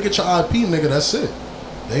soon as they get your IP, nigga, that's it.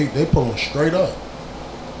 They pull him straight up.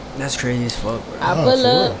 That's crazy as fuck, bro. I Nah, pull for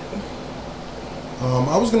up. real.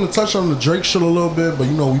 I was gonna touch on the Drake shit a little bit, but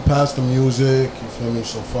you know we passed the music. You feel me?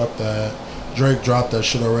 So fuck that. Drake dropped that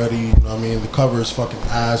shit already. You know what I mean? The cover is fucking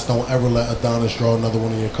ass. Don't ever let Adonis draw another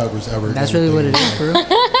one of your covers ever. That's again. really what it is, for real? You know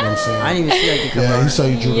what I'm saying? I didn't even see like the cover. Yeah, he art.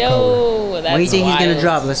 said he drew the cover. Yo, that's When do you think he's gonna wild.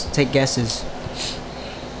 drop? Let's take guesses.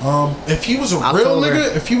 If he was a October.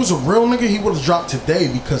 real nigga, he would have dropped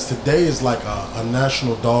today because today is like a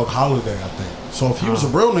national dog holiday, I think. So if he was a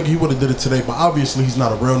real nigga, he would have did it today. But obviously, he's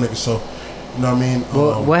not a real nigga, so you know what I mean.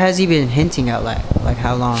 Well, what has he been hinting at? Like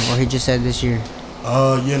how long? Or he just said this year?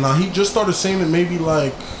 He just started saying it maybe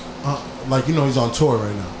like you know he's on tour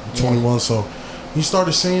right now, 21. So he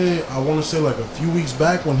started saying it. I want to say like a few weeks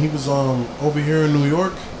back when he was over here in New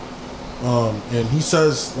York. And he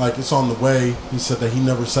says like it's on the way. He said that he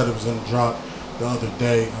never said it was gonna drop the other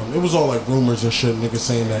day. It was all like rumors and shit. Niggas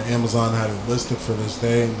saying that Amazon had it listed for this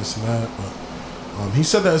day and this and that. But he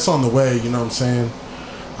said that it's on the way. You know what I'm saying?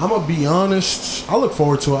 I'm gonna be honest. I look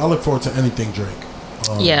forward to it. I look forward to anything Drake.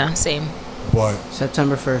 Yeah, same. But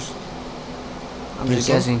September 1st. I'm Think just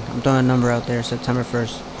so? guessing. I'm throwing a number out there. September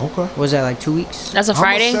 1st. okay. What was that, like 2 weeks? That's a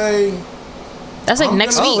Friday. I'm gonna say, That's like I'm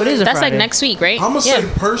next gonna- week. Oh, it is a That's like Friday. next week, right? I'm gonna say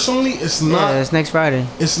personally, it's not. Yeah, it's next Friday.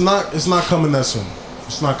 It's not coming that soon.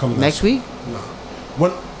 It's not coming that Next soon. week? No.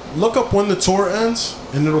 When look up when the tour ends,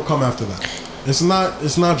 and it'll come after that. It's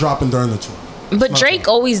not dropping during the tour. But Drake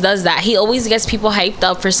always does that. He always gets people hyped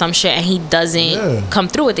up for some shit, and he doesn't come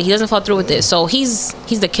through with it. He doesn't fall through with it. So he's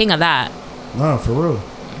the king of that. Nah, for real.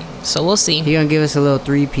 So we'll see. He gonna give us a little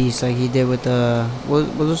 3-piece like he did with the what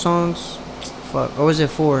were those songs? Fuck, or was it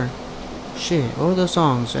 4? Shit, what were those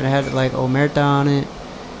songs? And it had like Omerta on it,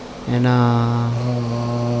 and That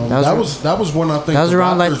was when I think that was the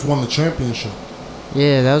around, like- Raptors won the championship.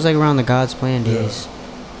 yeah, that was like around the God's Plan days.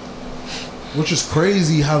 Which is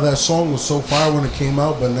crazy how that song was so fire when it came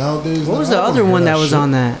out, but nowadays. What was I the don't other hear one that was shit.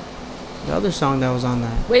 on that? The other song that was on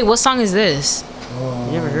that. Wait, what song is this?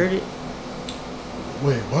 You ever heard it?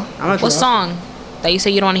 Wait, what? I'm not What song that you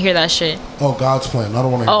say you don't want to hear that shit? Oh, God's Plan. I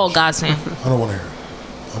don't want to hear Oh, that God's plan. shit. I don't want to hear it.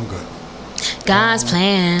 I'm good. God's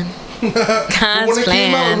plan. When God's it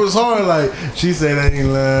came out, it plan. was hard. Like, she said that he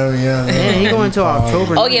love me. Yeah, he going to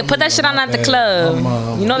October. Oh yeah, put that shit on at the club.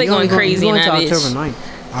 You know they going crazy in that to bitch. October 9th.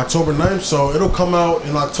 October 9th, so it'll come out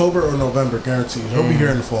in October or November, guaranteed. He'll be here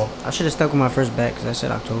in the fall. I should have stuck with my first bet because I said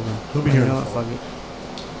October. He'll be But here you in know the what?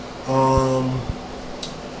 fall.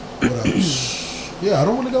 Fuck it. What else? Yeah, I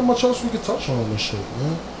don't really got much else we could touch on this shit,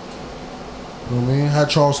 man. You know what I mean? Had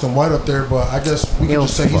Charleston White up there, but I guess we can Yo,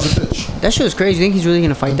 just say he's a bitch. That shit was crazy. You think he's really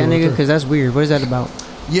gonna fight that do it nigga? too. Because that's weird. What is that about?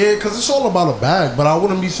 Yeah, because it's all about a bag, but I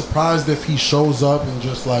wouldn't be surprised if he shows up and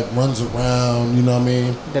just like runs around, you know what I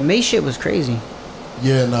mean? The May shit was crazy.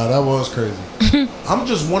 Yeah, nah, that was crazy. I'm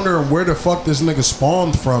just wondering where the fuck this nigga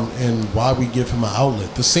spawned from and why we give him an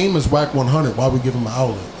outlet. The same as Whack 100, why we give him an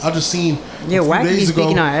outlet. I just seen Yeah, a few Wack be days ago,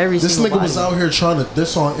 speaking on every this single nigga was body. out here trying to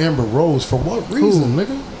diss on Amber Rose. For what reason,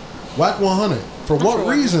 nigga? Whack 100. For what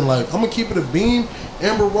reason? Like, I'm gonna keep it a beam.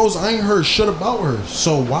 Amber Rose, I ain't heard shit about her.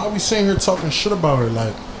 So why are we sitting here talking shit about her?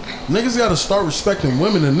 Like, niggas gotta start respecting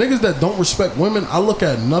women. And niggas that don't respect women, I look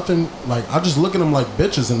at nothing, like, I just look at them like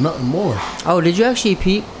bitches and nothing more. Oh, did you actually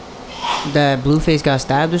peep that Blueface got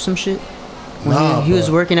stabbed or some shit? When Nah, he was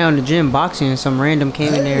but- working out in the gym boxing and some random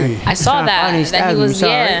came in there. Hey. I saw trying to fight him, that. That stabbed he him. You was saw it,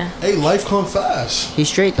 yeah. right? Hey, life come fast. He's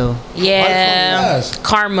straight though. Yeah. Life come fast.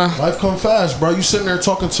 Karma. Life come fast, bro. You sitting there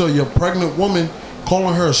talking to your pregnant woman,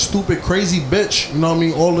 calling her a stupid, crazy bitch. You know what I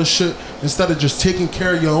mean? All this shit. Instead of just taking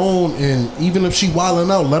care of your own, and even if she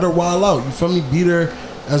wilding out, let her wild out. You feel me? Beat her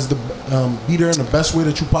beat her in the best way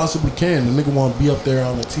that you possibly can. The nigga want to be up there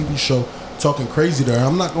on a TV show talking crazy to her.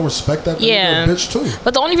 I'm not gonna respect that. Yeah. Nigga, bitch too.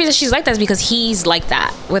 But the only reason she's like that is because he's like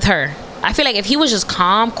that with her. I feel like if he was just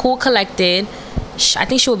calm, cool, collected, I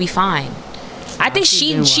think she would be fine. I think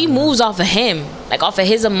she moves off of him, like off of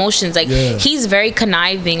his emotions. Like Yeah. he's very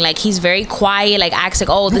conniving, like he's very quiet, like acts like,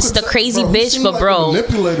 oh, this is the could tell- crazy bro, he bitch, seemed but like a bro,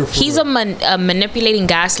 manipulator for he's real. a manipulating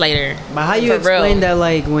gaslighter. But how you For explain real. that,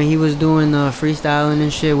 like when he was doing freestyling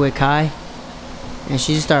and shit with Kai, and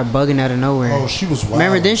she just started bugging out of nowhere? Oh, she was wild.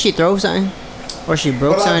 Remember, didn't she throw something, or she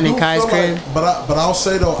broke But I something in do Kai's feel crib? like, but I'll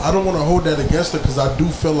say though, I don't want to hold that against her because I do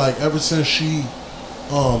feel like ever since she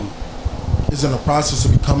is in the process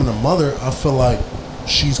of becoming a mother, I feel like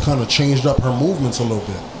she's kind of changed up her movements a little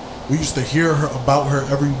bit. We used to hear about her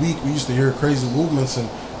every week. We used to hear crazy movements, and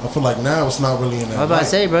I feel like now it's not really in that. I was about light. to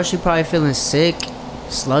say, bro, she probably feeling sick,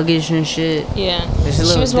 sluggish and shit. Yeah, It's a she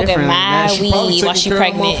little was smoking different. mad She probably weed while taking she care of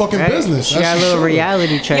pregnant. motherfucking Right? business. She That's got a for little sure.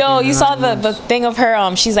 reality check. Yo, in you her saw the months. thing of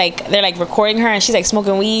her. She's like, they're like recording her, and she's like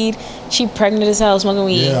smoking weed. She pregnant as hell, smoking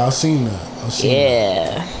weed. Yeah, I seen that.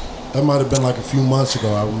 Yeah. That might have been like a few months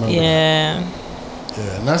ago. I remember. Yeah.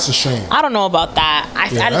 Yeah, and that's a shame. I don't know about that.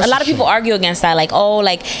 Yeah, A that's lot a of people shame. argue against that, like, oh,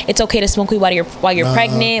 like it's okay to smoke weed while you're Nah,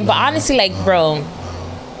 pregnant. But nah, honestly, like, bro,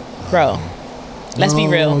 let's be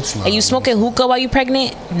No, real. it's not. Are you smoking hookah while you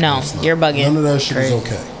pregnant? No, It's not. you're bugging. None of that shit Crazy. is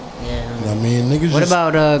okay. Yeah. You know what I mean? Niggas What just,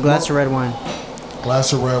 about a glass of red wine?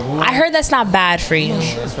 Glass of Red Bull. I heard that's not bad for you.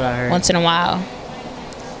 That's what I heard. Once in a while.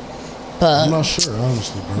 But I'm not sure,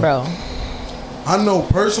 honestly, bro, I know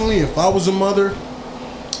personally, if I was a mother,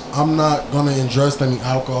 I'm not gonna ingest any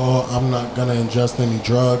alcohol. I'm not gonna ingest any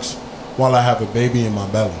drugs while I have a baby in my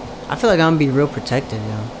belly. I feel like I'm gonna be real protective,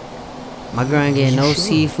 yo. My girl ain't getting no Sure.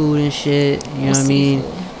 seafood and shit. You know what I seafood. mean?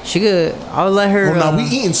 She could. I'll let her. Well, now we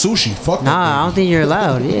eating sushi. Fuck that. Nah, I don't think you're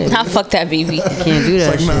allowed. Yeah, nah, fuck that, baby. you can't do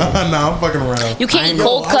that It's shit. like, nah, I'm fucking around. You can't eat Yo,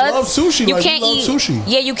 cold I cuts. love sushi. You Like, can't we love eat sushi.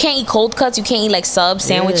 Yeah, you can't eat cold cuts. You can't eat like sub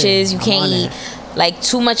sandwiches. You I'm can't on eat that. like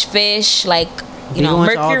too much fish. Like Big on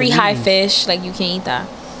to all mercury the high meats. fish. Like you can't eat that.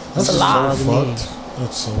 That's a so lot. fucked.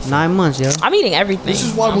 That's so fucked. 9 months, yo. I'm eating everything. This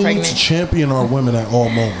is why I'm we pregnant. need to champion our women at all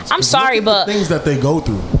moments. I'm 'Cause sorry, look at but- the things that they go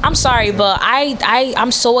through. I'm sorry, but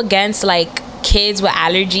I'm so against like kids with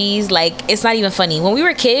allergies. Like it's not even funny. When we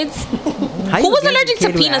were kids, How who you was get a allergic to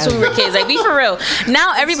kid with peanuts when we were kids? Like be for real.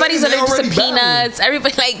 Now everybody's saying they allergic to already battling. peanuts.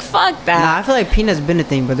 Everybody like fuck that. Nah, I feel like peanuts been a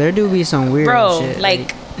thing, but there do be some weird Bro, shit.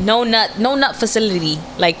 like no nut facility,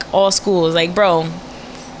 like all schools, like bro.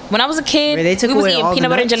 When I was a kid, Wait, they took we was away eating all the peanut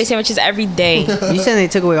butter and nuts? jelly sandwiches every day. you said they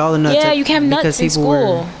took away all the nuts. Yeah, you can have because nuts in people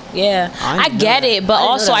school. were- Yeah, I I didn't get know it, that. but I didn't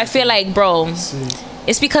know also that. I feel like, bro, See,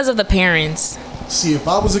 it's because of the parents. see, if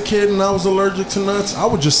I was a kid and I was allergic to nuts, I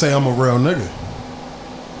would just say I'm a real nigga.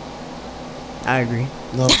 I agree,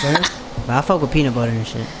 You know what I'm saying? but I fuck with peanut butter and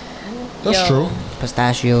shit. That's Yo. true.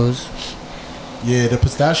 Pistachios. Yeah, the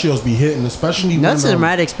pistachios be hitting, especially Nuts when, is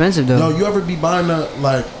mad expensive though. Yo, you ever be buying the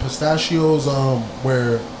like pistachios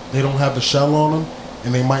where they don't have the shell on them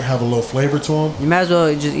and they might have a little flavor to them? You might as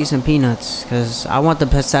well just eat some peanuts, cause I want the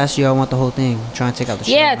pistachio. I want the whole thing. I'm trying to take out the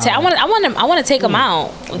shell. Yeah, I want to take them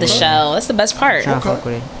out with the shell. That's the best part. Trying to Okay. fuck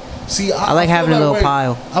with it. See, I like feel having a that little way-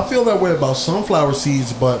 pile. I feel that way about sunflower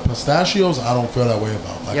seeds, but pistachios, I don't feel that way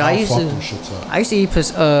about. Like, Yo, I I'll used fuck to- them shits up. I used to eat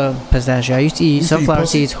pistachio. I used to eat used to eat sunflower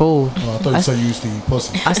pussy? seeds whole. Oh, I thought you said you used to eat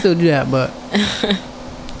pussy. I still do that, but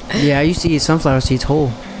yeah, I used to eat sunflower seeds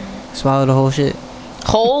whole. Swallow the whole shit.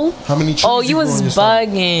 Whole? How many trees Oh, you grew on was your stomach?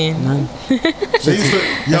 bugging. None. They used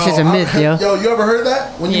to, That's just a myth, yo. Yo, you ever heard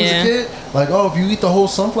that when you was a Yeah. kid? Like, oh, if you eat the whole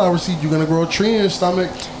sunflower seed, you're gonna grow a tree in your stomach.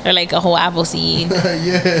 Or like a whole apple seed.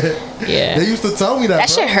 Yeah. Yeah. They used to tell me that. That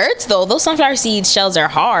bro. shit hurts though. Those sunflower seed shells are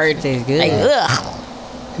hard. Tastes good. Like ugh.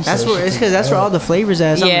 He That's said where shit it's because that's where all the flavors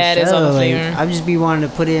at. It's on Yeah, the it is all the shell, like, flavor. I just be wanting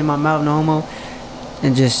to put it in my mouth, no homo,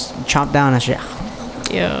 and just chomp down that shit,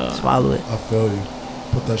 Yeah. swallow it. I feel you.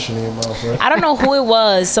 Put that shit in your mouth, right? I don't know who it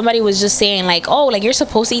was. Somebody was just saying like, oh, like you're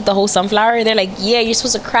supposed to eat the whole sunflower. They're like, yeah, you're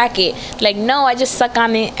supposed to crack it. Like, no, I just suck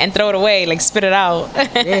on it and throw it away, like spit it out. Yeah,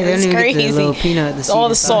 they don't It's even crazy. get the little peanut. It's all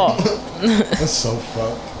the seed salt. That's so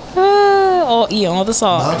fucked. All the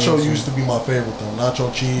salt. Nacho used to be my favorite though.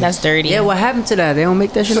 Nacho cheese. That's dirty. Yeah, what happened to that? They don't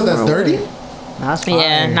make that shit So no that's more. dirty? Nah, that's fire.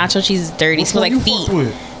 Yeah, nacho cheese is dirty. Which Smells one like you fucked feet.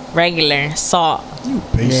 with? Regular salt. You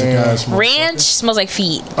basic Yeah. ass motherfucker. Ranch smells like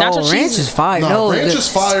feet. Nacho Oh, cheese. ranch is fire. No, No, ranch the- is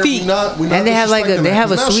fire. feet. We not and they have like a disrespecting they that,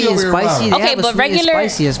 have a 'cause now she sweet and over here spicy. wilding. They Okay, have a but sweet and regular-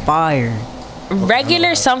 spicy is fire.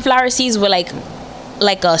 Regular sunflower seeds with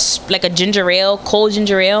like a ginger ale, cold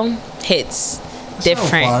ginger ale hits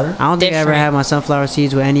different. fire. I don't think I ever Different. had my sunflower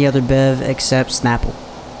seeds with any other bev except Snapple.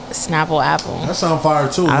 Snapple apple. That sound fire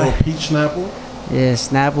too. A I- little peach snapple. Yeah,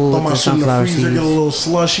 Snapple Throw with my the shit in the sunflower freezer, seeds. get a little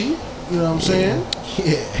slushy. You know what I'm saying?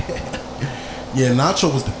 Yeah. Yeah,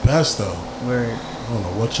 nacho was the best though. Word. I don't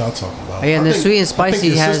know what y'all talking about. Oh, yeah, and I the sweet and I think spicy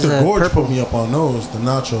your has sister the Gorge purple. put me up on those. The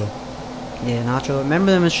nacho. Yeah, nacho.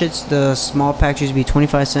 Remember them shits? The small packs used to be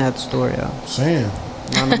 25 cents at the store, yo. Saying.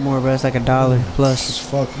 Not no more, bro. It's like $1 As plus.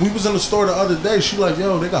 fuck. We was in the store the other day. She like,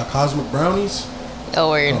 yo, they got cosmic brownies. Oh I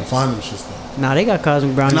word. don't find them shits though. Nah, they got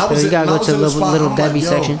cosmic brownies. And I was Still. You gotta and I go was to in the the spot, little I'm Debbie like, yo,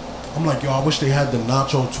 section. I'm like, yo, I wish they had the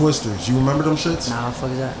nacho twisters. You remember them shits? Nah, what the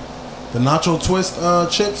fuck is that? The nacho twist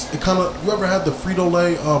chips. It kind of. You ever had the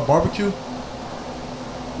Frito-Lay barbecue?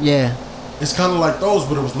 Yeah. It's kind of like those,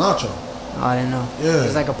 but it was nacho. Oh, I didn't know. Yeah.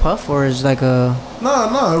 It's like a puff or it's like a.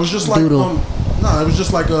 Nah. It was just like Doodle. It was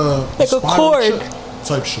just like a Like a spiral cork. chip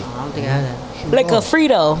type shit. I don't think I had that. Shit Like a was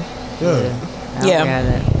Frito. Yeah. I don't think I Yeah. had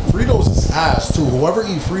that. Fritos is ass too. Whoever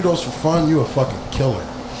eat Fritos for fun, you a fucking killer.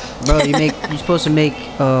 Bro, you're supposed to make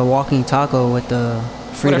a walking taco with the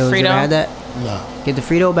Fritos. You Frito? ever had that? Nah. Get the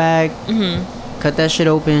Frito bag. Cut that shit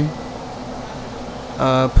open.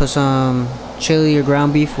 Put some chili or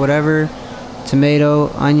ground beef, whatever. Tomato,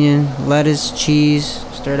 onion, lettuce, cheese.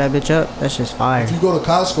 Stir that bitch up. That's just fire. If you go to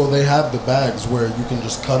Costco, they have the bags where you can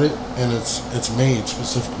just cut it, and it's made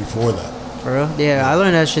specifically for that. For real? Yeah, I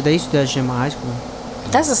learned that shit. They used to do that shit in my high school.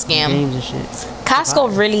 That's a scam. Games and shit.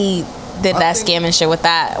 Costco really did that scamming shit with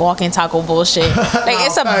that walking taco bullshit. Like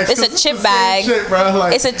it's a chip bag. Shit, bro.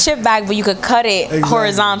 Like, it's a chip bag, but you could cut it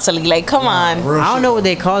horizontally. Like, come on. I don't know what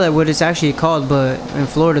they call it, what it's actually called, but in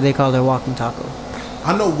Florida they call it walking taco.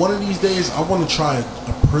 I know one of these days I want to try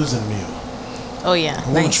a prison meal. Oh yeah,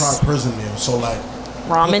 I want to try a prison meal. So like,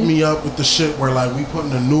 ramen. hook me up with the shit where like we putting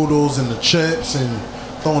the noodles and the chips and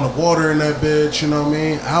throwing the water in that bitch. You know what I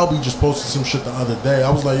mean? Albie just posted some shit the other day. I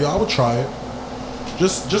was like, yo, I would try it.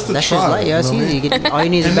 Just to That's try just like, it. that's easy. All you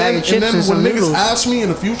need is a bag of chips and some when niggas noodles. ask me in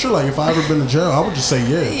the future, like if I ever been to jail, I would just say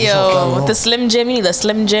yeah. Yo, the Slim Jim, you need the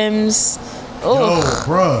Slim Jims. Oh, yo,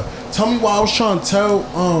 bruh, tell me why I was trying to tell,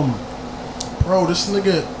 bro, this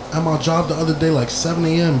nigga at my job the other day, like 7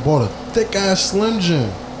 a.m. bought a thick ass Slim Jim.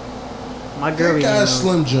 My girl, Thick ass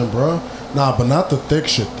Slim Jim, bro. Nah, but not the thick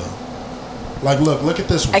shit though. Like, look at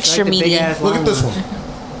this one. extra Like the big meaty. ass Look at this one.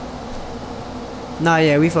 Nah,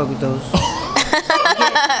 yeah, we fuck with those.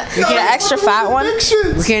 The extra fat one.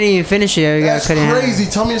 We can't even finish it. We gotta cut it in half. Crazy.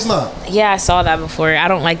 Tell me it's not. Yeah, I saw that before. I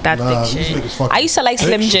don't like that Nah, thick these shit. niggas fucking I used to like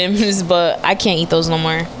Slim thick shit. Jims, but I can't eat those no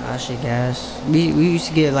more. Ah, shit, gas. We used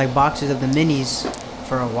to get like boxes of the minis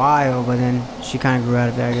for a while, but then she kind of grew out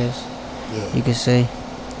of it, I guess. Yeah. You could say.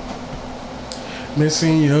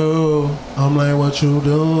 Missing you. I'm like, what you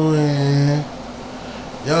doing?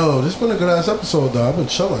 Yo, this been a good ass episode though. I've been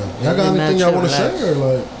chilling. Y'all got anything y'all want to say or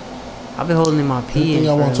like? I've been holding in my pee. Anything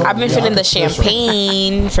y'all want to talk I've been Yeah, feeling I the can- that's right.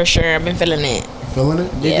 champagne for sure. I've been feeling it. You feeling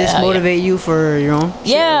it? Did this Yeah, motivate you for your own?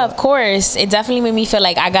 Yeah, of course. It definitely made me feel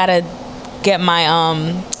like I gotta get my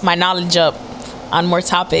my knowledge up on more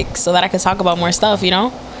topics so that I can talk about more stuff, you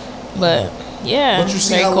know. But yeah, But you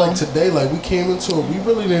see very how cool. like today, like we came into it, we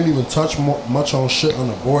really didn't even touch much on shit on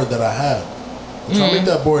the board that I had. I'm trying to make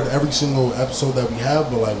that board every single episode that we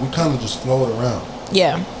have, but like we kind of just flow it around.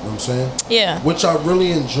 Yeah, You know what I'm saying? yeah, Which I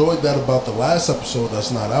really enjoyed that about the last episode that's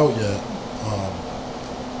not out yet.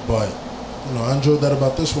 But you know, I enjoyed that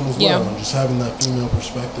about this one as Yeah. well. And just having that female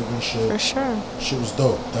perspective and shit. for sure. Shit was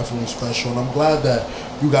dope. Definitely special. And I'm glad that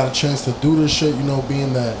you got a chance to do this shit, you know,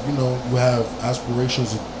 being that, you know, you have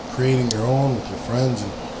aspirations of creating your own with your friends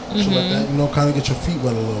and shit like that. You know, kind of get your feet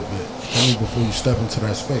wet a little bit before you step into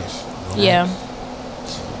that space. You know? Yeah,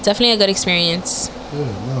 definitely a good experience. Yeah,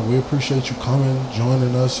 no, we appreciate you coming,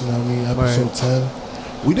 joining us, you know what I mean? Episode 10.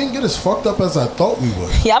 We didn't get as fucked up as I thought we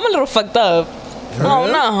would. Yeah, I'm a little fucked up. Oh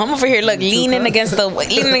no, I'm over here leaning against the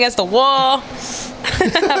wall,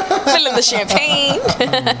 feeling the champagne.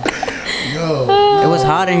 Yo. It was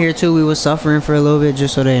hot in here too. We was suffering for a little bit,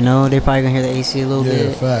 just so they know. They probably gonna hear the AC a little Yeah,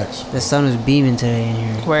 bit. facts. The sun was beaming today in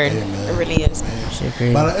here. Word, Hey, man. it really is. Shit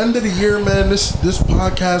crazy. By the end of the year, man, this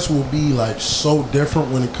podcast will be like so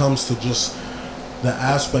different when it comes to just the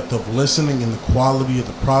aspect of listening and the quality of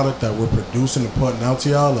the product that we're producing and putting out to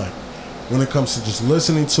y'all. Like when it comes to just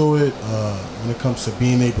listening to it, when it comes to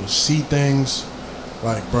being able to see things,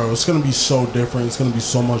 like bro, it's gonna be so different. It's gonna be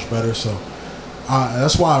so much better. So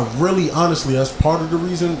that's why I really, honestly, that's part of the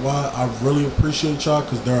reason why I really appreciate y'all.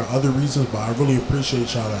 Because there are other reasons, but I really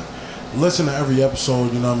appreciate y'all that listen to every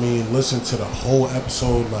episode. You know what I mean? Listen to the whole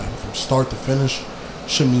episode, like from start to finish.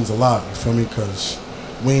 Shit means a lot. You feel me? Because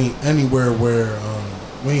we ain't anywhere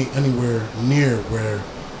near where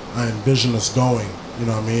I envision us going. You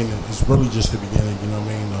know what I mean? It's really just the beginning. You know what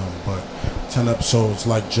I mean? But 10 episodes,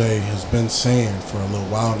 like Jay has been saying for a little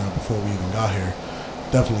while now, before we even got here,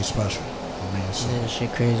 definitely special. I mean, so. Yeah,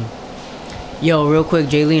 shit crazy. Yo, real quick,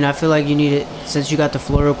 Jaylene, I feel like you need to, since you got the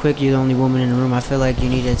floor real quick, you're the only woman in the room, I feel like you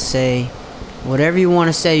need to say whatever you want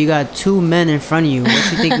to say. You got two men in front of you.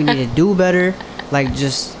 What you think we need to do better? Like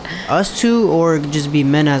just us two, or just be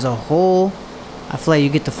men as a whole? I feel like you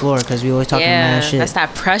get the floor because we always talking mad shit. That's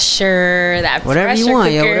that pressure. Whatever pressure you want,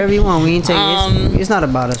 cooker. yeah, whatever you want. We ain't take it's not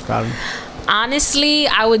about us, probably. Honestly,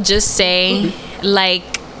 I would just say, like,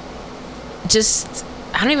 just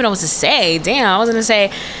I don't even know what to say. Damn, I was gonna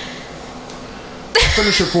say.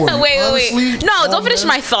 Finish it for you. Wait. Honestly, No, don't finish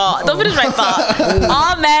my thought. Don't finish my thought.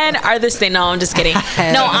 All men are this thing. No, I'm just kidding.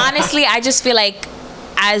 No, honestly, I just feel like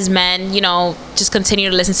as men, you know, just continue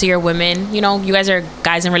to listen to your women. You know, you guys are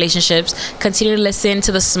guys in relationships. Continue to listen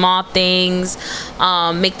to the small things.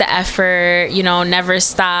 Make the effort. You know, never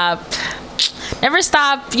stop.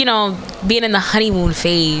 You know, being in the honeymoon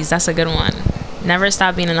phase. That's a good one. Never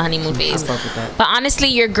stop being in the honeymoon phase. I fuck with that. But honestly,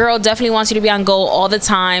 your girl definitely wants you to be on go all the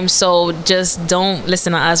time. So just don't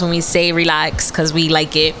listen to us when we say relax, because we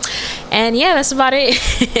like it. And yeah, that's about it.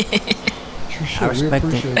 I respect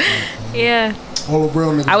it. Yeah. All the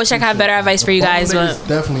real niggas I wish I could have better advice for you guys, but but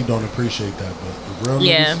definitely don't appreciate that. But the real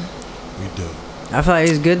yeah. niggas, we do. I feel like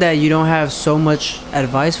it's good that you don't have so much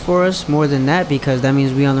advice for us more than that, because that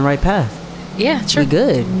means we on the right path. Yeah, true. We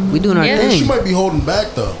good. We doing our Yeah. She thing. might be holding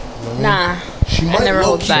back though. You know what I mean? Nah. She might never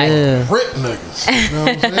hold back. Yeah. rip niggas. You know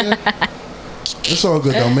what I'm saying? It's all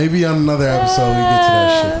good though. Maybe on another episode we get to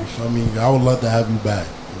that shit. I mean, I would love to have you back.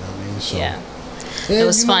 You know what I mean? So. Yeah. It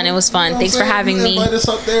was fun. It was fun. Thanks for having me. Invite us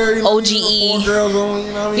up there, you know, OGE. four girls on,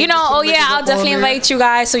 you know what I mean? You know, Some oh niggas yeah, up I'll on definitely there. invite you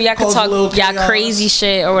guys so y'all can Cause a little talk y'all chaos. crazy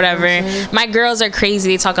shit or whatever. My girls are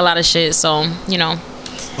crazy. They talk a lot of shit. So, you know,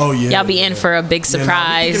 Oh yeah, y'all be in for a big Yeah, nah, we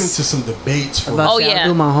can get surprise. into some debates for About to Oh, say, yeah. I'll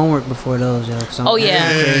do my homework before those, yo. Oh,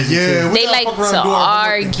 yeah. Yeah. We They gotta like fuck around to and do our homework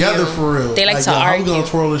argue. together for real. They like to yo, how we argue. gonna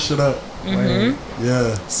twirl this shit up? Mm-hmm.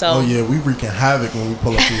 Yeah. So- Oh yeah, we wreaking havoc when we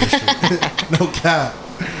pull up to this shit. No cap.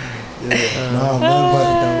 Yeah. Nah,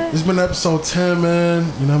 man, but it's been episode 10,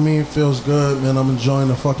 man. You know what I mean? It feels good, man. I'm enjoying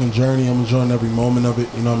the fucking journey. I'm enjoying every moment of it.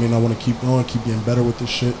 You know what I mean? I want to keep going, keep getting better with this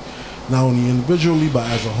shit. Not only individually, but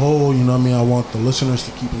as a whole. You know what I mean? I want the listeners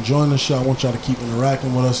to keep enjoying this shit. I want y'all to keep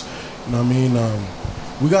interacting with us. You know what I mean?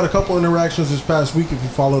 We got a couple interactions this past week if you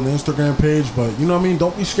follow the Instagram page, but you know what I mean?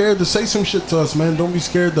 Don't be scared to say some shit to us, man. Don't be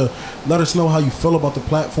scared to let us know how you feel about the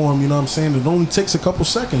platform. You know what I'm saying? It only takes a couple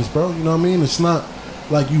seconds, bro. You know what I mean? It's not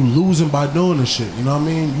like you losing by doing this shit. You know what I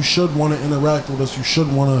mean? You should want to interact with us. You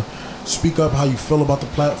should want to speak up how you feel about the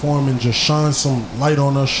platform and just shine some light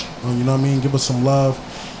on us. You know what I mean? Give us some love.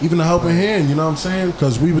 Even a helping hand, you know what I'm saying?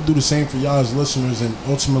 Because we would do the same for y'all as listeners, and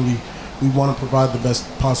ultimately we want to provide the best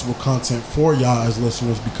possible content for y'all as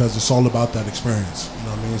listeners because it's all about that experience. You know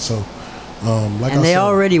what I mean? So, like And I they said,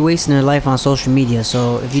 already wasting their life on social media.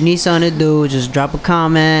 So if you need something to do, just drop a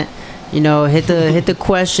comment. You know, hit the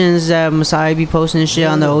questions that Messiah be posting and shit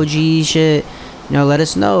on the OG shit. You know, let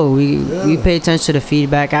us know. We pay attention to the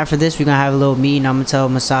feedback. After this, we're gonna have a little meeting. I'm gonna tell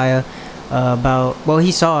Messiah about, well,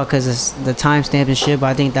 he saw it because it's the timestamp and shit. But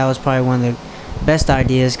I think that was probably one of the best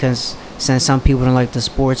ideas because since some people don't like the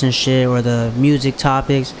sports and shit or the music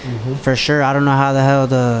topics, for sure. I don't know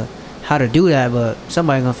how to do that, but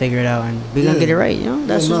somebody gonna figure it out and we gonna get it right. You know,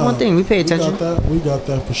 that's just one thing. We pay attention. We got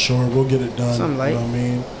that for sure. We'll get it done. Something like. You know what I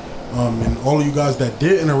mean? And all of you guys that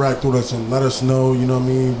did interact with us and let us know, you know what I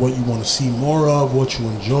mean, what you want to see more of, what you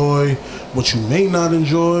enjoy, what you may not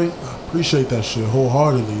enjoy. I appreciate that shit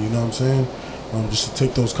wholeheartedly, you know what I'm saying? Just to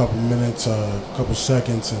take those couple minutes, couple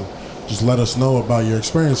seconds and just let us know about your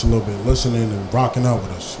experience a little bit, listening and rocking out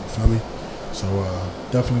with us, you feel me? So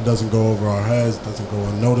definitely doesn't go over our heads, doesn't go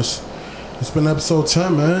unnoticed. It's been episode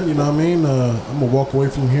 10, man, you know what I mean? I'm going to walk away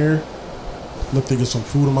from here, look to get some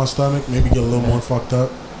food in my stomach, maybe get a little more fucked up.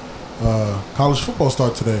 College football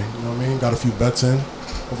start today, you know what I mean? Got a few bets in.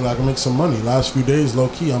 Hopefully I can make some money. Last few days, low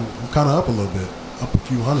key, I'm kind of up a little bit, up a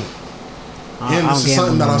few hundred. And this is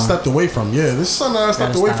something that I stepped away from. Yeah, this is something that I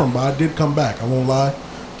stepped away from, but I did come back. I won't lie.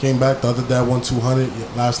 Came back. The other day I won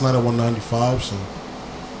 200. Last night I won 95. So,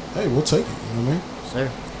 hey, we'll take it. You know what I mean?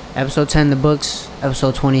 Sir. Episode 10 in the books.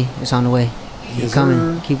 Episode 20 is on the way. Keep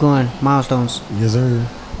coming. Keep going. Milestones. Yes, sir.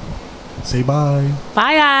 Say bye.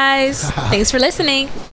 Bye, guys. Thanks for listening.